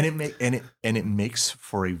it makes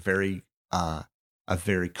for a very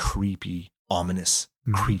creepy, ominous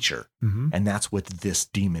creature. Mm-hmm. And that's what this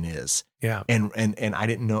demon is. Yeah. And I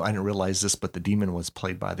didn't realize this, but the demon was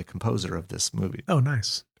played by the composer of this movie. Oh,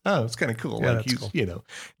 nice. Oh, it's kind of cool. Yeah, like he's, cool.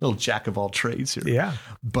 Little jack of all trades here. Yeah.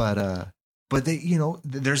 But they,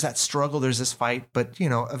 there's that struggle, there's this fight, but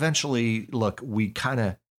eventually, look, we kind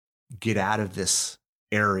of get out of this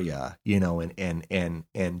area,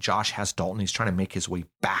 and Josh has Dalton. He's trying to make his way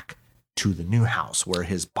back to the new house where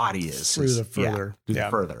his body is. Through the further. The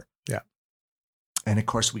further. Yeah. And of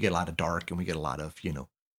course, we get a lot of dark, and we get a lot of,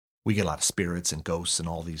 spirits and ghosts and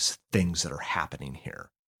all these things that are happening here.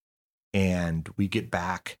 And we get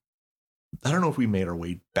back. I don't know if we made our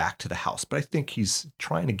way back to the house, but I think he's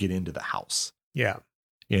trying to get into the house. Yeah.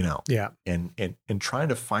 Yeah. And trying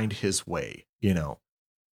to find his way,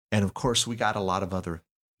 And of course, we got a lot of other,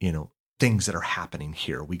 things that are happening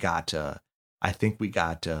here. We got, I think we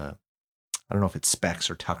got, I don't know if it's Specs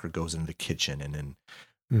or Tucker goes into the kitchen, and then,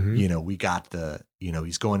 we got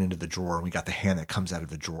he's going into the drawer, and we got the hand that comes out of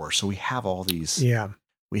the drawer. So we have all these,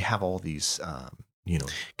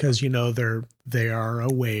 because they are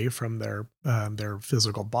away from their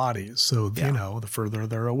physical bodies. So the further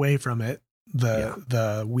they're away from it,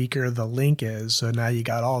 the weaker the link is. So now you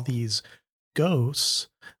got all these ghosts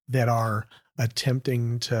that are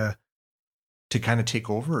attempting to kind of take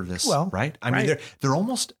over this. Well, right? I mean, they're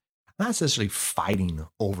almost not necessarily fighting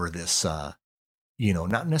over this. Not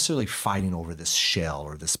necessarily fighting over this shell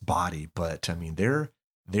or this body, but I mean, they're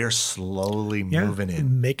slowly moving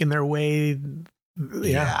in, making their way.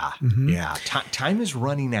 Yeah. Mm-hmm. Yeah. Time is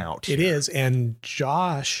running out. It is. And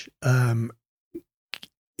Josh,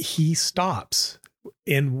 he stops.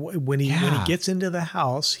 And when he gets into the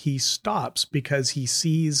house, he stops because he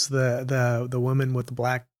sees the woman with the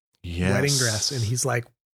black wedding dress. And he's like,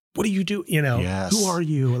 what do you do? Who are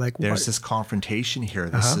you? Like, there's this confrontation here.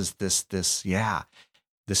 This is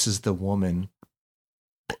this is the woman,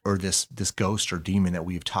 or this ghost or demon that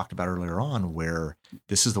we've talked about earlier on, where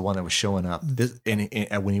this is the one that was showing up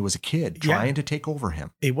when he was a kid, trying to take over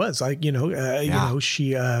him. It was like,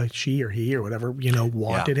 she or he or whatever,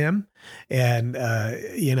 wanted him. And,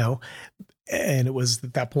 and it was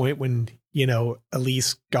at that point when,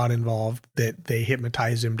 Elise got involved, that they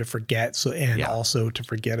hypnotized him to forget. So, and also to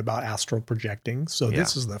forget about astral projecting. So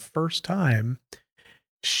this is the first time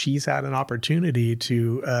she's had an opportunity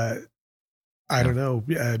to, I don't know,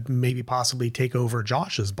 maybe possibly take over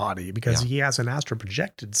Josh's body, because he hasn't astral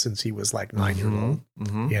projected since he was like 9 years old.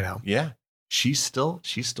 Mm-hmm. Yeah. She's still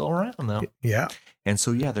around though. Yeah. And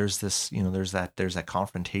so, there's this, there's that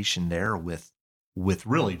confrontation there with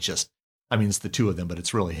really just, I mean, it's the two of them, but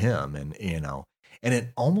it's really him. And, and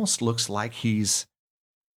it almost looks like he's,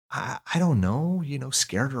 I don't know,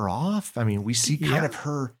 scared her off. I mean, we see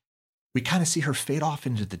we kind of see her fade off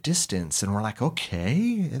into the distance, and we're like,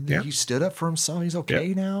 okay, and he stood up for himself. He's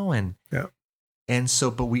okay now. And so,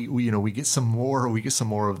 but we get some more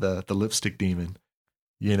of the lipstick demon,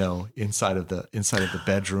 inside of the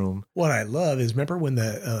bedroom. What I love is, remember when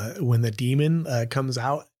the demon comes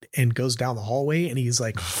out and goes down the hallway, and he's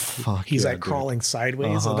like, crawling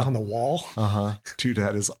sideways down the wall. Dude,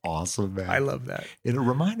 that is awesome, man. I love that. It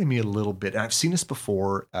reminded me a little bit. And I've seen this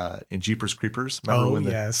before in Jeepers Creepers. Remember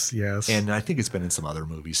yes. And I think it's been in some other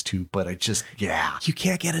movies too. But I just, you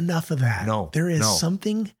can't get enough of that. No, there is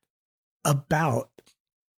something about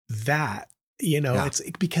that. It's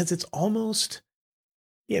because it's almost.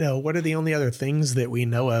 What are the only other things that we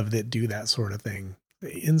know of that do that sort of thing?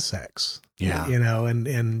 Insects. Yeah.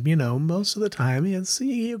 And most of the time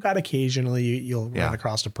you got occasionally you'll run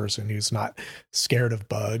across a person who's not scared of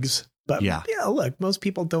bugs. But look, most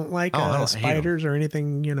people don't like spiders or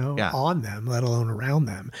anything, on them, let alone around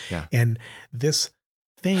them. Yeah. And this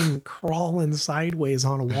thing crawling sideways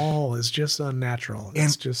on a wall is just unnatural.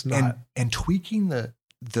 It's just not. And tweaking the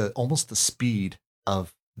almost the speed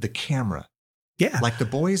of the camera. Yeah. Like the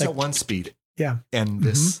boy is at one speed. Yeah. And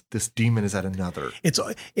this demon is at another. It's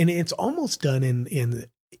almost done in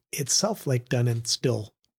itself, like done in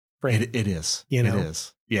still frame. It is. It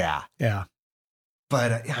is. Yeah. Yeah.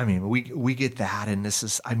 But I mean, we get that. And this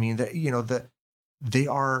is, I mean, they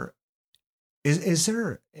are, is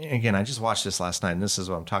there, again, I just watched this last night, and this is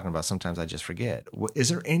what I'm talking about. Sometimes I just forget. Is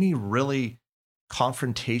there any really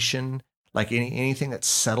confrontation, like anything that's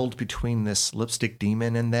settled between this lipstick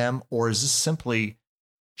demon and them? Or is this simply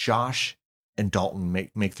Josh and Dalton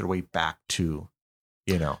make their way back to,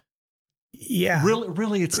 Yeah.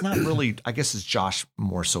 Really, it's not really. I guess it's Josh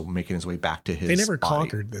more so making his way back to his. They never body.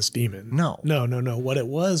 conquered this demon. No. No. What it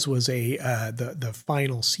was a the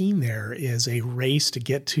final scene there is a race to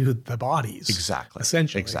get to the bodies. Exactly.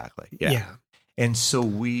 Essentially. Exactly. Yeah. And so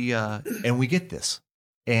we get this,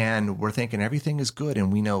 and we're thinking everything is good,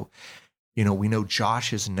 and we know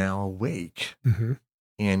Josh is now awake, Mm-hmm.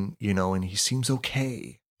 and and he seems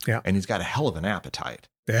okay. Yeah. And he's got a hell of an appetite.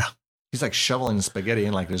 Yeah. He's like shoveling spaghetti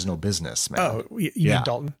in like there's no business, man. Oh, you mean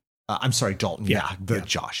Dalton? I'm sorry, Dalton. Yeah.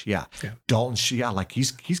 Josh. Yeah. Yeah. Dalton. Like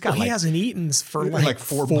he's got he hasn't eaten for like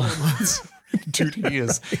 4 months. months. Dude, he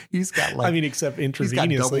is. He's got like. I mean, except he's got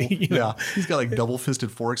intravenously. he's got like double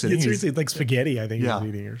fisted forks, and It's he's seriously like spaghetti. I think Yeah. he's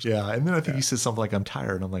eating or something. yeah. And then I think he says something like, "I'm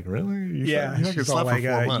tired." I'm like, "Really? You're not gonna She's sleep all for like,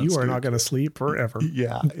 4 months, you are dude." not going to sleep forever.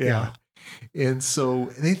 Yeah. And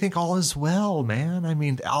so they think all is well, man. I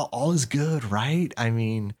mean, all is good, right? I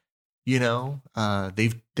mean,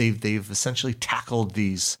 they've essentially tackled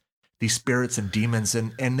these spirits and demons,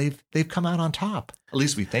 and they've come out on top. At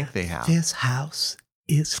least we think they have. This house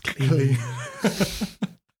is clean.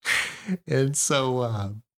 And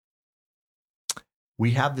so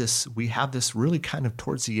we have this really kind of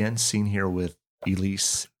towards the end scene here with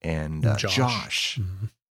Elise and Josh, Mhm.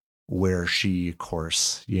 where she, of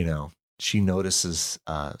course, she notices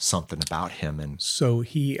something about him, and So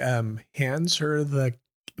he hands her the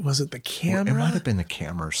camera? it might have been the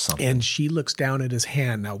camera or something. And she looks down at his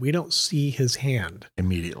hand. Now, we don't see his hand,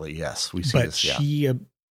 Immediately, yes, we see but this. Yeah, she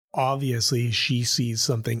obviously she sees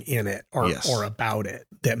something in it or Yes. or about it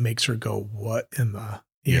that makes her go, "What in the?"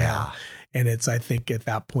 you know? yeah, And it's, I think, at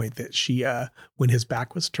that point that she, when his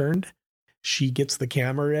back was turned, she gets the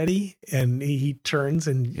camera ready, and he turns,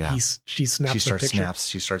 and Yeah. she snaps she a picture.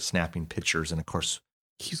 She starts snapping pictures, and of course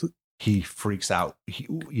He's, he freaks out.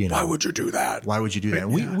 why would you do that? Why would you do that?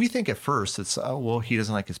 And Yeah. we think at first it's, oh, well, he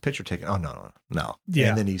doesn't like his picture taken. Oh, no. Yeah.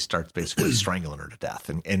 And then he starts basically strangling her to death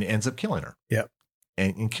and ends up killing her. Yep.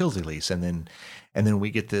 And kills Elise. And then we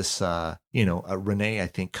get this, Renee, I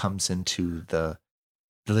think, comes into the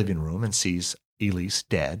living room and sees Elise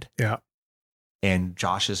dead. Yeah. And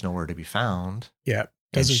Josh is nowhere to be found. Yeah.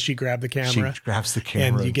 Doesn't And she grab the camera? She grabs the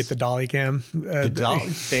camera. And you get the dolly cam.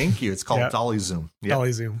 Thank you. It's called Yeah. Dolly Zoom. Yeah.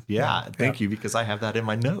 Dolly zoom. Yeah. Thank you, because I have that in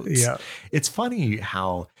my notes. Yeah. It's funny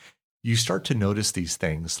how you start to notice these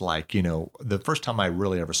things, like, the first time I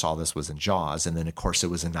really ever saw this was in Jaws. And then, of course, it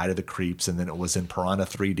was in Night of the Creeps. And then it was in Piranha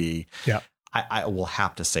 3D. Yeah. I will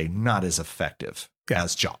have to say, not as effective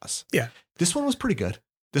as Jaws. Yeah. This one was pretty good.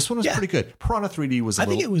 Pretty good. Piranha 3D was a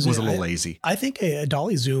little lazy. I think a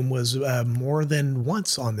dolly zoom was more than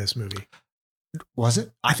once on this movie. Was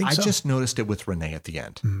it? I think so. I just noticed it with Renee at the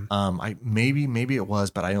end. Mhm. Maybe it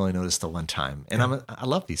was, but I only noticed the one time. And I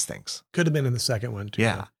love these things. Could have been in the second one too.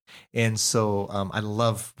 Yeah. And so I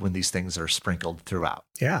love when these things are sprinkled throughout,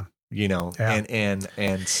 Yeah. Yeah.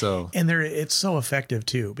 and so And it's so effective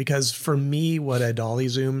too, because for me, what a dolly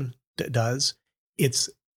zoom does, it's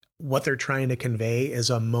what they're trying to convey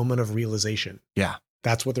is a moment of realization. Yeah.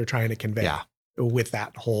 That's what they're trying to convey. Yeah. With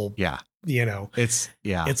that whole, yeah, it's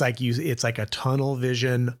like a tunnel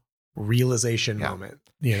vision realization moment,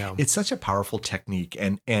 It's such a powerful technique.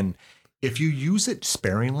 And if you use it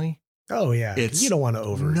sparingly, oh yeah, you don't want to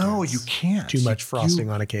over. No, you can't. Too much frosting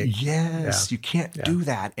on a cake. Yes, you can't do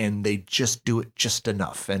that. And they just do it just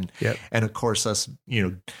enough. And of course us,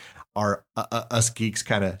 us geeks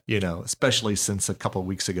kind of, especially since a couple of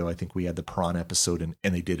weeks ago, I think we had the Prawn episode and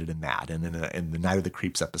they did it in that, and then in the Night of the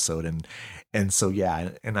Creeps episode. And so, yeah.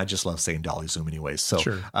 And I just love saying dolly zoom anyways. So,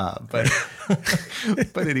 sure. But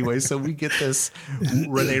anyway, so we get this,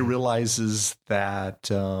 Renee realizes that,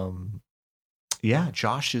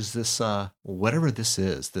 Josh is this, whatever this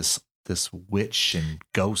is, this witch and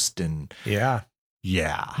ghost and yeah.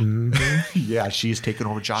 Mm-hmm. Yeah. She's taken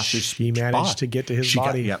over Josh's. She managed to get to his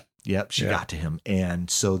body. She got to him. And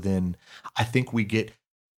so then I think we get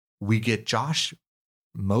Josh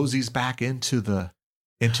moseys back into the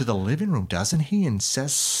living room, doesn't he? And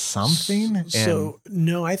says something. So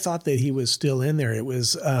no, I thought that he was still in there. It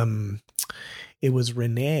was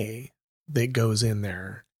Renee that goes in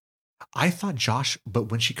there. I thought Josh,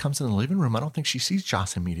 but when she comes in the living room, I don't think she sees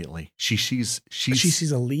Josh immediately. She sees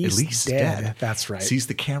Elise dead. That's right. Sees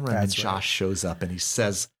the camera, and then That's Josh shows up and he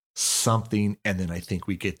says something, and then I think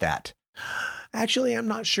we get that. Actually, I'm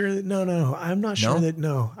not sure that. No, I'm not sure that.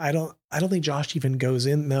 No, I don't think Josh even goes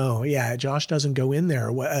in. No, yeah, Josh doesn't go in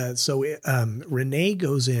there. Renee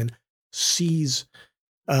goes in, sees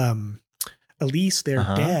Elise there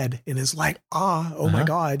dead, and is like, oh my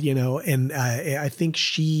God, and I think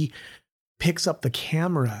she picks up the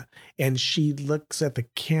camera and she looks at the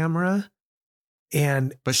camera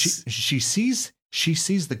And But she sees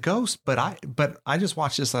the ghost, but I just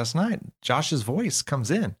watched this last night. Josh's voice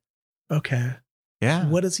comes in. okay. Yeah.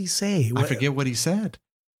 What does he say? I forget what he said.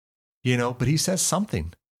 But he says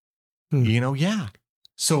something. Hmm. Yeah.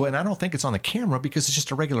 So, and I don't think it's on the camera because it's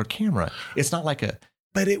just a regular camera. It's not like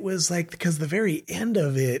But it was like, because the very end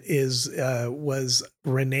of it was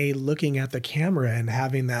Renee looking at the camera and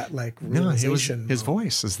having that like realization. his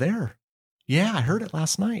voice is there. Yeah, I heard it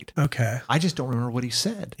last night. Okay. I just don't remember what he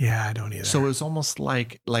said. Yeah, I don't either. So it was almost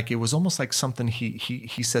like it was almost like something he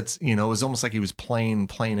said, it was almost like he was playing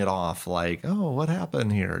it off like, oh, what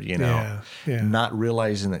happened here? Yeah. Not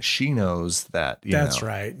realizing that she knows that, That's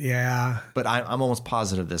right. Yeah. But I'm almost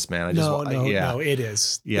positive this, man. I No, it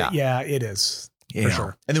is. Yeah. Yeah, it is. For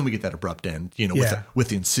sure. And then we get that abrupt end, with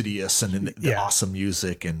the Insidious and the awesome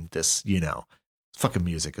music and this, fucking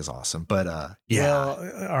music is awesome. But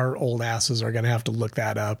Well, our old asses are going to have to look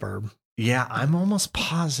that up or. Yeah, I'm almost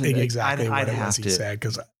positive. Exactly what I'd it was he said,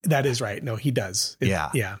 because that is right. No, he does.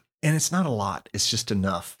 Yeah. And it's not a lot. It's just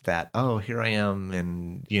enough that, oh, here I am.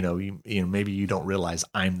 And, maybe you don't realize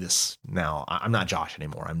I'm this now. I'm not Josh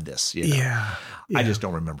anymore. I'm this, Yeah. I just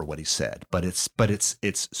don't remember what he said, but it's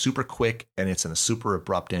super quick and it's in a super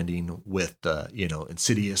abrupt ending with the,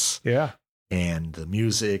 Insidious. Yeah. And the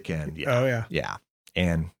music and Oh yeah. Yeah.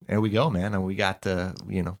 And there we go, man. And we got the,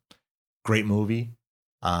 great movie.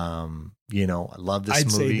 I love this movie.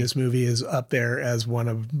 I'd say this movie is up there as one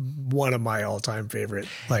of my all-time favorite,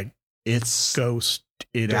 like it's ghost.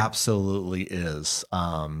 It absolutely is.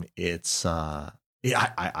 It's I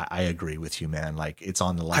agree with you, man. Like it's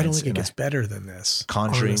on the line. I don't think it gets better than this.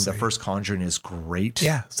 Conjuring, honestly. The first Conjuring is great.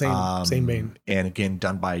 Yeah, same vein. And again,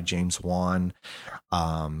 done by James Wan.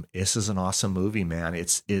 This is an awesome movie, man.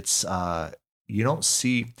 It's you don't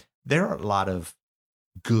see, there are a lot of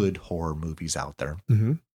good horror movies out there.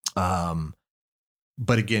 Mm-hmm.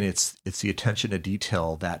 But again, it's the attention to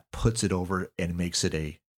detail that puts it over and makes it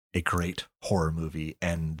a great horror movie.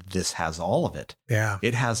 And this has all of it. Yeah.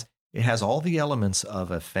 It has all the elements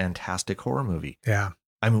of a fantastic horror movie. Yeah.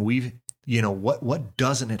 I mean, what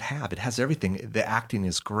doesn't it have? It has everything. The acting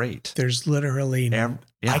is great. There's literally,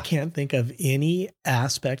 I can't think of any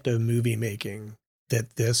aspect of movie making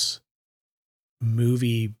that this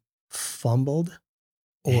movie fumbled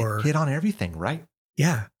or hit on everything, right?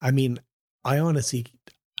 Yeah. I mean, I honestly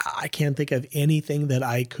can't think of anything that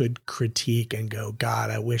I could critique and go, God,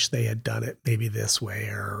 I wish they had done it maybe this way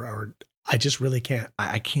or I just really can't.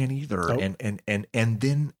 I can't either. Nope. And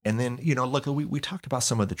then, look, we talked about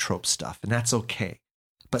some of the trope stuff and that's okay.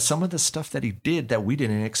 But some of the stuff that he did that we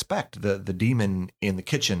didn't expect, the demon in the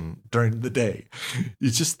kitchen during the day,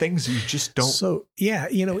 it's just things you just don't. So, yeah,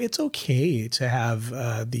 it's okay to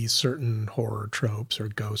have these certain horror tropes or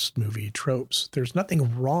ghost movie tropes. There's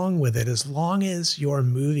nothing wrong with it as long as your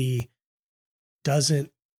movie doesn't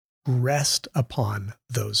rest upon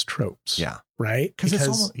those tropes. Yeah. Right? Because it's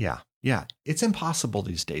almost, yeah. It's impossible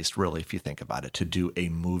these days, really, if you think about it, to do a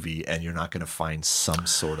movie and you're not going to find some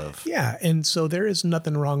sort of. Yeah. And so there is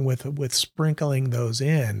nothing wrong with sprinkling those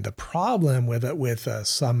in. The problem with it, with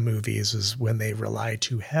some movies is when they rely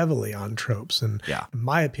too heavily on tropes. And in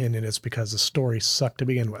my opinion, it's because the story sucked to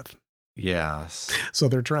begin with. Yes. So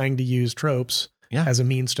they're trying to use tropes as a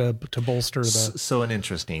means to bolster the. So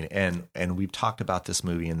interesting. And we've talked about this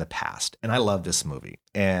movie in the past and I love this movie.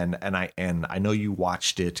 And I know you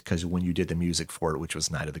watched it because when you did the music for it, which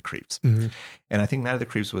was Night of the Creeps. Mm-hmm. And I think Night of the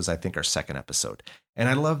Creeps was, our second episode. And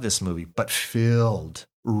I love this movie, but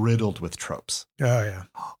riddled with tropes. Oh yeah.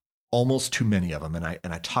 Almost too many of them. And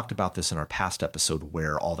I talked about this in our past episode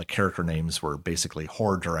where all the character names were basically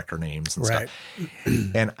horror director names and stuff.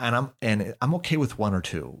 And I'm okay with one or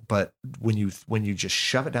two, but when you just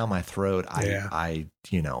shove it down my throat, I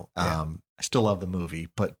still love the movie,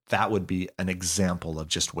 but that would be an example of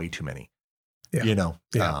just way too many.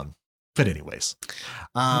 But anyways,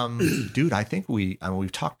 dude, I think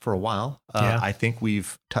we've talked for a while. I think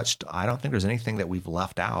we've touched. I don't think there's anything that we've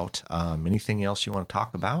left out. Anything else you want to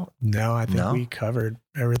talk about? No, I think we covered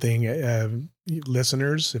everything.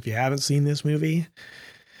 Listeners, if you haven't seen this movie,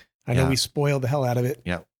 I know we spoiled the hell out of it.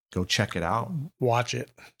 Yeah. Go check it out. Watch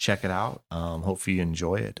it. Check it out. Hopefully you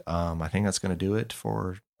enjoy it. I think that's going to do it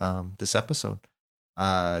for this episode.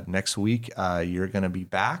 Next week, you're going to be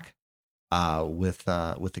back. With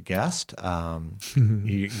a guest,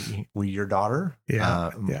 your daughter,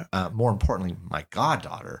 more importantly, my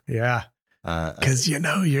goddaughter, because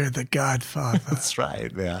you're the godfather. That's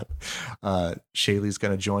right, man. Shaylee's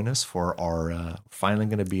going to join us for our finally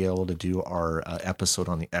going to be able to do our episode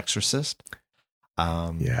on The Exorcist.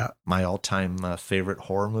 My all-time favorite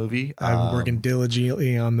horror movie. I'm working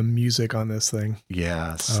diligently on the music on this thing.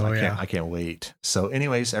 Yes. I can't wait. So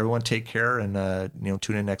anyways, everyone take care and,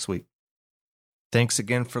 tune in next week. Thanks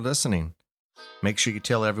again for listening. Make sure you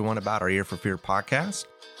tell everyone about our Ear for Fear podcast.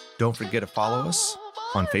 Don't forget to follow us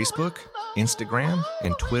on Facebook, Instagram,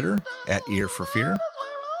 and Twitter at Ear for Fear.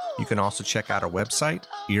 You can also check out our website,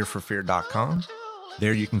 earforfear.com.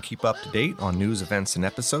 There you can keep up to date on news, events, and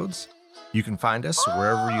episodes. You can find us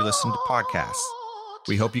wherever you listen to podcasts.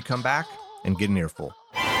 We hope you come back and get an earful.